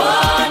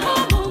mkono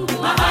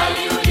Mungu,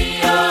 mahali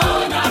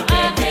uliona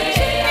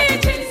pekee.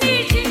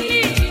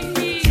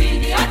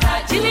 Chini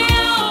hata chini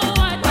yao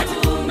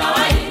watu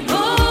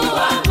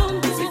unawainua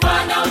Mungu,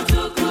 sifa na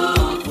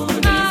utukufu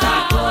ni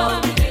zako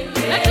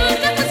milele. Na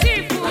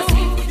tutakusifu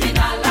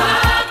jina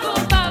lako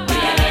Baba,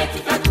 milele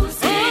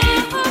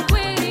tutakusifu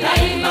kweli.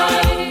 Daima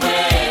wewe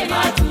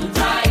mwema,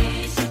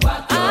 tutaishi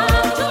kwako.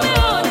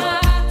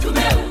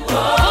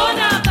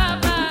 Tumeuona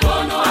Baba,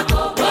 mkono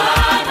wako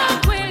Bwana,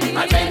 kweli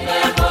matendo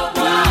yako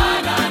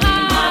Bwana ni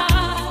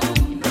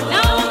makuu. Na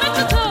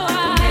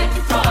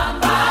umetutoa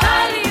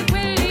mbali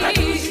kweli,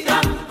 ukatushika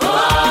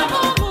mkono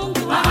Mungu,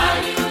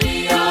 mahali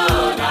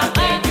uliona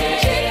pekee.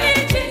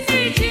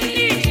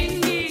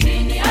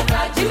 Chini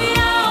hata chini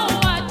yao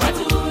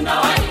watu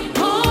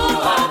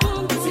unawainua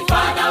Mungu,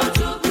 sifa na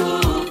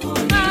utukufu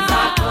ni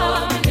zako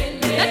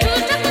milele. Na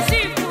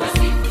tutakusifu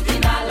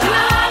jina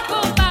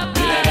lako Baba,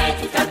 milele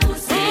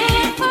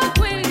tutakusifu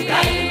kweli.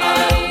 Daima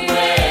wewe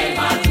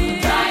mwema,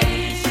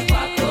 tutaishi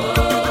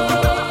kwako.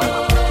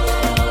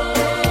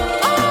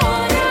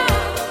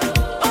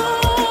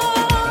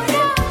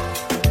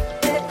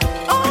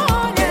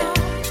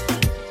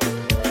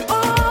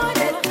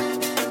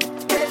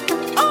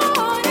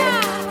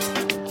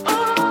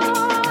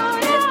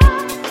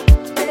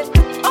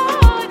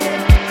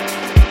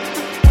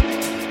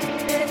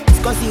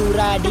 Sikosi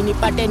uradi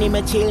nipate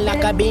nimechill na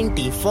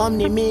kabinti. Form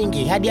ni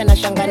mingi hadi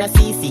anashanga na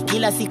sisi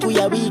kila siku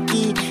ya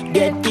wiki.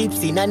 Get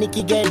tipsy na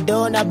nikiget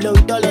down na blow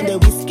it all on the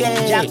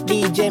Wizkid. Jack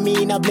DJ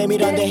me na blame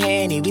it on the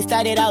Henny. We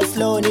started out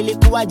slow,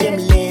 nilikuwa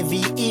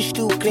mlevi. Ish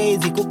too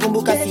crazy,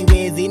 kukumbuka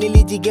siwezi.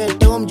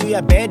 Nilijiget home juu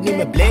ya bed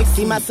nimeblex.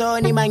 Si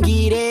masoni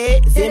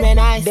mangire, zime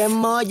nice. Dem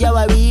moja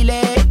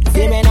wawile,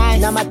 zime nice.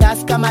 Na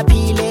matasi kama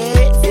pile,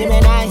 zime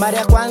nice. Mara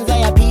ya kwanza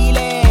ya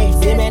pile,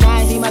 zime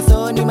nice. Si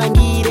masoni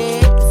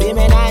mangire,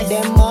 zime nice.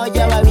 Dem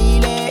moja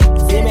wawile,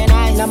 zime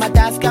nice. Na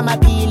matasi kama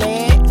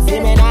pile,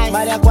 zime nice.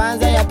 Mara ya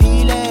kwanza ya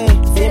pile,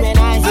 zime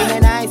nice, zime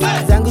nice.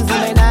 Zangu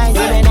zime nice,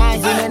 zime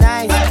nice, zime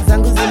nice.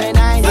 Zangu zime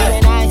nice,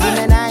 zime nice,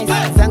 zime nice.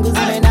 Zangu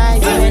zime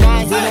nice, zime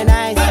nice, zime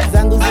nice.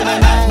 Zangu zime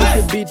nice.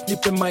 Nipe beat,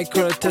 nipe mic,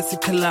 karatasi,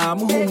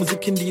 kalamu. Huu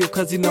muziki ndiyo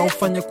kazi na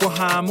ufanya kwa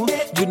hamu.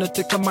 Juu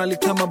nateka mali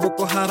kama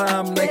Boko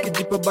Haram, na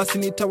ikijipa basi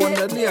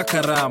nitawandalia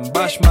karamu.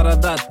 Bash mara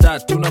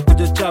that,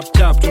 tunakuja chap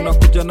chap,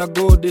 tunakuja na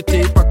gode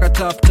tape paka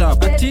tap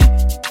tap. Ati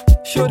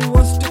shorty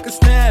wants to take a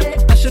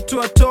snap,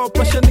 ashatua top,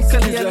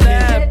 ashanikalia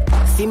lap.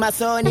 Si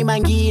masoni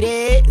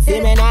mangire,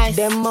 zime nice.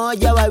 Dem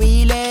moja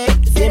wawile,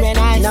 zime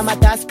nice. Na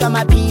matasi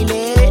kama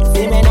pile,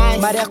 zime nice.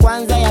 Mara ya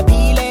kwanza ya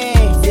pile,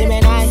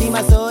 zime nice. Si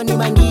masoni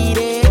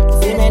mangire,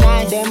 zime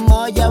nice. Dem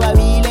moja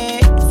wawile,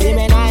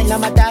 zime nice. Na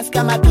matasi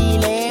kama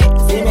pile,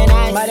 zime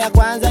nice. Mara ya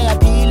kwanza ya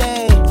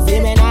pile,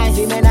 zime nice,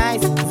 zime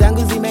nice.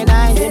 Zangu zime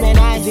nice, zime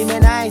nice, zime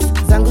nice.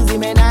 Zangu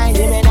zime nice,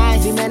 zime nice,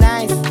 zime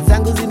nice.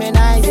 Zangu zime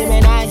nice,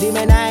 zime nice,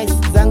 zime nice.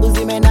 Zangu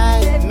zime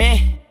nice.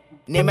 Me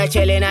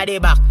nimechele na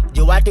dibak,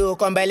 juu watu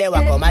uko mbele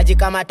wako maji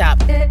kama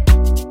tap.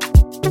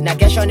 Na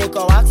kesho niko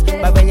wax,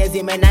 babenye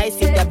zime nice,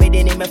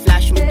 itabidi nime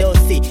flash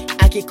mdosi.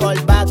 Aki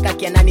call back,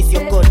 akianani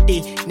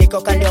Sokote.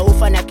 Niko kando ya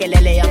ufa na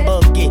kelele ya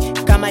mboki.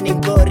 Kama ni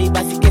mgori,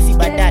 basi kesi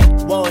badai.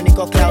 Wow,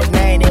 niko cloud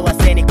 9,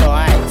 wase niko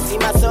high. Si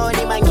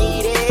masoni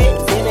mangire,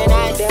 zime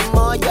nice. Dem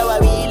moja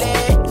wawili,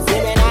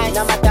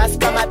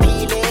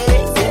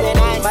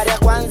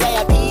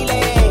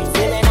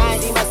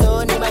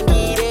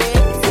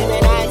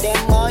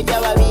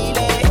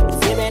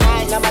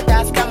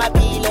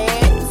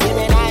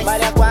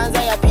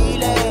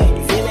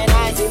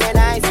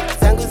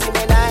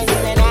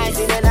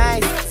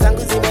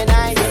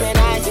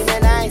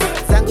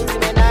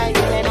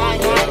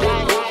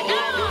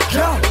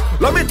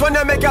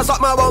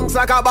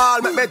 bounce like a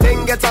ball. Make me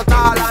thing get so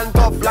tall and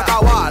tough like a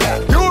wall.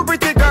 You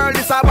pretty girl,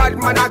 this a bad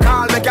man I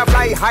call. Make you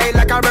fly high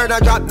like a bird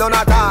and drop down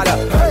at all.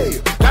 Hey,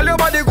 tell your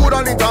body good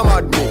on it, I'm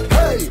at me.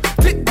 Hey,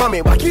 thick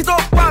mommy, back it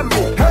up on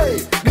me. Hey,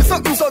 this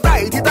something so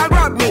tight, it a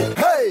grab me.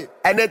 Hey,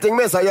 anything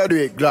me say you do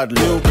it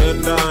gladly. You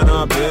bend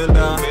down, bend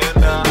down.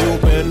 You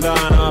bend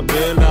down,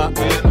 bend down.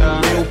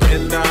 You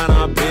bend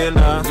down, bend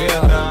down.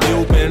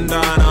 You bend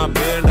down,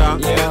 bend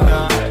down.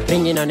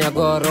 Ringi na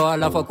nyagoro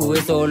alafu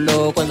kuwe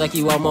solo. Kwanza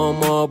kiwa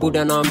momo,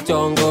 buda na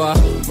mchongo.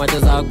 Macho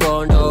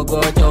zako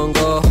ndogo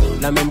chongo.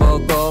 Lame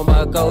mboko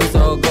mpaka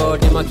usogo.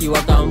 Dema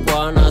kiwa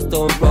kampwa na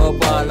stone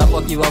proper.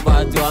 Alafu kiwa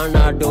vatwa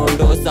na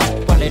dondosa.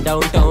 Pale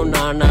downtown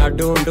na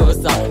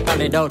dondosa.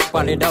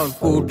 Pale down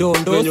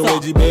kudondosa. Venye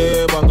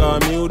umejibeba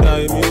ngami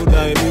udai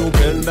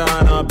miupenda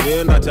na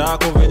penda.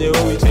 Chako venye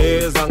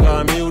uicheza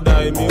ngami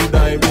udai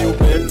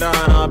miupenda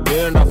na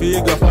penda.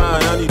 Figa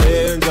fanya ni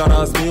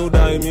dangerous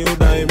miudai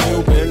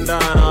miupenda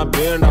na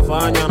penda.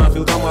 Fanya na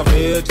feel kama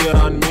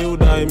veteran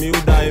miudai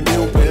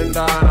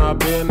miupenda na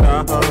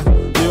penda.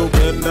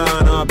 Miupenda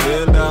na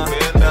penda.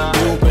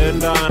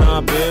 Miupenda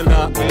na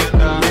penda.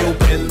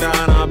 Miupenda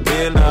na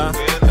penda.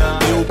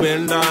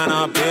 Miupenda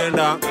na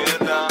penda.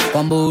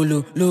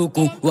 Kwambulu,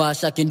 luku,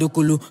 washa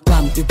kindukulu.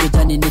 Kam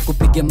tukijani ni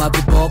kupige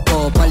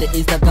mavipopo. Pale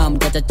Instagram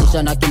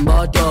gachachisha na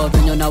kimboto.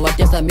 Vinyo na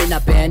watesa mina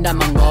penda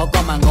mangoko.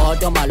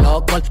 Mangoto,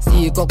 maloko,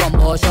 siko kwa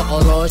mosho.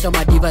 Orosho,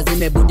 madiva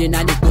zimebundi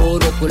na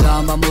nikuru.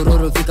 Kulamba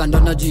mururu, fika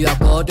ndono juu ya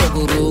koto.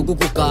 Vurugu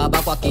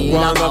kukaba kwa kila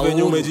mauru. Kwanza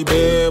venye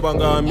umejibeba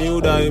ngami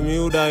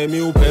udai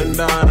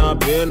miupenda na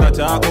penda.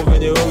 Chako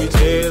venye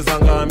uicheza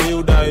ngami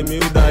udai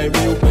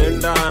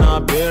miupenda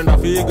na penda.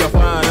 Figa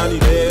fanya ni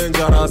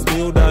dangerous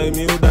miudai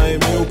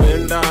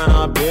miupenda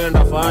na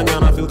penda. Fanya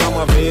na feel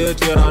kama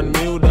veteran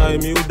miudai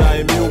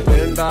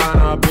miupenda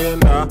na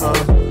penda.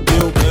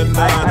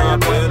 Miupenda na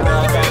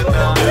penda.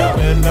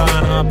 Miupenda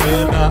na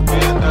penda.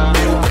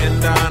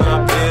 Miupenda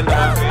na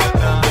penda.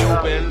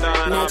 Miupenda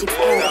na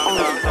penda.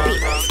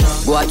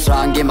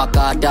 Watrange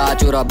makata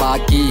chura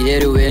baki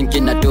heru wenki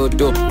na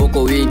toto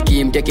Boko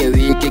winki mteke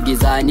wiki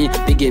gizani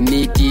Pige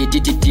miti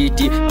titi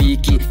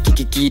piki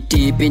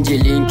kikikiti pinji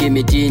linki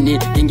mitini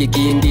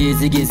Kingi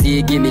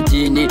zigi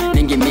mitini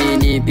Mingi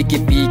mini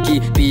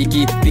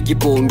piki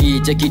pongi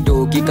cheki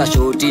dogi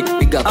kashoti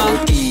piga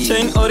koti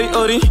Chain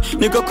ori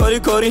niko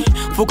kori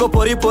Fuko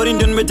pori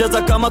ndio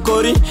nimejaza kama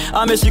kori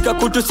Ameshika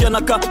kutu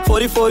sianaka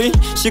 40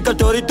 Shika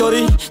tori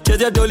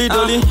chezea doli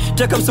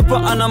Teka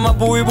msupa ana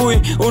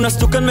mabui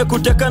Unastuka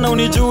nimekuteka na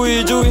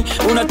unijui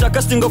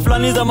Unataka stingo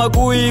flani za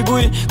magui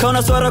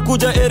Kauna swara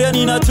kuja area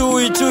nina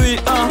chui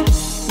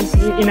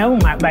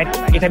Inauma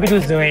but itabidi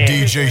uzoe.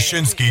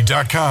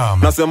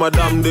 DJShinski.com. Nasema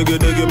dam dege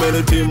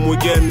many team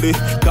weekendi.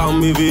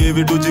 Come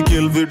hivi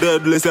tujikill vi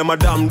deadly. Sema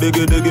dam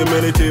dege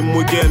many team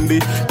weekendi.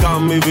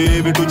 Come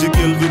hivi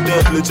tujikill vi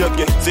deadly. Check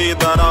it. See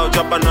that out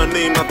chapa na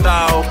nina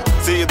tao.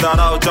 See that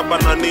out chapa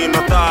na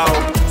nina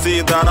tao.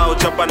 See that out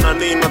chapa na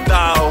nina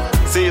tao.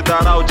 See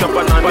that out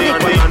chapa na nina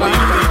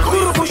tao.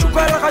 Kuru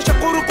kushukara kasha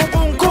kuru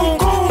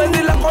kukungu.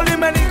 Bendi la koli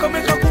meni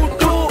komika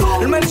kutu.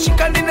 Ilmeni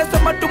shikani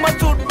nesema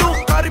tumasudu.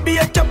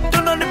 Karibia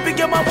chapto na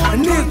nipige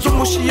mabutu.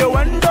 Zungushie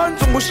wandon,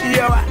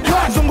 zungushie wa.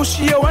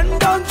 Zungushie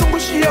wandon,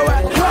 zungushie wa.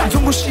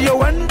 Zungushie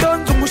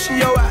wandon,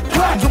 zungushie wa.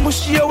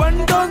 Zungushie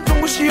wandon,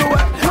 zungushie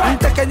wa.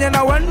 Takanya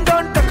na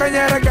wandon,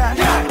 takanya raga.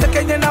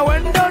 Takanya na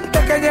wandon,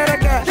 takanya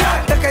raga.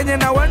 Takanya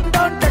na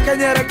wandon,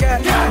 takanya raga.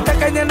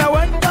 Takanya na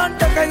wandon,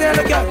 takanya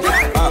raga.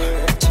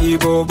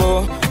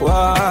 Chibobo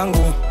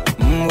wangu,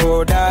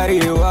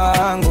 mhodari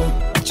wangu.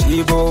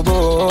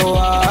 Chibobo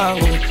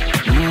wangu,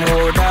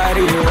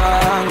 mhodari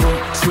wangu.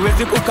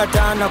 Siwezi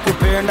kukatana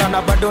kupenda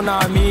na bado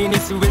naamini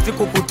siwezi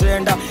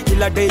kukutenda.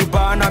 Kila day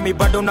bana mi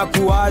bado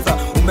nakuwaza.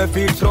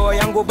 Umefitro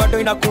yangu bado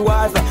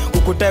inakuwaza.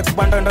 Kukutext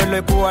banda ndo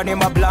ilikuwa ni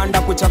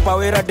mablanda. Kuchapa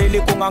wera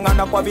daily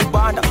kungangana kwa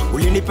vibanda.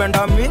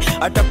 Ulinipenda mi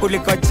hata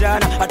kuliko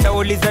jana. Hata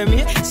ulize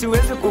mi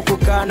siwezi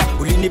kukukana.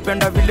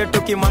 Ulinipenda vile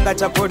tukimanga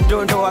cha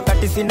podondo.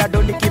 Wakati sina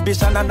doni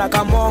kibishana na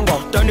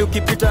kamongo. Toni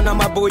ukipita na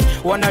maboy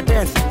wana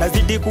dance.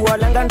 Nazidi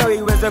kuwalenga ndo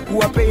iweze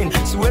kuwa pain.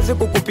 Siwezi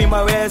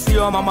kukupima we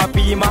sio mama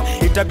pima.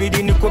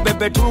 Itabidi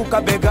nikubebe tu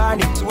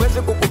kabegani.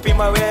 Siwezi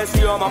kukupima we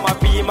sio mama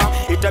pima.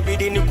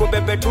 Itabidi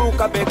nikubebe tu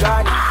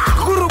kabegani.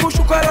 Kuru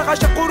kushukara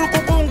kasha kuru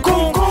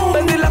kukungu.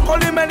 Bendi la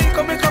koli meni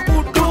komika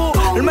kutu.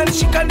 Ilmeni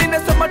shikani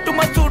nesema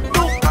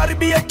tumasudu.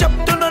 Karibia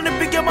chapto na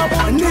nipige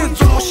mabutu.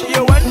 Zungushie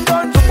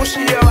wandon,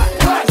 zungushie wa.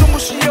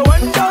 Zungushie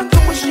wandon,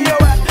 zungushie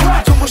wa.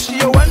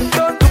 Zungushie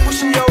wandon,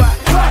 zungushie wa.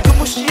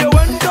 Zungushie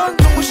wandon,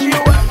 zungushie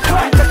wa.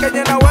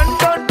 Takanya na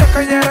wandon,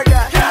 takanya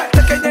raga.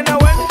 Takanya na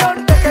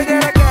wandon, takanya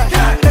raga.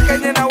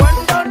 Takanya na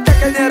wandon,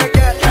 takanya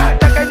raga.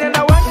 Takanya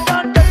na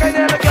wandon,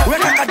 takanya raga.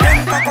 Weka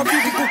kademka kwa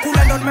vivi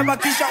kukula ndo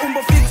nimebakisha umbo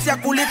fix ya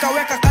kulika.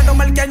 Weka kando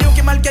malkia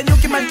nyuki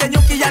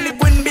yani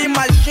Queen Bee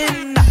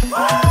machine.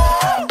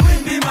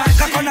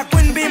 Kakona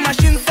Queen Bee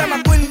machine sema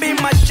Queen Bee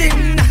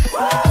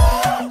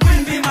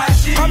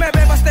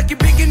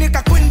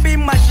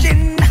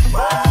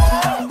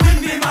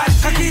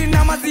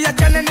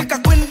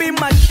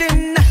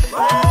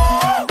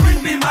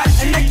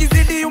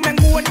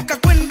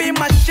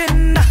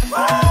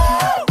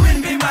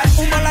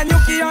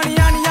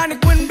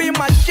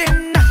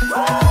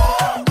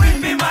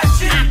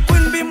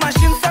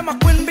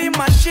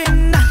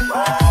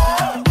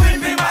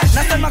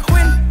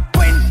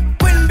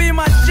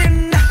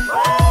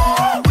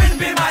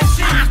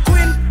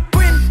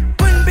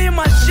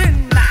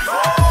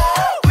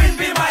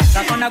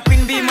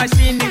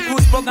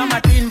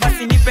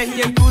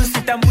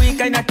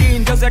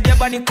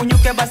doba ni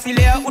kunyuke basi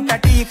leo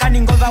utatika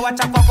ni ngoza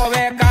wacha kwako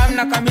weka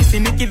mna kamisi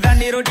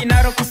nikidhani rodi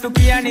naro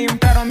kustukia ni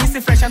mtaro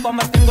misi fresha kwa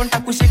mastingo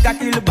nitakushika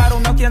kilbaro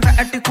na ukianza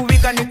ati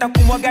kuvika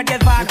nitakumwaga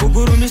dedvana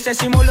kugurumisha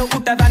shimolo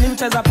utadhani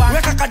mcheza pana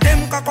weka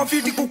kademu kako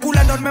fiti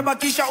kukula ndo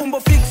nimebakisha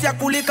umbo fix ya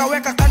kulika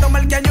weka kando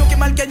malkia nyuki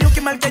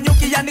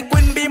yani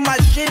queen bee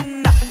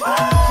machine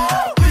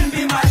queen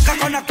bee machine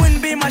kako na queen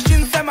bee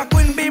machine sema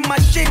queen bee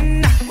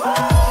machine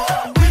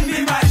queen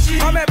bee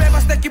machine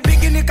wamebeba steki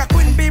bigi nika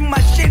queen bee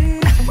machine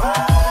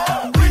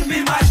queen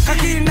bee machine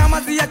kakina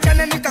mazi ya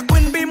chane nika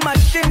queen bee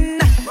machine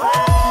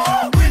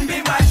queen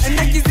bee machine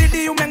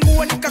nekizidi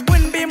umengua nika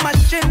queen bee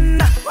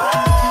machine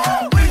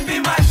queen bee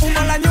machine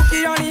umala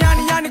nyuki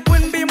yani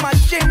queen bee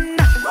machine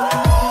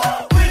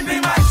queen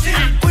bee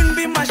machine queen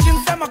bee machine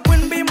sema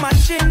queen bee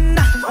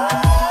machine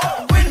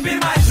queen bee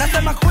machine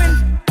nasema queen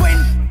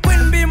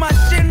bee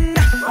machine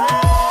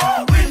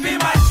queen bee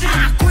machine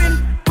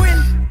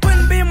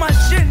queen bee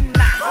machine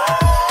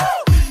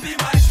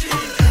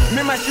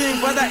me machine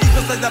kwanza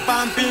iko sasa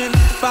pumping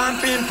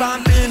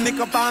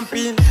niko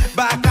pumping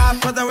back up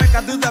kwanza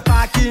weka do the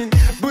parking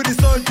booty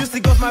so juicy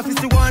got my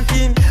fist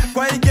wanting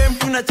kwa hii game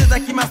tunacheza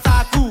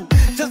kimasaku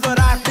chezo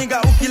rap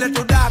nigga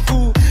ukileta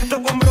daku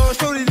toko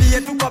mrosho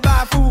lilie tuko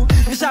bafu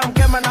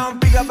nishamkema na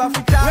mpiga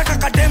bafu ta weka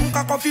kademu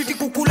kako fiti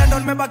kukula ndo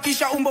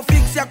nimebakisha umbo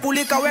fix ya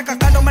kulika weka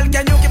kando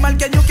malkia nyuki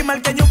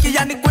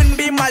yani queen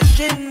bee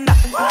machine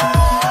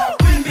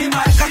queen bee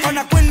machine kako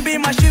na queen bee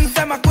machine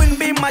sema queen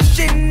bee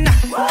machine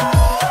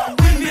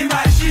queen bee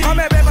machine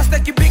wamebeba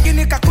steki bigi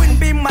nika queen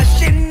bee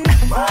machine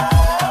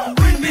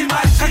queen bee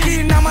machine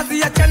kakina mazi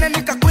ya chane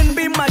nika queen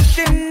bee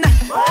machine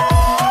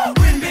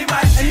queen bee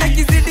machine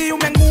nekizidi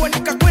umengua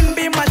nika queen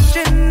bee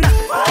machine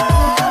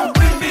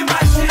queen bee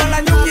machine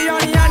umala nyuki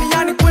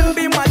yani queen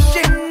bee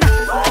machine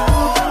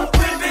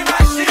queen bee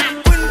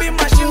machine queen bee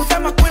machine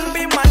sema queen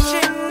bee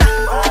machine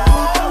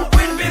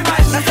queen bee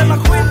machine nasema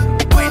queen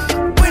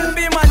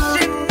bee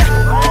machine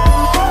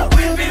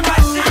queen bee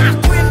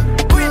machine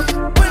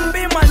queen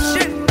bee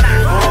machine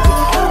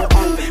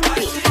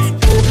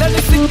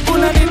leni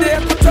sikuna nide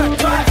ya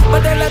kutaka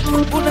badala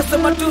tu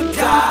unasema tu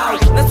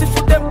down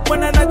nasifude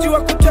mwana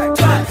najua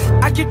kutaka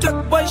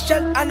akitok boy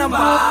shell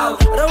anambao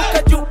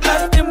rauka juu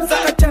plastim za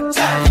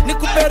kachacha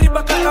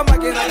nikuperiba kaka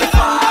magera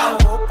nifao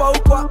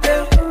paukwa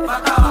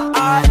bakawa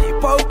ai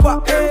paukwa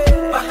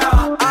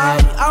bakawa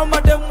ai au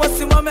madem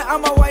wasimame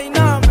ama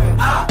wainame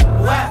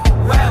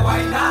we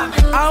wainame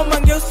au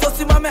mangeuso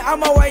simame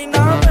ama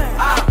wainame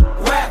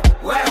we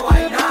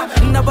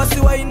wainame na basi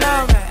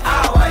wainame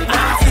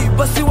wainame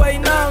basi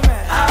wainame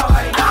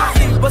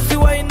wainame basi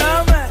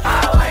wainame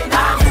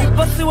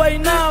basi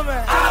wainame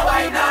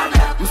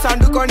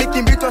msanduko ni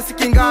kimbitwa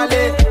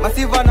sikingale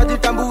masiva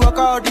najitambua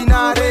ka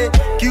ordinary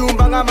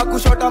kiumbanga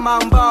makushota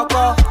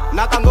mamboko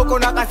na kangoko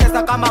na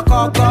kasesa kama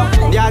koko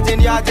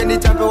niaje ni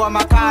chambe wa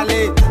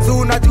makale su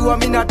unajua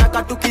mimi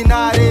nataka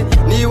tukinare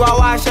ni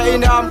wawasha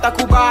ina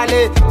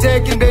mtakubale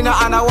cheki ndena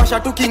anawasha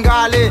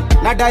tukingale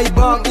na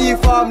daibong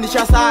inform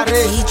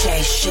nishasare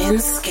DJ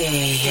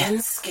Shinski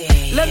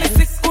leni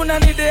sikuna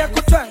nide ya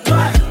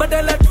kutanga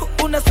badala tu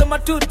unasema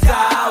tu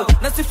down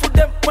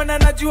nasifude mwana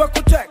najua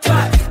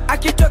kutaka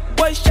akitok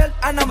boy shell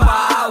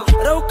anambao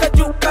rauka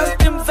juu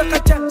custom za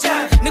kachacha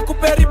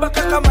nikuperiba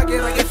kaka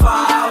magera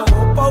gefao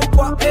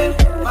paukwa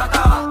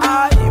bakawa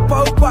ai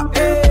paukwa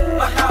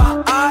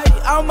bakawa ai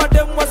au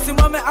madem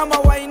wasimame ama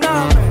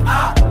wainame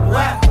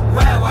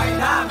we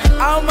wainame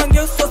au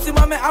mangeuso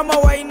simame ama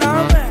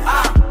wainame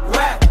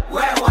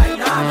we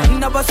wainame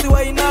na basi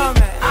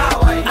wainame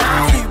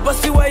wainame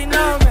basi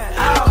wainame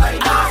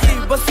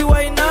wainame basi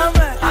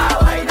wainame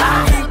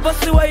wainame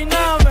basi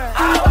wainame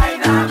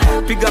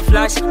piga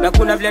flash na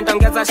kuna vile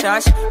ntongeza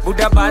shash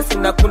buda basi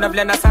na kuna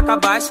vile nasaka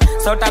bash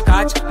sauta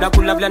catch na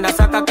kuna vile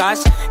nasaka cash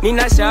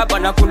nina shaba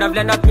na kuna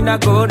vile napina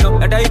gono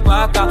dada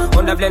ipaka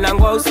onda vile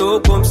nangwa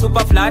usoko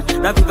msuper flat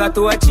na viva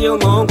tuachie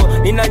ngongo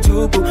nina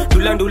njugu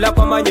ndula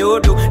kwa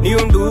manyodo ni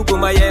undugu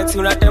mayex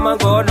unatema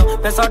ngono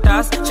pesa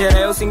tas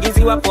sherehe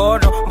usingizi wa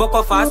pono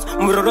mboko fast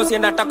mroro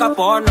sienda taka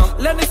pono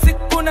leni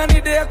sikuna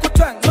nide ya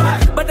kutanga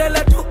badala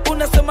tu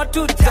unasema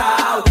tu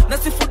down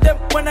nasifude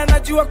mwana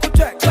najua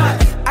kutaka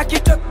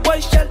akitok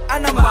boy shell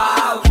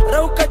anambao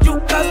rauka juu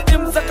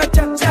custom za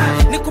kachacha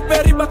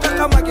nikuperiba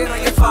kaka magera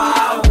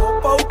gefao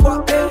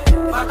paukwa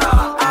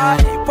bakawa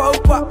ai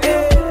paukwa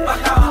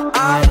bakawa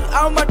ai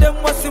au madem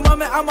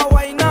wasimame ama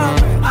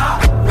wainame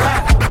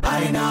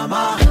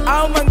wainama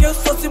au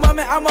mangeuso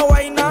simame ama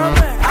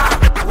wainame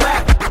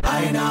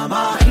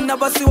wainama na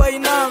basi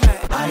wainame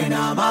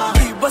wainama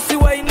basi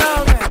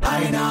wainame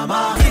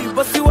wainama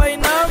basi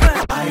wainame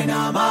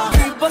wainama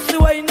basi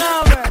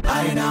wainame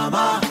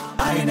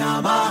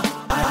wainama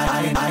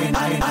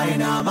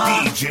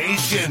DJ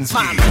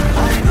Shinski.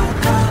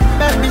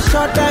 Baby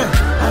short down.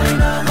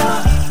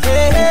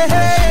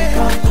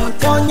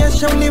 Hey.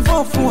 Onyesha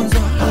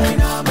ulivyofunzwa.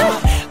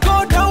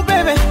 Go down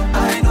baby.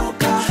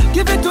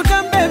 Give it to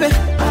them baby.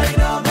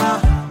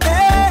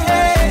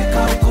 Hey.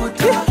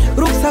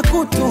 Ruksa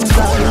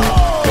kutunza.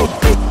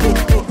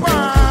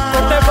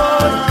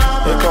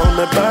 They call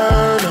me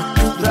burner.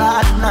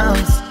 Platnumz.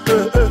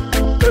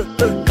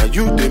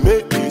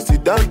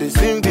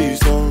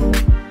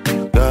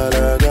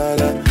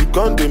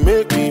 Can't they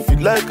make me feel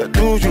like I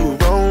do you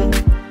wrong?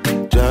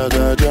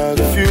 Jaga, jaga.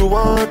 If you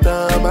want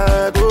time,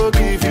 I go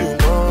give you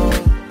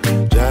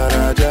more.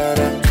 Jara,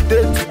 jara.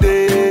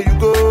 Today, you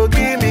go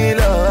give me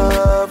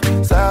love.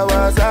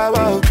 Sawa,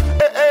 sawa.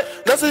 Hey, hey.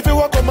 Now see if you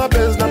walk on my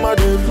pants, now my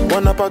dude.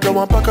 Wanna paka,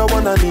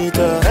 wanna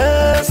nita.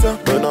 Esa.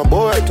 When a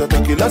boy,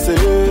 tata kila se.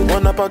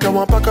 Wanna paka,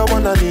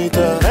 wanna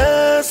nita.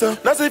 Esa.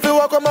 Now see if you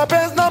walk on my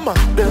pants, now my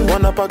dude.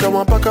 Wanna paka,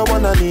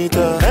 wanna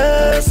nita.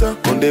 Esa.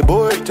 Konde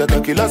boy, tata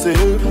kila se.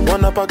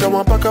 Wanna paka,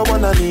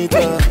 wanna nita.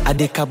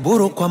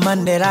 Adekaburu kwa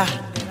Mandela,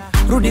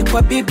 rudi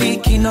kwa bibi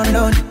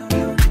Kinondoni,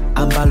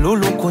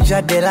 Ambalulu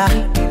kunjadela,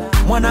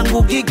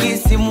 mwanangu Gigi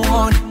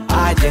simuoni,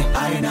 aje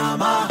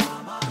ainama,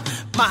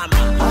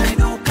 mama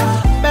ainuka,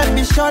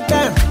 baby shut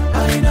them,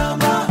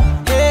 ainama,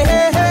 hey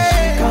hey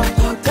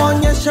hey,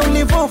 onyesha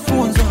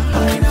ulivyofunzwa,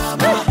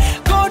 ainama,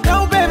 go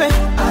down baby,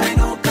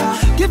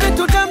 ainuka, give it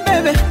to them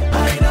baby,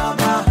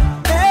 ainama,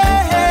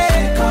 hey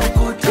hey,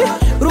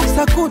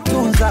 ruksa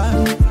kutunza.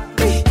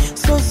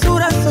 So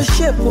sura so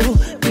shepu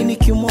Nini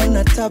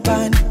kimona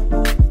tabani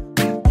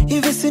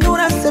Hivi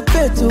sinura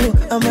sepetu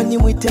Ama ni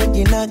mwite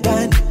jina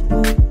gani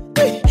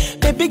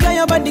Baby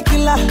gaya badi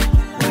kila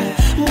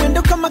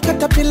Mwendo kama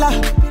katapila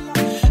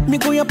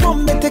Miguu ya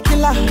pombe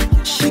tequila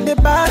She the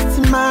best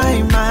in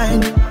my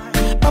mind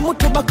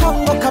Pamutu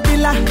bakongo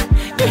kabila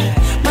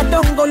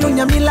Madongo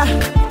lunyamila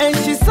And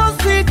she so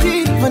sweet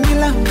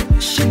vanilla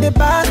She the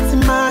best in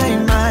my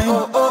mind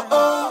Oh oh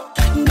oh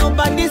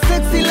Nobody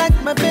sexy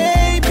like my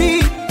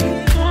baby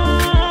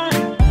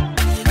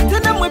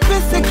Tena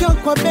mwepese kio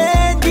kwa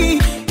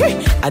bedi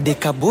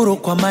Adekaburu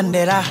kwa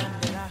Mandela,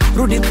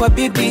 rudi kwa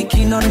bibi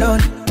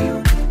Kinondoni,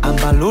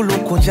 Ambalulu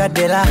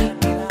kunjadela,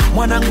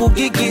 mwanangu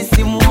Gigi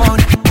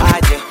simuoni,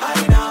 aje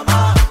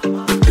ainama,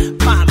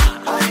 mama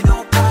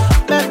ainuka,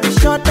 baby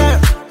shut them,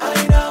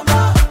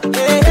 ainama,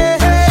 hey hey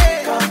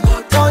hey,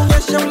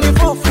 onyesha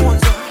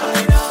ulivyofunzwa,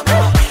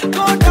 ainama,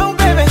 go down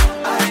baby,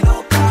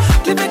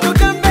 ainuka, give it to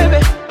them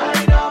baby,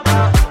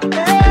 ainama,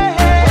 hey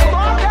hey.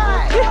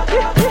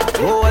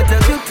 Oh what a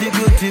beauty,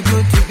 beauty,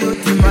 beauty,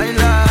 beauty my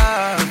love.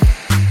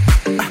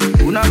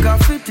 Unaka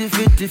fiti,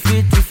 fiti,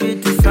 fiti,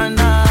 fiti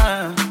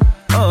sana.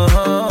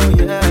 Oh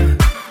yeah.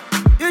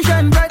 You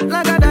shine bright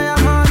like a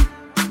diamond.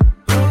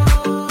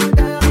 Oh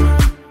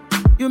diamond.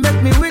 You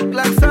make me weak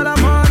like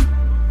Solomon.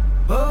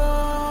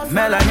 Oh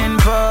melanin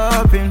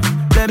popping.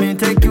 Let me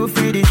take you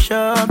for the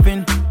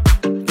shopping.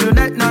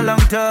 Tonight no long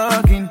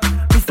talking.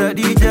 Mr.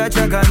 DJ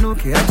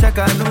Chakanuke,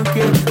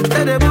 Chakanuke.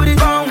 Let the booty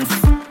bounce.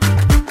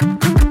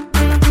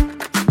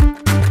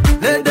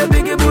 Let the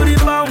biggie booty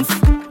bounce.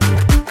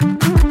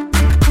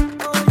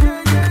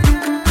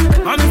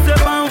 I'm Mr.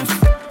 Bounce.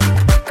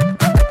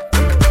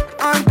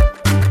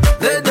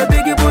 Let the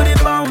biggie booty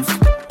bounce.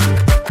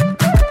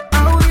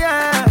 Oh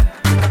yeah,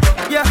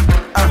 yeah.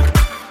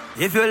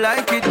 If you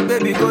like it,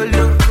 baby, go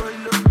low.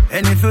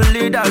 And if you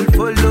lead, I'll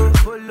follow.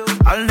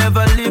 I'll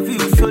never leave you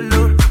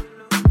solo.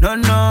 No,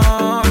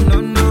 no, no,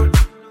 no.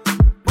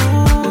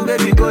 Ooh,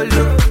 baby, go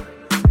low.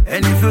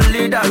 And if you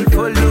lead, I'll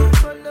follow.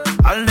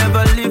 I'll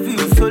never leave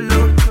you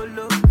solo.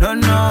 No,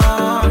 no,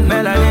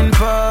 melanin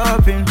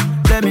popping.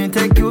 Let me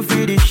take you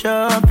for the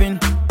shopping.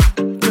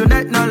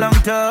 Tonight no long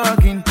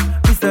talking.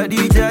 Mr.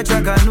 DJ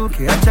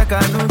Chakanuke,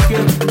 Chakanuke.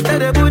 Let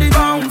the booty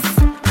bounce.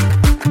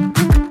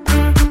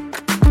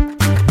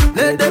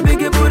 Let the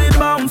biggie booty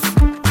bounce.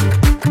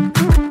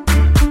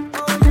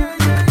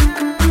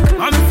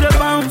 I'm Mr.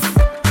 Bounce.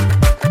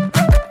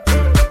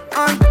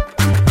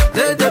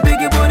 Let the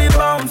biggie booty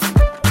bounce.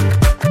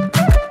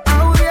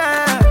 Oh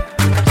yeah,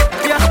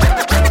 yeah,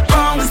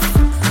 bounce.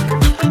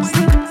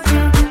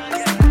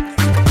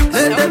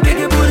 Let the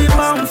biggie booty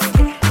bounce.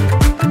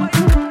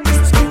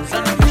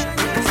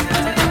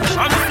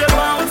 I'm Mr.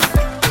 Bounce.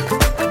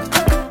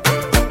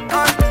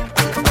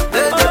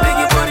 Let the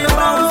biggie booty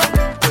bounce.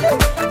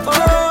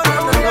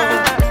 Oh yeah.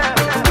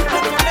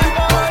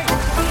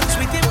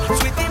 Sweet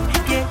him,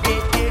 yeah, yeah,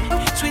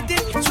 yeah. Sweet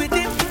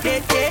him, yeah,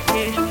 yeah,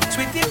 yeah.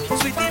 Sweet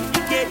him,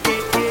 yeah,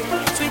 yeah,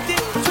 yeah. Sweet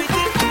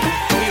him,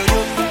 oh yo yo,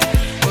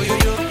 oh yo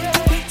yo.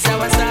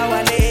 Sawa sawa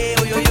le,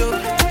 oh yo yo,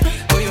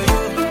 oh yo yo,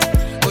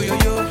 oh yo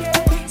yo.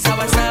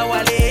 Sawa sawa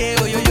le,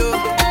 oh yo yo,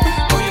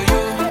 oh yo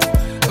yo,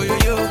 oh yo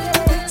yo.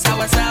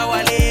 Sawa sawa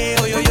le,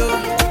 oh yo yo,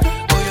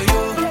 oh yo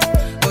yo,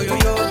 oh yo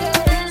yo.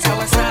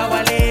 Sawa sawa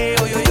le,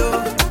 oh yo yo.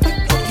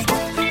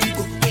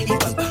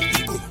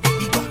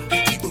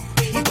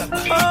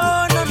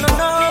 Oh no no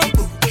no,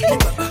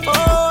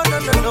 oh no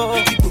no no.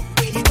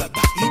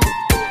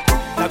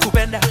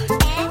 Nakupenda,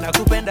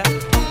 nakupenda.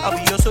 I'll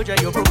be your soldier,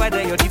 your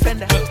provider, your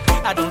defender.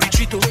 I don't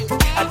retreat, oh,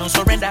 I don't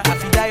surrender. I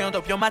feel die on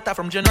top your matter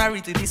from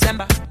January to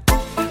December.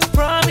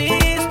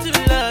 Promise to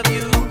love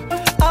you,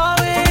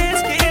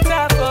 always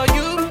cater for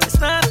you. It's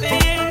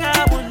nothing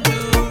I won't do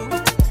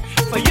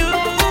for you.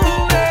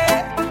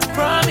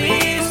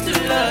 Promise to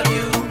love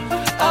you,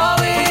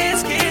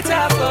 always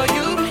cater for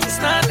you. It's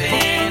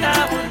nothing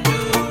I won't do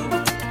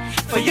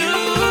for you.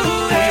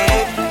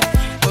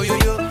 Oh yo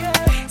yo,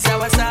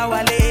 sawa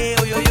sawa le,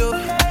 oh yo yo,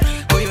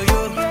 oh yo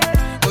yo,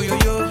 oh yo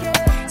yo,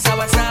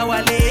 sawa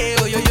sawa le,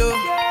 oh yo yo,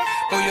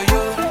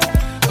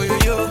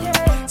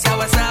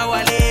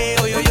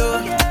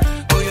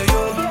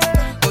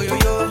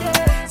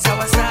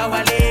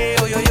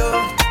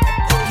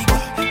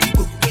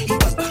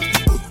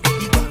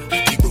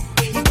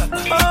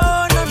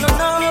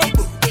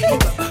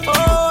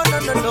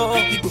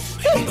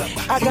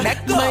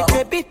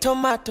 me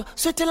tomato,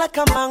 sweet like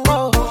a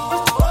mango.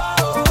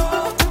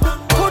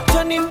 Put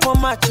on in for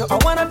macho, I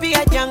wanna be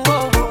a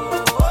Django.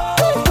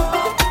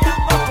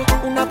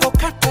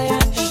 Unavokata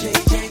yani,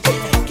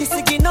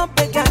 kisigino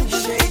begani,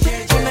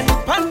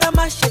 unanipanda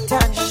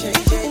mashetani,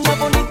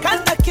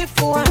 unavonikanda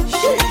kifuani.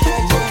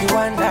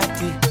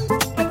 Kiwandati,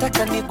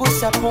 nataka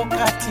nigusa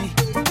pokati,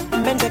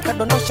 mbende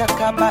kadonosha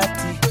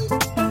kabati,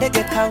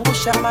 ndege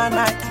kaangusha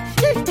manati.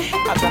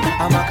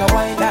 Ama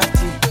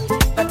kawaindati,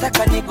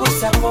 nataka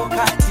nigusa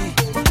pokati,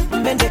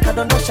 mbende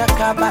kadondosha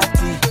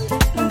kabati,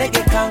 ndege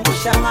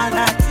kaangusha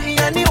manati.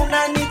 Yani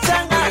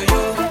unanichanga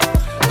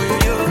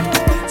oyoyo,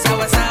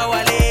 sawa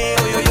sawa le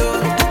oyoyo,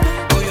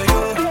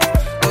 oyoyo,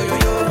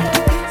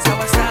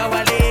 sawa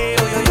sawa le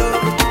oyoyo.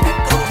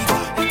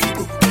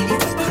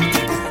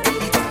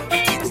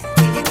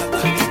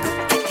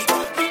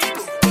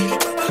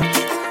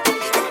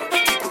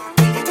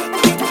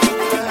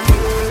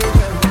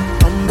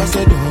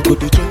 Ambassador go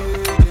the check,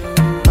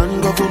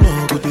 and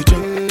governor go the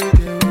check,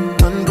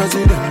 and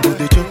president go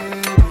the check.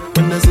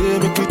 When I say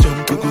make we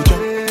jump, we go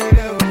jump.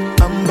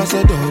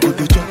 Ambassador go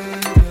the check,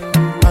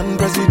 and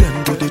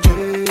president go the check,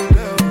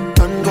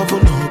 and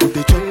governor go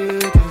the check.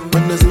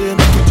 When I say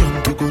make we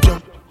jump, we go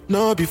jump.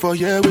 No before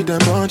here with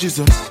them on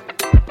Jesus.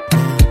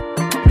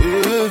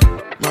 Yeah,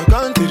 my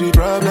country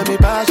problem it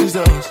passes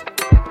us.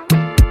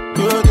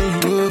 Good thing,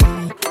 good,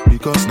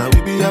 because now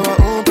we be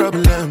our own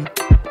problem.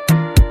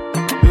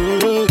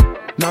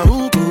 Now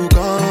who go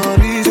can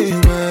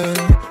reason well.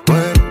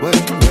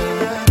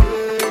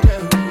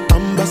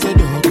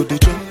 Ambassador go the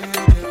check,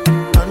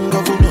 and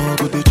governor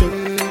go the check,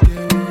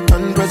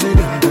 and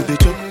president go the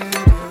check.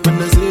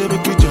 When I say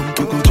make we jump,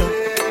 we go jump.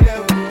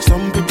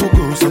 Some people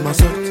go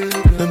somersault,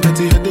 them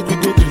dirty headache we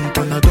go drink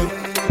Panadol.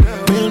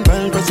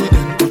 Meanwhile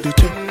president go the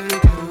check,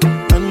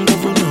 and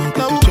governor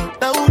go the check.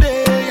 Now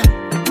they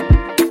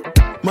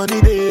money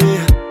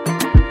there,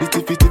 it's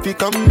if it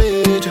come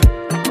major.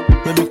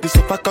 We make this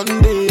up a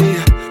Conde.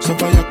 So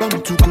fire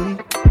come to come.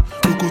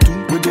 Tukutum,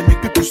 where they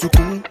make people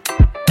sukum.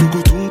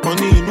 Tukutum,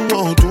 money in the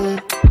world.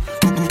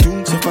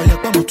 Tukutum, so fire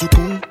come to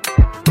come.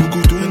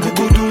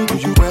 Tukutum, do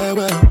you well.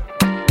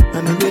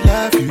 And then they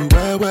laugh you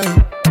well.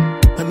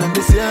 And then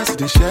they see us,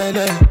 they share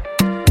that.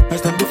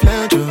 As them they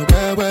flange you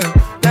well.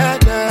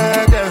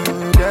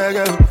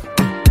 Yeah.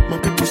 My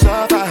people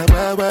suffer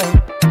well.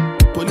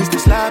 Police they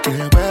slap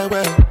them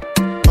well.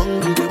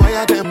 Hungry they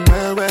wire them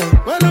well.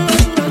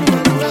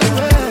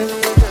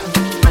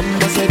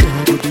 Ambassador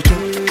go the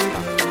check,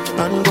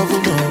 and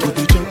governor go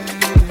the check,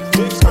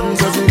 and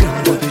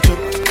president go the check.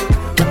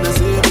 When I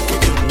say make we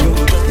jump, we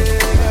go jump.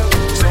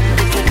 Some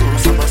people go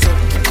somersault,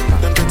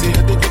 them dirty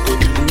headache we go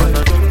drink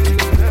Panadol.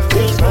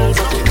 Go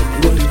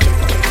the check.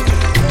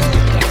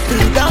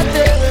 Don't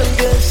tell them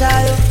they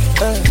shy,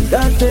 don't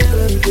tell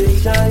them they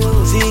shy.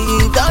 See,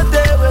 don't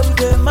tell them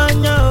they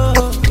mania,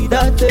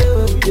 don't tell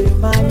them they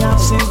mania.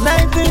 Since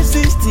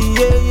 1960,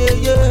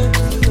 yeah.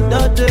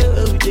 Don't tell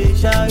them they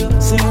shy.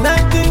 Since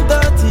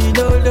 1930,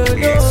 no.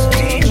 Don't tell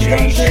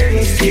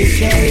them they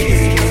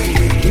shy.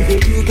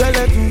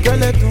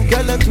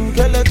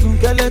 You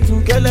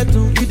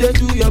skeleton. You dey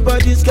do your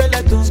body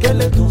skeleton.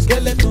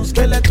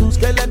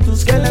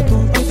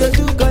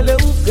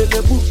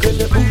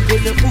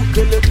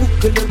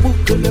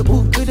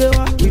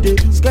 You dey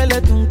do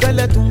skeleton.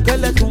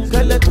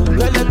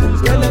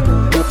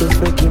 You dey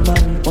fake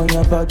money on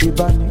your body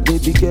bunny.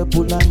 Baby girl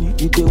Pulani,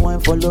 you dey wine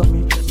follow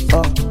me.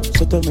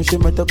 So tell me she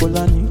meta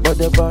Kulani, but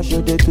the bash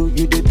you dey do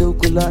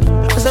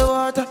Kulani. I say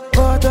water,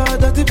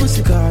 dirty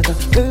pussy carter.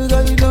 Baby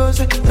girl you know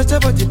say that's your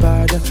body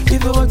bad.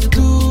 If you want to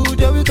do,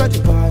 then we got the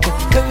part.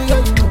 Baby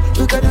girl you know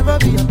you can never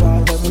be a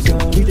bad.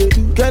 You dey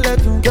do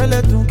skeleton.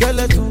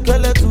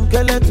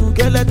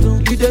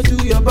 You dey do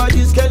your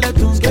body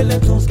skeleton. You dey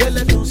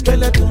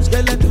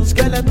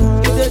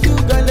do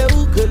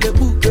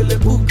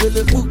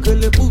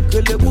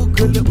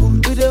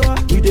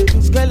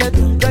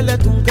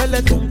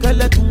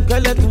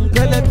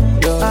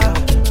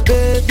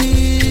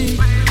baby,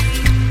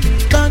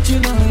 don't you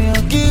know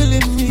you're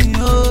killing me,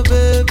 oh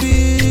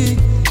baby,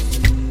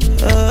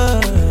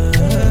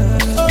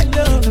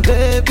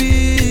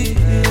 baby,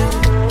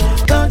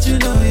 don't you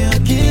know you're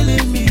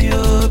killing me,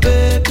 oh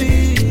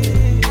baby.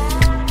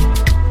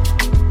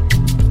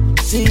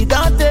 See,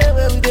 don't tell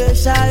where we dey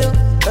shy,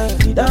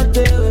 don't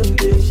tell where we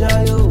dey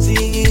shy,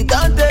 see,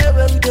 don't tell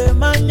where we dey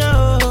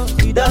mania,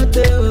 don't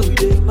tell where we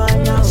dey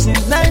mania.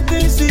 Since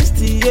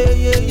 1960,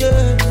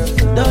 yeah.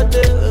 Don't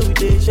tell where we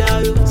dey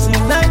shy. Since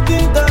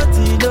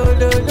 1930, no.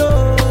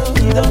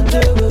 Don't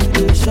tell where we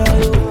dey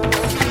shy.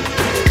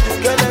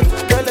 Skeleton.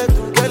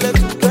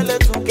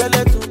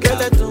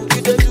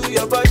 You dey do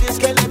your body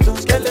skeleton.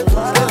 You dey do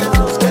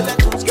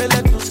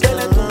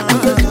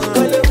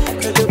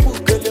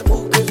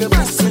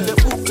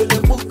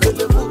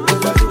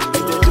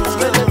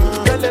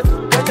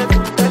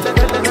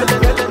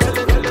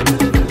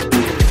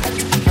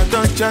I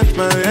don't charge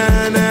my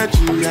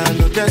energy. I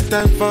no get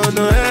time for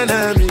no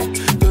enemy.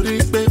 To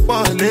respect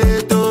one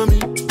to me.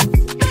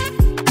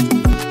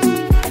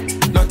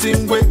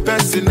 nothing with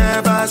person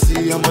never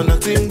see. I'm on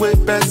nothing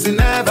with person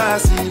never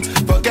see.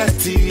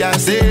 Forget it, I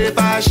say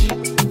bashi.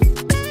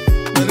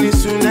 When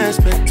it's soon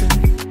expected.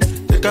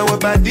 Take our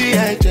body,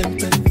 I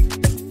jump.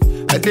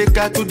 I take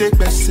her to the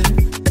person.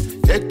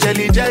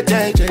 Jelly.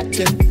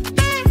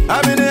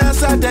 I'm in the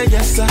answer, the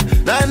yes sir.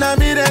 Then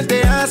I'm in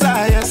the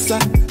answer, yes sir.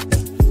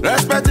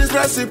 Respect is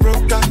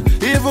reciprocal,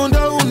 even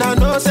though I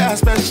know say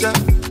special.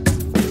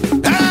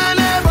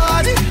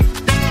 Anybody,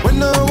 we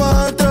no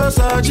want to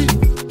surgery.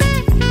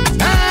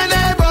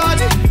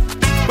 Anybody,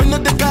 we no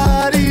the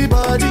carry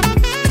body.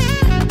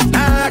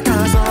 I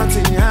can't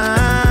something, I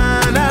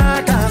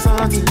can't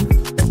something.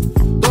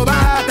 Go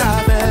back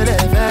to vele,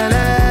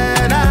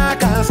 I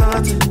can't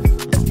something.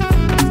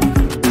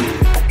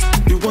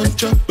 You want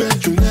job where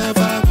you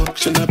never walk,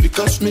 should not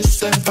because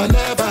myself I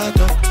never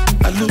talk.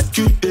 I look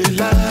you, they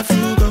laugh,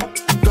 you go,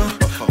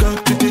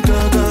 pretty go.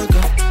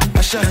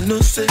 I shall no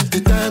say the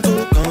time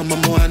go come,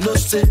 mama, I no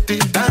say the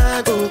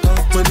time go come.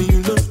 Money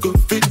you no go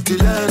fit the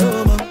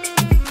line,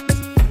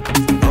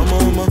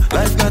 mama,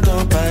 life not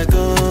on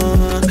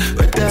python.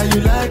 Whether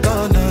you like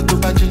or not, go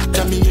back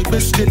to me, you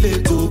best get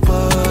it go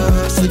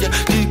pass. So yeah,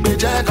 keep me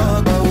jack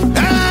on bow.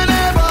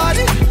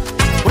 Anybody,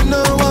 we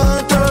no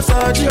want to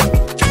search you.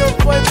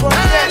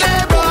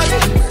 Anybody,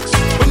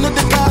 we no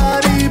the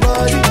body.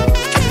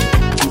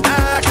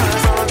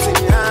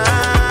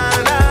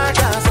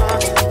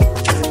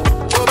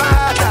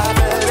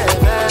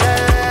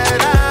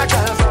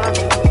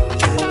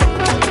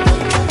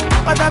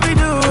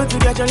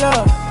 Your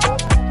love.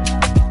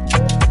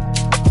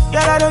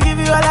 Girl, I don't give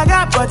you all I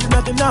got, but it's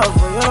not enough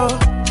for you.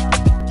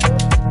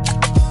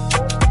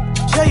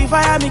 Show you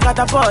fire me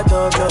catapult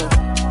of love.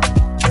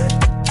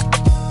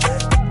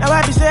 Now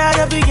I be say I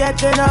don't be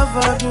getting enough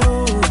of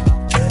you.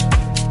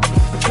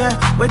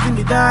 Yeah, waiting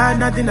me down,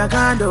 nothing I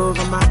can't do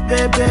for my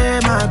baby,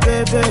 my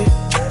baby.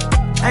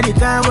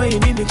 Anytime when you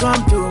need me,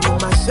 come to me,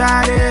 my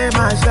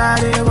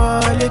shawty,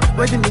 wallet.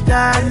 Waiting me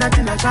down,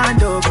 nothing I can't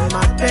do for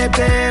my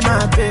baby,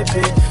 my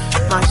baby.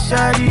 My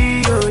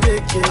shawty, oh, they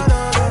kill.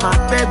 My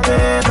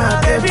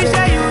baby,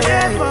 say you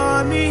there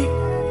for me.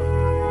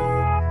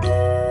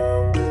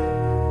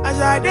 As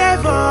I there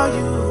for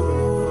you.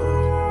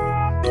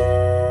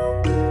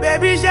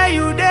 Baby, say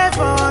you there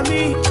for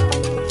me.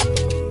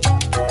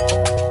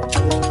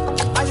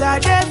 As I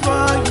there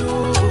for you.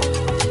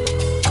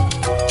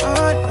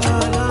 Oh, no.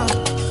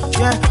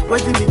 Yeah,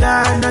 waiting me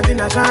down, nothing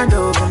I can't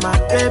do for my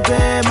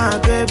baby, my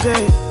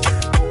baby.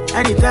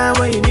 Anytime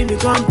when you need me,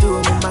 come to me,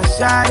 my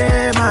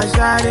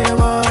shawty,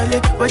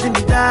 wallet. Waiting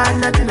me down,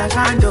 nothing I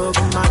can't do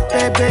for my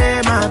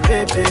baby,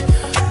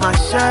 my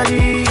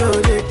shawty,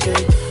 oh, they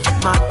take.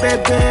 My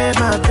baby.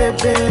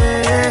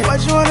 What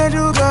you wanna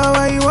do, girl?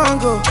 Where you wanna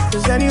go?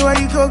 Cause anywhere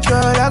you go,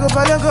 girl, I go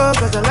follow, go.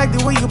 Cause I like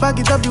the way you back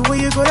it up, the way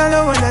you go down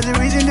low. And that's the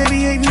reason they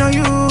be hating on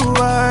you,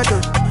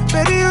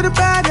 Baby, you the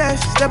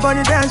baddest. Step on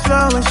the dance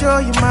floor and show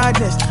you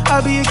madness.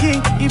 I'll be a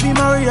king, you be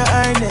my royal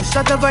highness.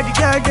 Shut up at the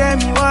girl, damn,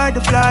 you are the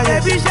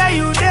flyest. Baby, say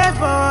you there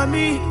for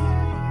me.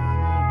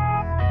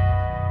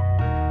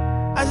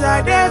 As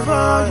I there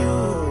for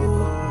you.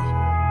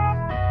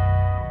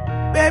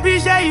 Baby,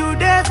 say you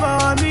there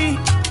for me.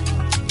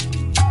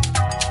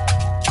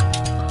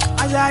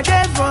 As I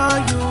there for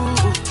you.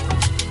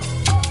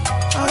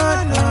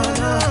 Oh, no.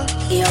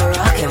 You're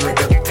rocking with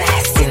the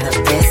best in the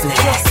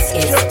business.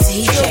 It's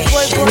DJ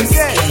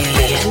Shinski.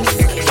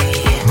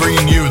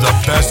 Bringing you the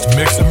best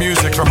mix of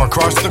music from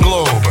across the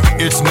globe.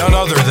 It's none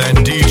other than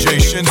DJ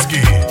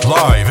Shinski.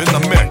 Live in the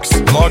mix.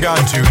 Log on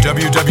to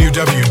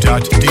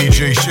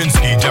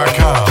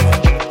www.djshinski.com.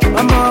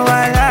 I'm all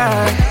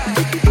alive.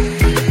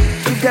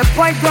 If the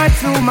point got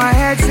to my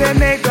head, say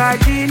make I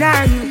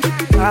deny you.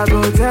 I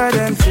go tell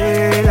them,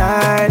 say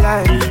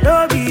lie.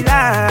 Don't be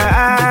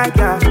like,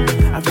 yeah.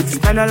 I fit to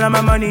spend all of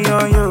my money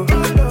on you.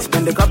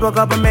 Spend a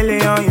couple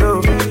million on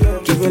you.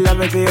 Give you love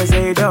until you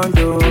say don't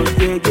do,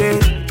 yeah.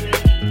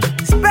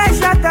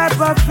 Special type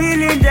of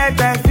feeling that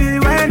I feel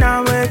when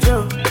I'm with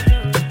you.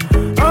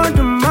 Oh,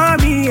 the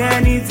mommy,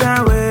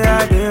 anytime where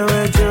I deal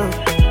with you.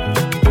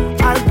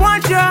 I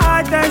want your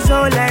heart and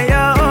soul and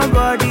your own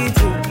body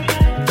too.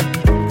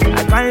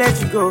 I can't let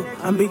you go.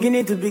 I'm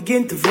beginning to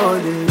fall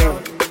in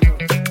love.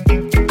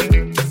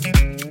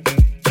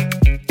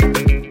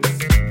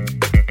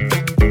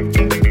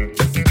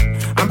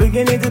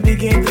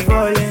 Begin to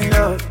fall in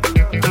love.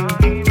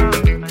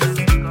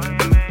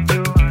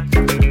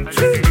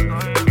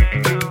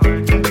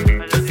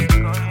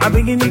 I'm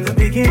beginning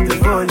to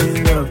fall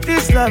in love.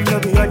 This love no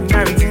be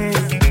ordinary thing.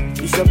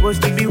 It's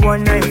supposed to be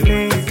one night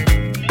fling.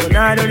 But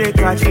now I know they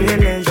catch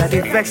feelings. I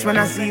dey vex when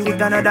I see you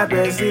with another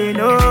person.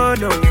 No, I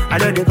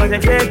know they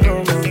concentrate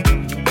no more.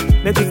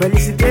 Make you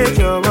felicitate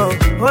your love.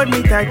 Hold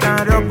me tight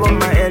and rub on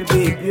my head,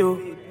 baby, yo.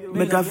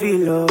 Make I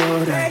feel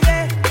alright.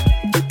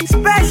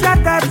 Special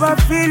type of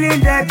feeling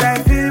that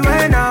I feel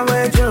when I'm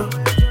with you.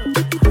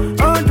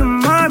 Oh, the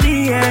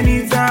mommy,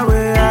 anytime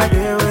where I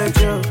deal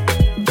with you.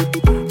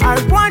 I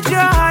want your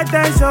heart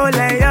and soul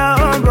and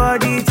your own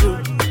body too.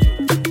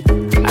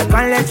 I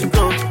can't let you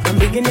go. I'm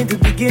beginning to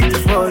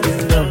fall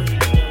in love.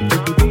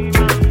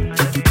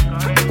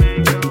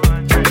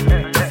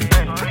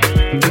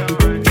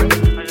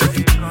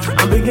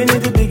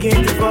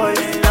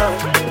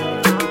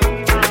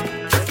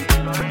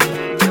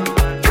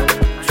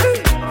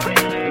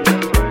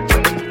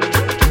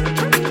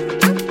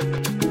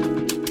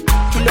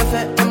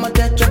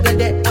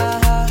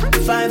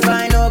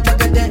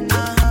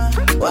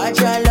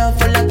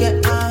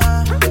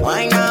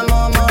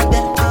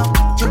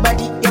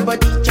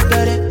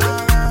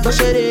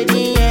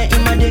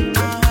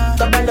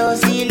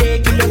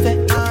 delay, kill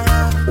it.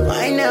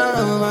 Why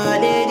now, my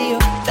lady?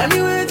 Tell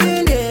me what's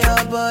in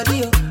your body.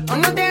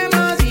 I'm not there,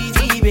 my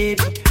easy,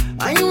 baby.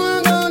 Why you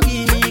want to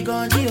give me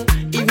control?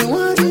 If you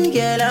want to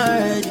get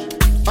already,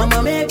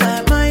 I'ma make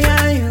up my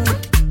you.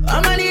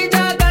 I'ma need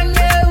your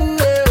Kanye,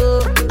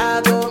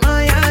 I go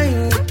my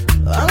you.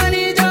 I'ma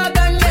need your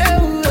Kanye,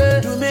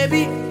 do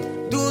maybe.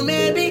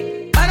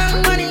 I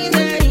don't want it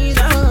any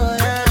down,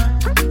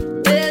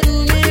 yeah. Do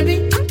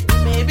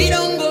maybe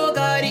don't go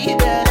carry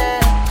better.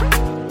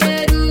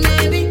 Do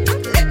maybe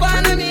let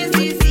one of me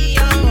see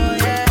oh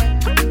yeah.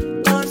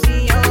 Come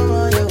see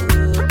oh yo,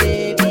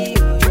 baby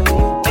yo.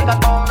 Make a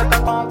pom, make a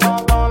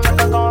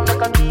pom,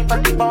 make a deep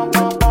party pom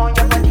pom pom.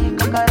 Your body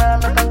kakara,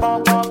 make a pom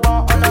pom pom.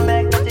 On a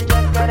make that you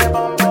just get a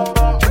bom bom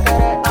bom.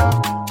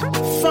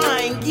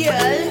 Fine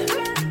girl,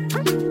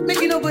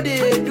 make you nobody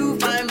do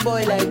fine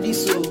boy like this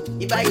so.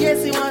 If I hear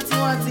see one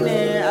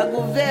thing, I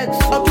go vex.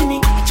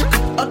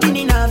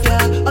 Okini, navia,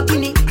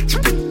 okini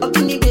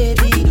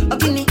baby,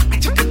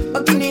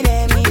 okini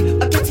remi,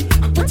 okiti,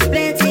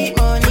 plenty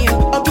money.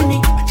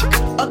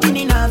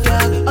 Okini navia,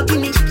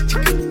 okini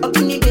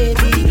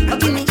baby,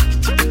 okini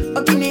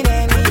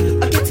remi,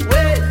 okiti,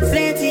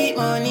 plenty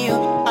money.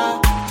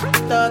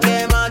 Toge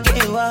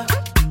makewa,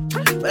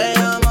 where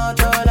I'm a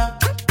dollar.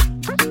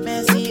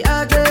 Messi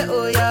age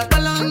oya,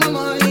 kalanga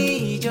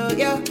money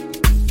joya,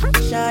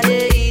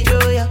 shade.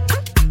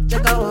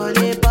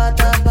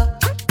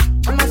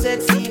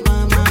 Sexy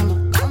mama,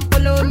 come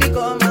follow me,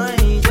 come my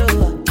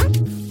Joro.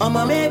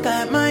 I'ma make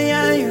up my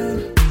you.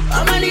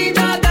 I'ma need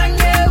your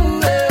Kanye,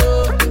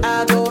 I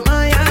go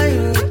my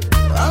you.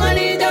 I'ma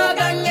need your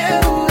Kanye,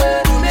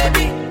 do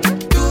maybe.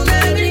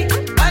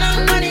 I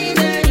don't want it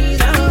any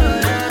down.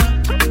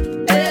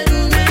 Do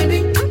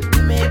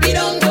maybe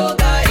don't go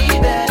carry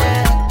better.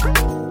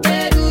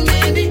 Do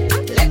maybe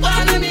let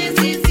one of me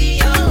see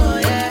oh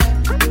yeah.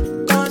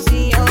 Come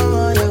see oh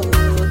yo,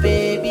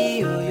 baby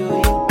yo.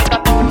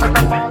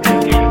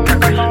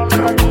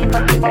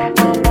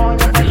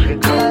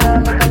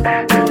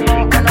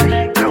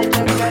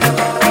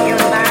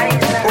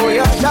 Oh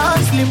yeah,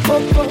 dance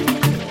Limpopo,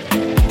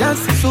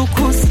 dance so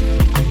cool.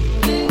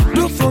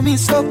 Do for me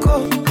so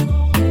cool,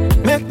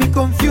 make me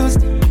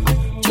confused.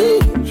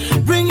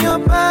 Bring your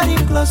body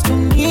close to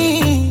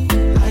me.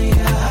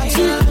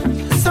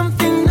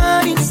 Something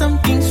nice,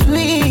 something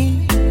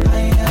sweet.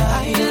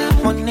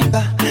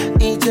 Monica,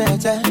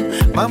 ijeje,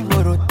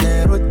 mambo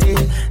rote,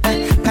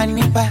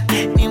 kanipa,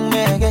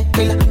 nimege,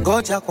 ila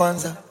goja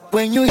kwanza.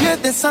 When you hear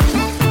the sound,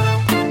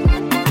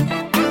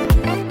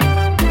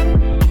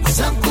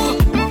 sound good.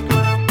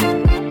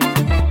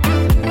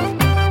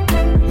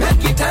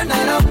 Make it turn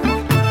around.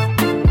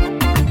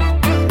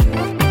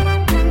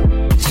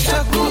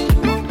 Shaku.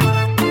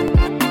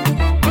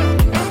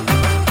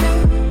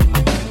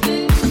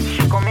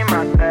 She call me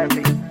my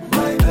baby,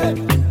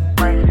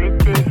 my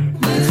sweetie,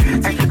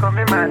 and she call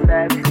me my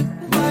baby,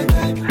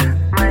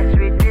 my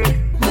sweetie.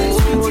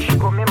 Oh, she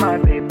call me my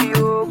baby,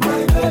 oh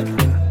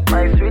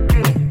my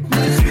sweetie,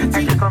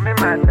 and she call me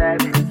my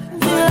baby,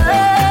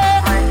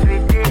 my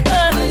sweetie.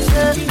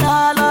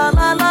 La la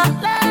la la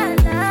la.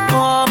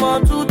 Come on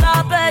to the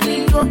belly,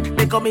 go.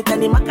 They call me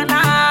Tani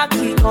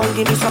Makanaki. Come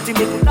give me something,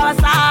 make me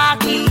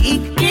Kawasaki.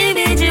 Give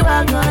me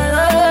Chihuahua,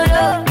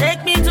 yo.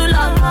 Take me to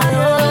love,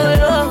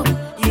 yo.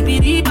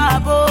 Ibidi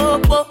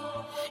Babopo.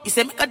 He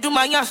said, make I do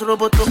my ass,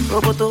 roboto.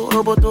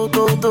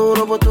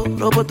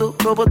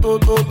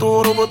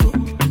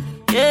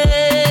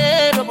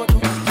 Yeah, roboto.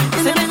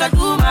 He said, make I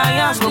do my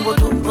ass,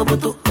 roboto.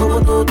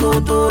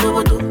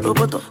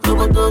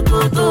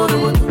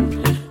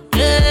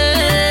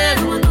 Yeah,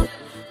 roboto.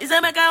 He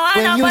said, make I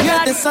wind up my When you hear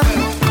the sound,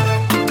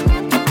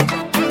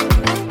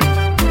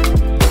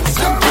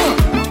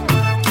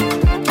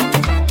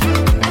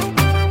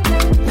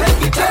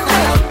 make it turn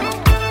around.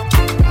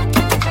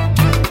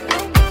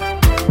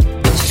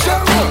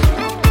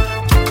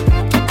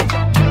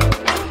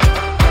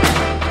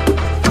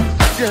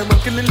 Yeah, I'm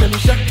killing them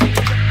shot.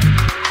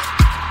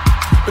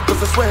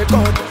 Because I swear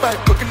God, the fight,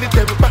 we're killing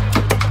them back.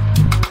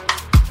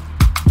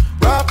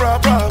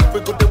 Rah, we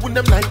go to win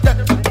them like that.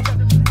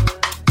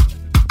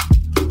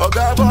 Oh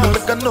God,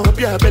 make a no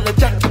be a bella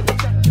jack.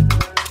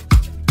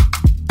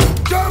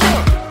 Joro!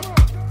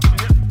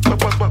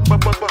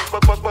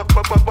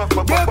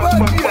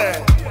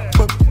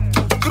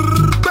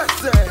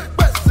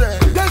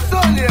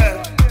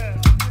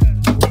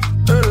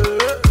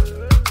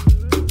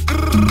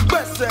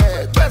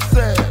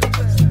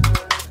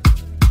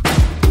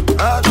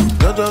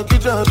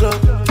 Jojo,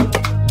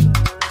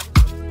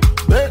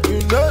 make you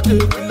know the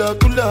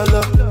kula.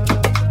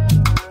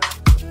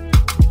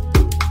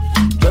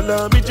 Jala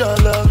mi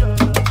jala,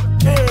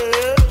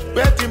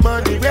 where the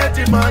money, na.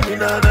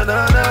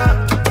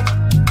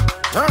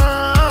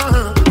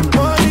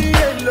 Money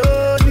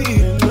alone,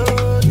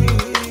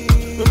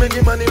 we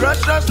making money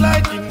rush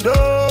like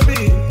Innoss'b.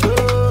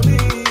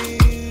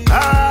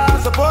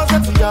 Suppose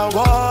that's your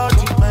word,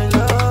 my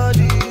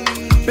lordy.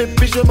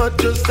 Baby, show my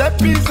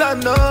Giuseppe's a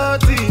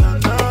naughty.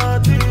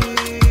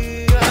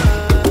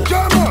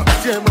 Joro,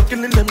 see I'm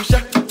killing them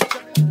shot.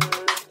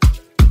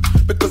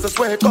 Cause I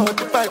swear God,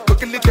 the fight will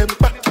kill them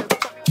back.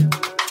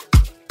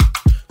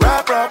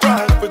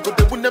 Rap, we go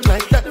to win them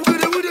like that.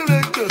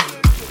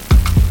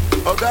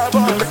 Oh God,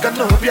 boy, make a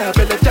no be a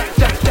belly jack.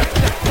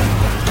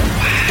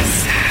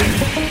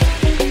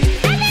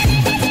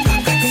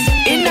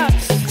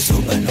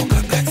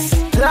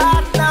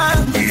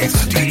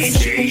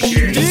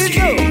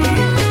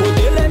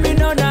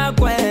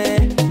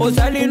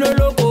 Osalino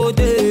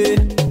lokote,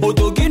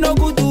 otokino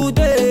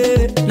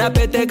kutute, na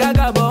pete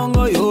kaka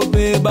bongo yo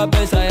beba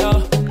pesa ya.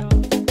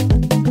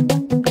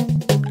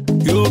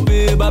 Yo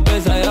beba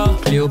pesa ya.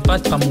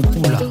 Cléopâtre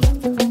Mukula.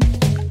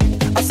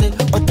 Ase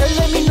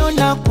otele mino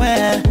na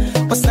kwe,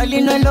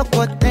 osalino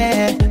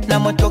lokote, na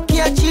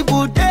motokia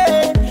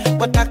chibude,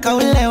 wataka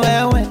ule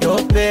wewe. Yo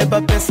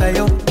beba pesa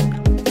yo.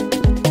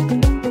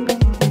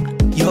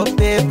 Yo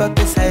beba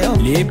pesa yo.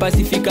 Les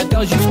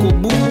pacificateurs jusqu'au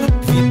bout,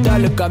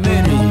 Vital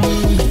Kameni.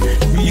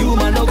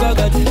 Yuma no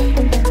gagati,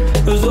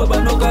 Zoba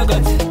no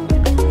gagati.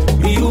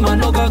 Yuma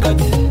no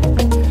gagati,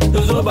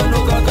 Zoba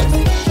no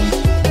gagati.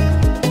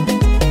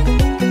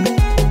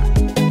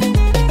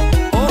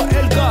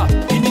 OLK,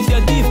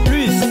 Initiative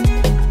Plus.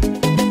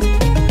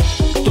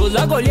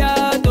 Toza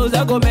Golia,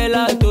 Toza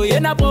Gomela,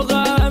 Toyena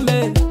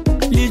programme.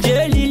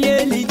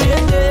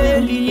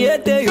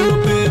 Liliete, yo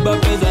beba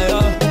pesa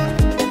ya.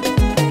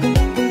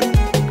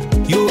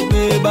 Yo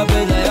beba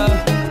pesa ya.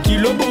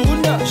 Kilo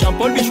Burunda,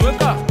 Jean-Paul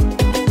Bichweka.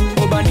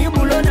 Obani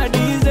bulo na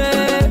dize,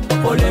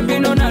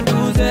 olembino na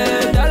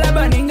douze. Dala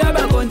baninga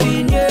ba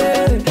continue,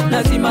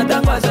 na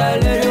simatangwa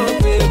sale yo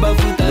beba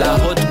futa. La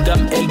haute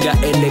gamme Elga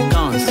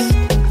Elegance.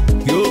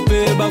 Yo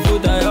beba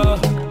futa ya.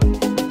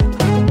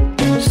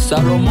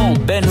 Salomon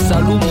Ben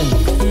Salomon.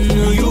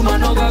 Yuma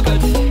no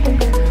gagati,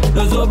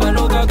 Zoba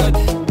no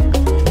gagati.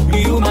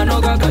 Yuma no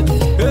gagati,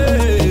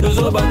 hey,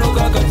 Zoba no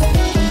gagati.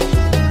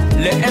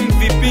 Les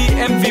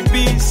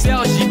MVP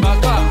Serge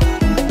Ibaka.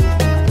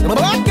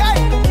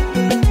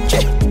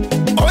 Okay.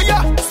 Oya,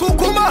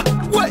 Sukuma,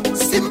 we,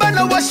 Simba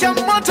na washa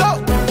moto.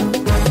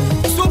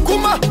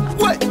 Sukuma,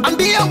 we,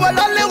 ambia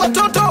walale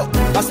watoto.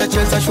 Asa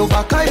cheza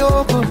shubaka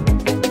yoko,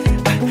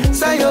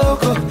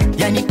 sayoko,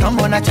 yani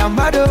kama na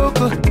chamba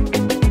doko.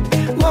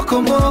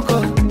 Moko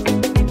moko.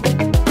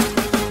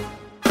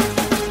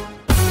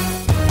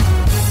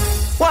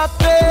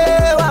 Wape,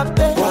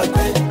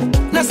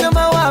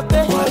 nasema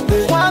wape.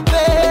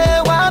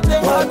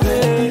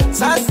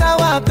 Sasa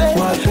wape,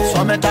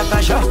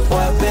 sometaka sha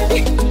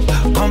wape,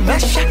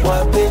 komesha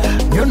wape,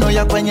 nyuno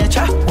ya kwenye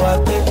cha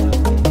wape,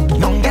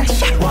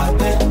 nyongesha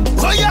wape.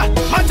 Oya,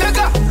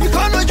 mateka,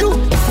 mikono juu,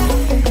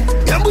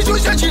 yambu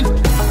shusha chini,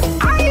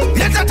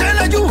 leta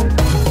tena juu,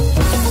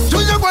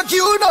 tuja kwa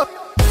kiuno.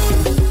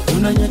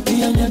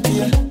 Tunanyatia,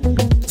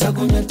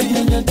 zago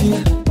nyatia,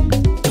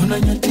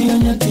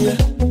 tunanyatia,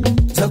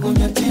 zago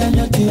nyatia,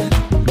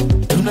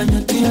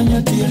 tunanyatia,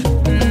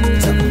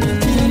 zago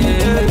nyatia.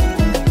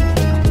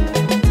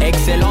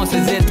 Excellence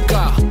ZK.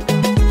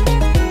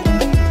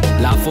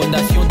 La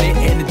fondation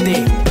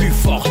DNT plus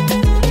forte.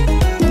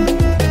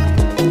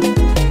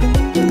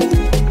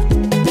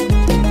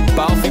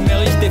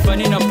 Parfumerie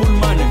Stéphanie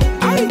Napoulman.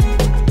 Aïe.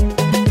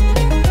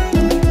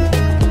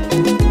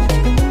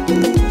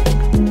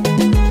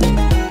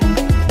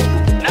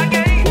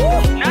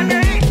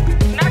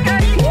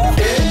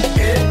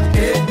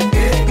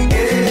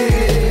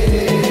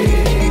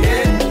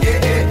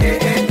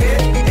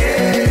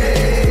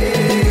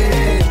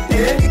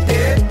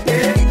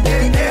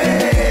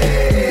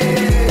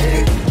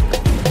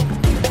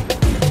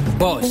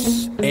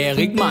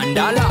 Eric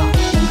Mandala,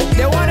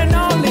 the one and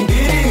only.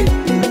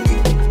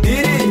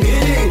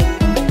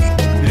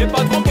 Le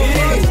patron Pombe,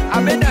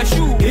 Abeda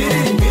Chou.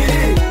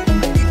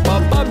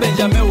 Papa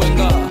Benjamin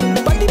Wenga,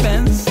 Patty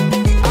Benz.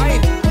 Aïe.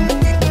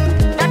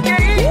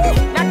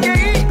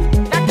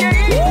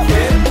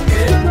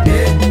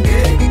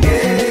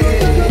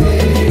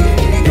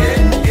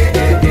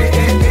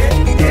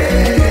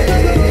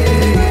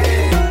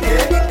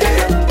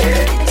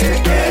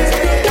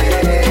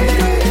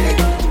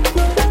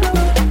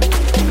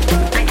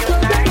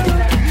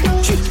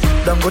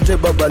 Dangote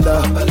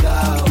babala,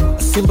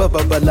 Simba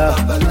babala,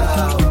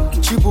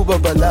 Chibu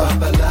babala,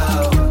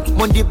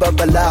 Mondi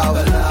babala,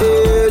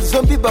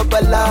 Zombi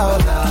babala,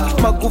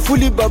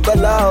 Magufuli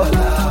babala,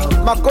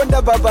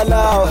 Makonda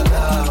babala,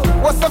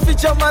 Wasafi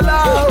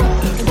chamalao.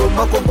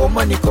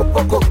 Ngoma ni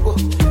kopoko,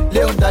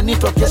 leo ndani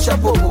twakesha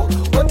bobo,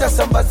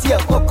 watasambazia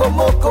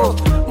kokomoko,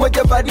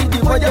 moja baridi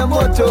moja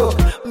moto.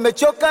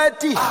 Mmechoka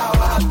eti,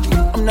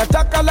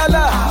 mnataka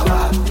lala,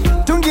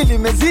 tungi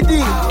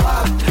limezidi,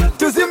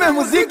 tuzime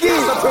muziki.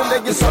 Twende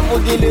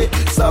kisambugile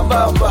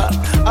sambamba,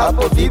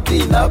 hapo vipi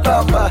na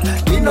bamba,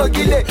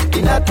 inogile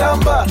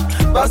inatamba,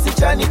 basi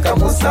chani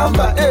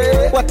kamusamba.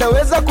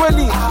 Wataweza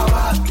kweli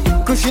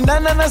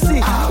kushindana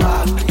nasi,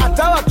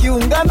 hata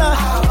wakiungana,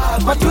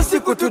 matusi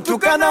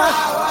kututukana.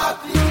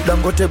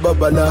 Dangote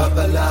babala,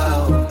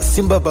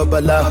 Simba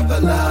babala,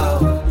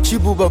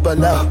 Chibu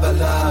babala,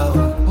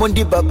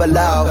 Mondi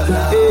babala,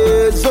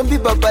 Zombi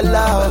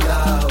babala,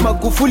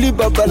 Magufuli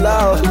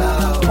babala,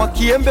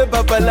 Mwakiembe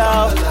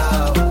babala,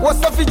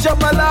 Wasafi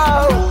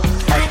jamalao.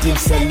 Dim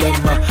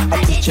Selema,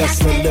 Aticha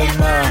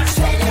Selema,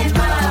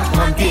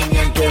 Mambini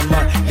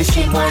Ngema,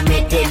 Lishimo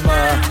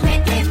Medema.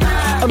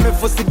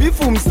 Amefosi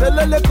bifu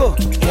mseleleko,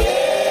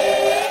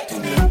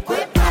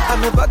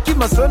 amebaki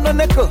masono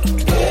neko.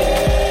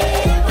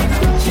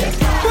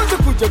 Kwanza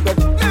kuja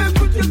gati,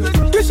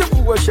 kisha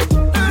kuwasha,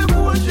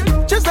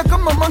 cheza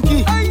kama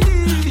monkey,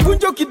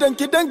 kunjo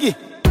kidangi.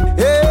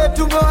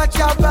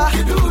 Tumewachapa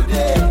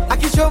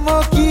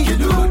akishomoki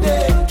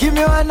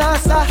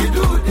kimewanasa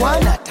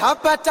wana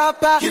tapa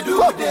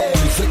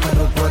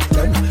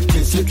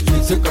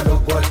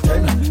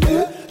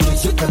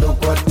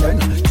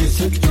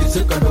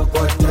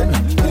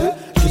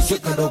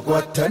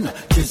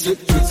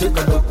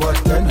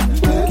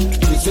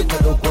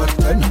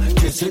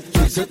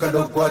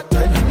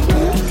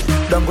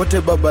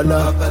Dangote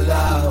babala,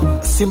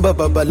 Simba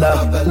babala,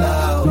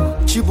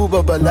 Chibu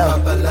babala,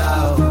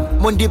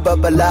 Mondi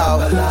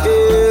babalao,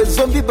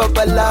 Zombi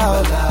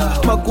babalao,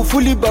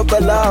 Magufuli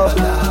babalao,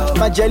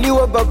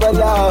 Majaliwa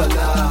babalao,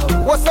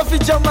 Wasafi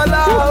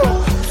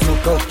jamalao.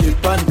 Chuka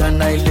ukipanda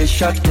na ile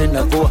shate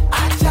na vua,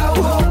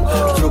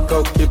 chuka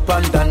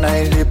ukipanda na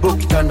ile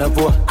bukta na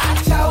vua,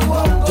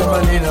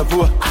 jamani na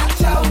vua,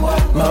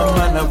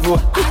 mama na vua,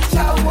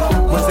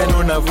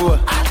 mwazenu na vua.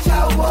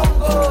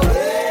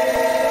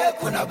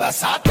 Kuna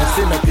basata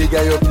sina piga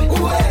yope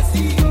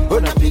uwezi,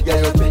 unapiga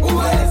yope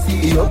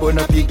uwezi, yobo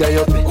napiga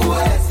yope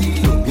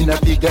uwezi,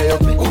 inapiga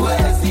yope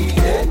uwezi.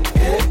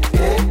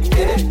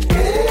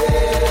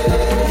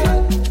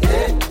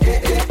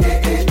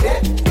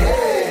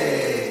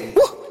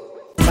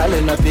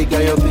 Sale napiga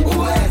yope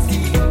uwezi,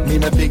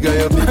 ninapiga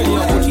yope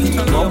uwezi,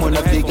 momo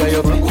napiga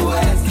yope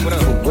uwezi,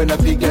 wewe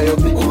napiga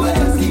yope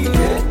uwezi.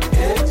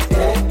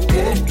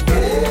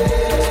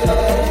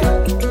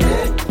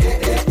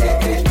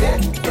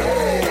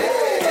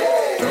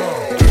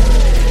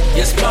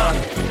 Yes, man.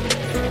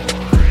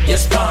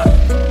 Yes, man.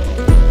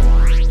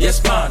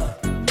 Yes, man.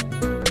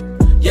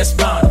 Yes,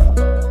 man.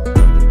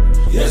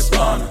 Yes,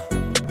 man.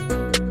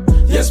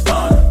 Yes,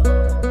 man.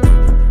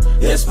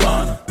 Yes,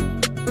 man.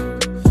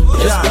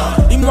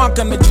 Ni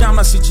mwaka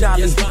nimejama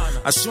sijali,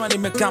 aswa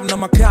nimekam na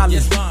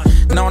makali,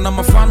 naona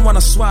mafan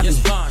wana swali,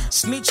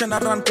 snitch na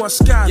run kwa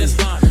askari,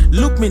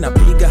 look mi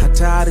napiga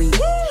hatari,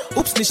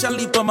 ups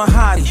nishalipa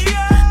mahari,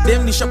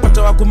 dem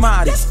nishapata wa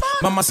kumari,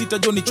 mama sita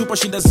jo ni chupa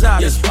shinda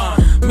zari,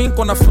 mi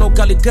nko na flow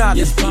kali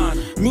kali,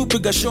 mi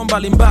upiga show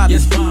mbalimbali,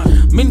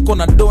 mi nko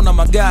na dona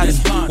magari,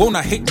 wewe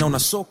una hate na una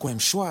soko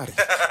mshwari,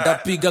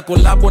 dapiga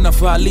kolabo na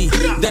fali,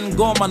 then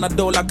goma na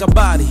dola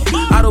kabari,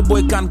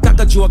 Aroboy kan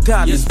kaka jua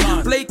kali,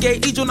 play K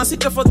ijo na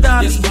sita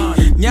fadhali,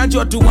 nyajo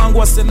watu wangu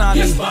wa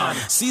senali,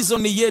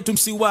 season ni yetu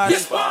msiwari,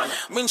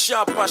 mi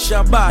nshapa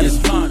shabari,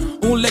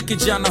 ule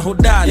kijana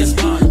hodari,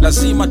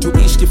 lazima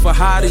tuishi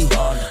kifahari,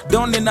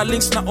 doni na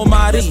links na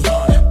Omari,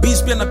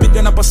 beats pia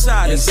napiga na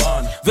pasaris,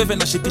 veve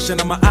na shikisha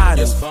na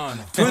maari.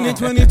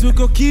 2020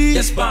 tuko key,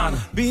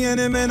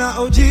 BNM na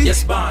OG,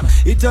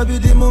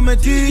 itabidi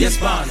mumeti,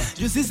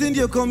 justice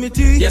ndio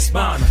committee,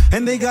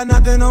 and they got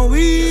nothing on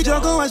we,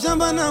 jogo wa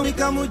shamba na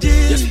wika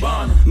mujini,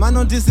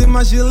 manotisi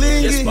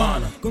mashilingi,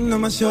 kuna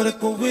mashore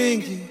kwa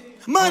wingi,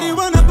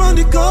 marijuana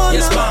pondi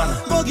kona,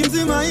 bogi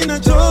mzima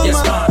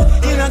inachoma,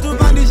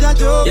 inatupandisha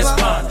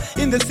chopa,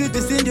 in the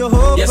city sindio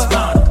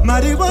hopa,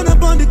 marijuana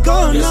pondi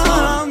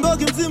kona,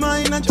 bogi mzima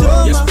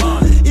inachoma,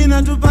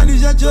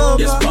 inatupandisha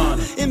chopa,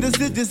 in the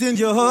city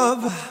sindio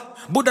hopa.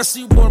 Buda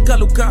si ball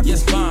kalukatu,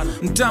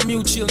 mtami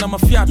uchill na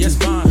mafiatu,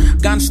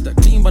 gangsta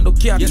timba ndo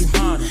kiatu,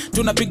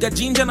 tunapiga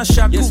jinja na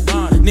shaku,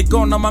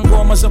 niko na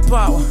mangoma za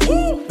power,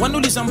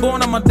 wanuliza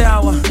mbona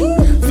madawa,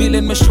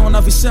 vile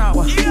nimeshona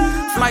visawa,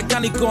 fly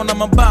kaniko na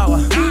mabawa,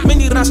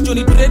 mini rasto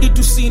ni ready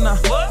to sina,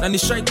 na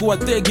nishai kuwa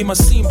thegi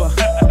masimba,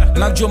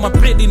 najua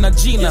mapredi na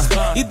jina,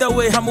 either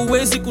way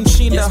hamuwezi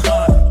kunshinda,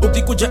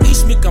 ukikuja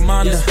ismi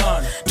kamanda,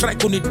 try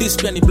kuni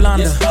dispia ni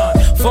blanda,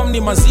 form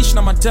ni mazishi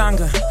na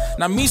matanga,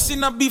 na misi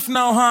na beef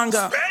na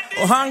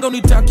ohanga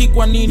unitaki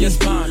kwa nini,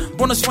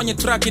 mbona sifanye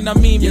traki na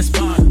mimi,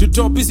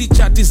 tutop hizi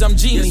chati za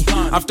mjini,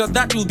 after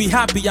that you'll be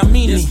happy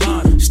amini,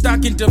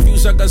 stack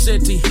interviews za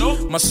gazeti,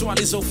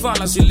 maswali za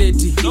ufala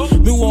zileti,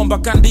 miuomba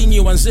kandinyi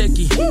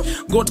wanzeki,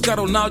 Gotka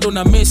Ronaldo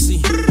na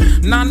Messi,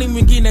 nani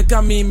mwingine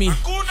kama mimi,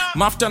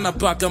 mafta na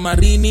paka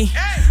marini,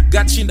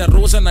 gatshinda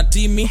Rosa na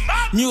Timi,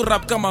 new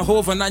rap kama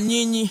Hova na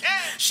nyinyi,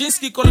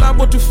 Shinski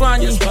kolabo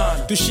tufanyi,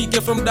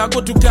 tushike from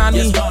Dago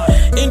tukani,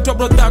 into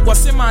brother kwa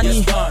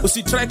semani,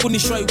 usitry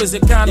kunishwa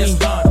iwezekani,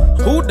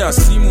 huda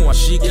simu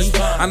washiki,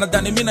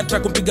 anadhani mina try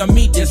kumpiga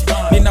miti,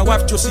 nina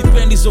wife cho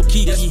sipendi zo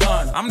kiki,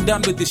 I'm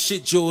done with this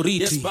shit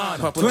Joriti.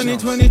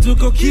 2020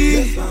 tuko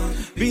key,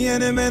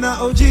 BNM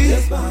na OG,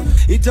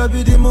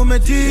 itabidi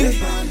mumeti,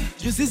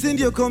 justice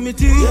ndio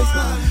committee,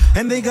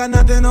 and they got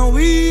nothing on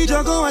we,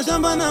 jogo wa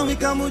shamba na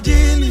wika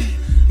mujini,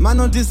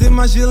 manotisi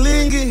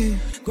mashilingi,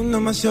 kuna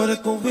mashore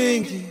kwa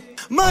wingi,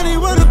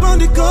 marijuana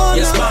pondi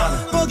kona,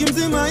 bogi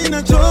mzima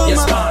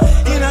inachoma,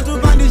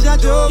 inatupandisha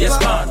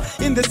chopa,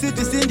 in the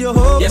city sindio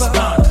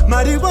hopa,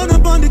 marijuana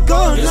pondi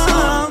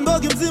kona,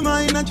 bogi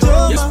mzima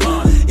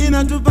inachoma,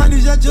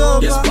 inatupandisha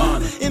joba. Yes,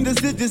 bana. In the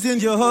cities in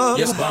your hub.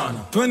 Yes,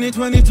 bana.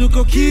 2020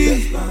 tuko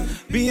key.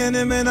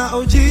 BNM na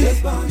OG.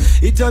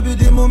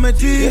 Itabidi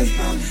mumeti.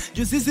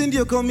 You sisi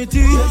ndio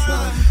committee.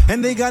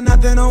 And they got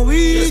nothing on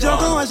we.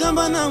 Joko wa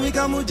shamba na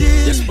wika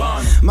mujini.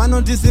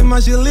 Manotisi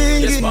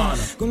mashilingi.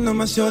 Kuna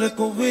mashore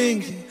kwa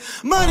wingi.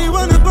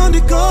 Marijuana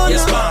pondi kona.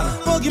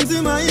 Pogi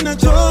mzima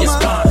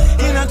inachoma.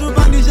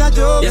 Inatupandisha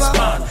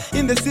joba.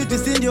 In the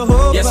cities in your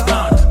hope.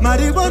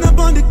 Marijuana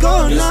pondi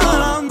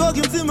kona.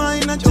 Pogi mzima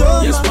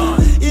inachoma.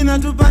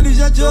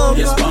 Inatupandisha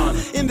joba.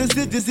 In the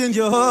cities in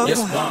your hope. Yes,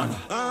 bana.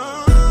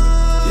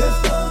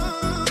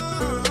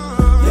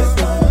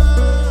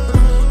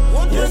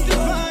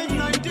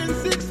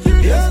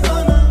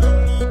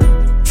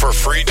 For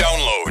free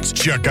downloads,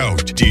 check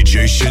out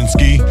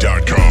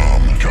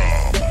DJShinsky.com.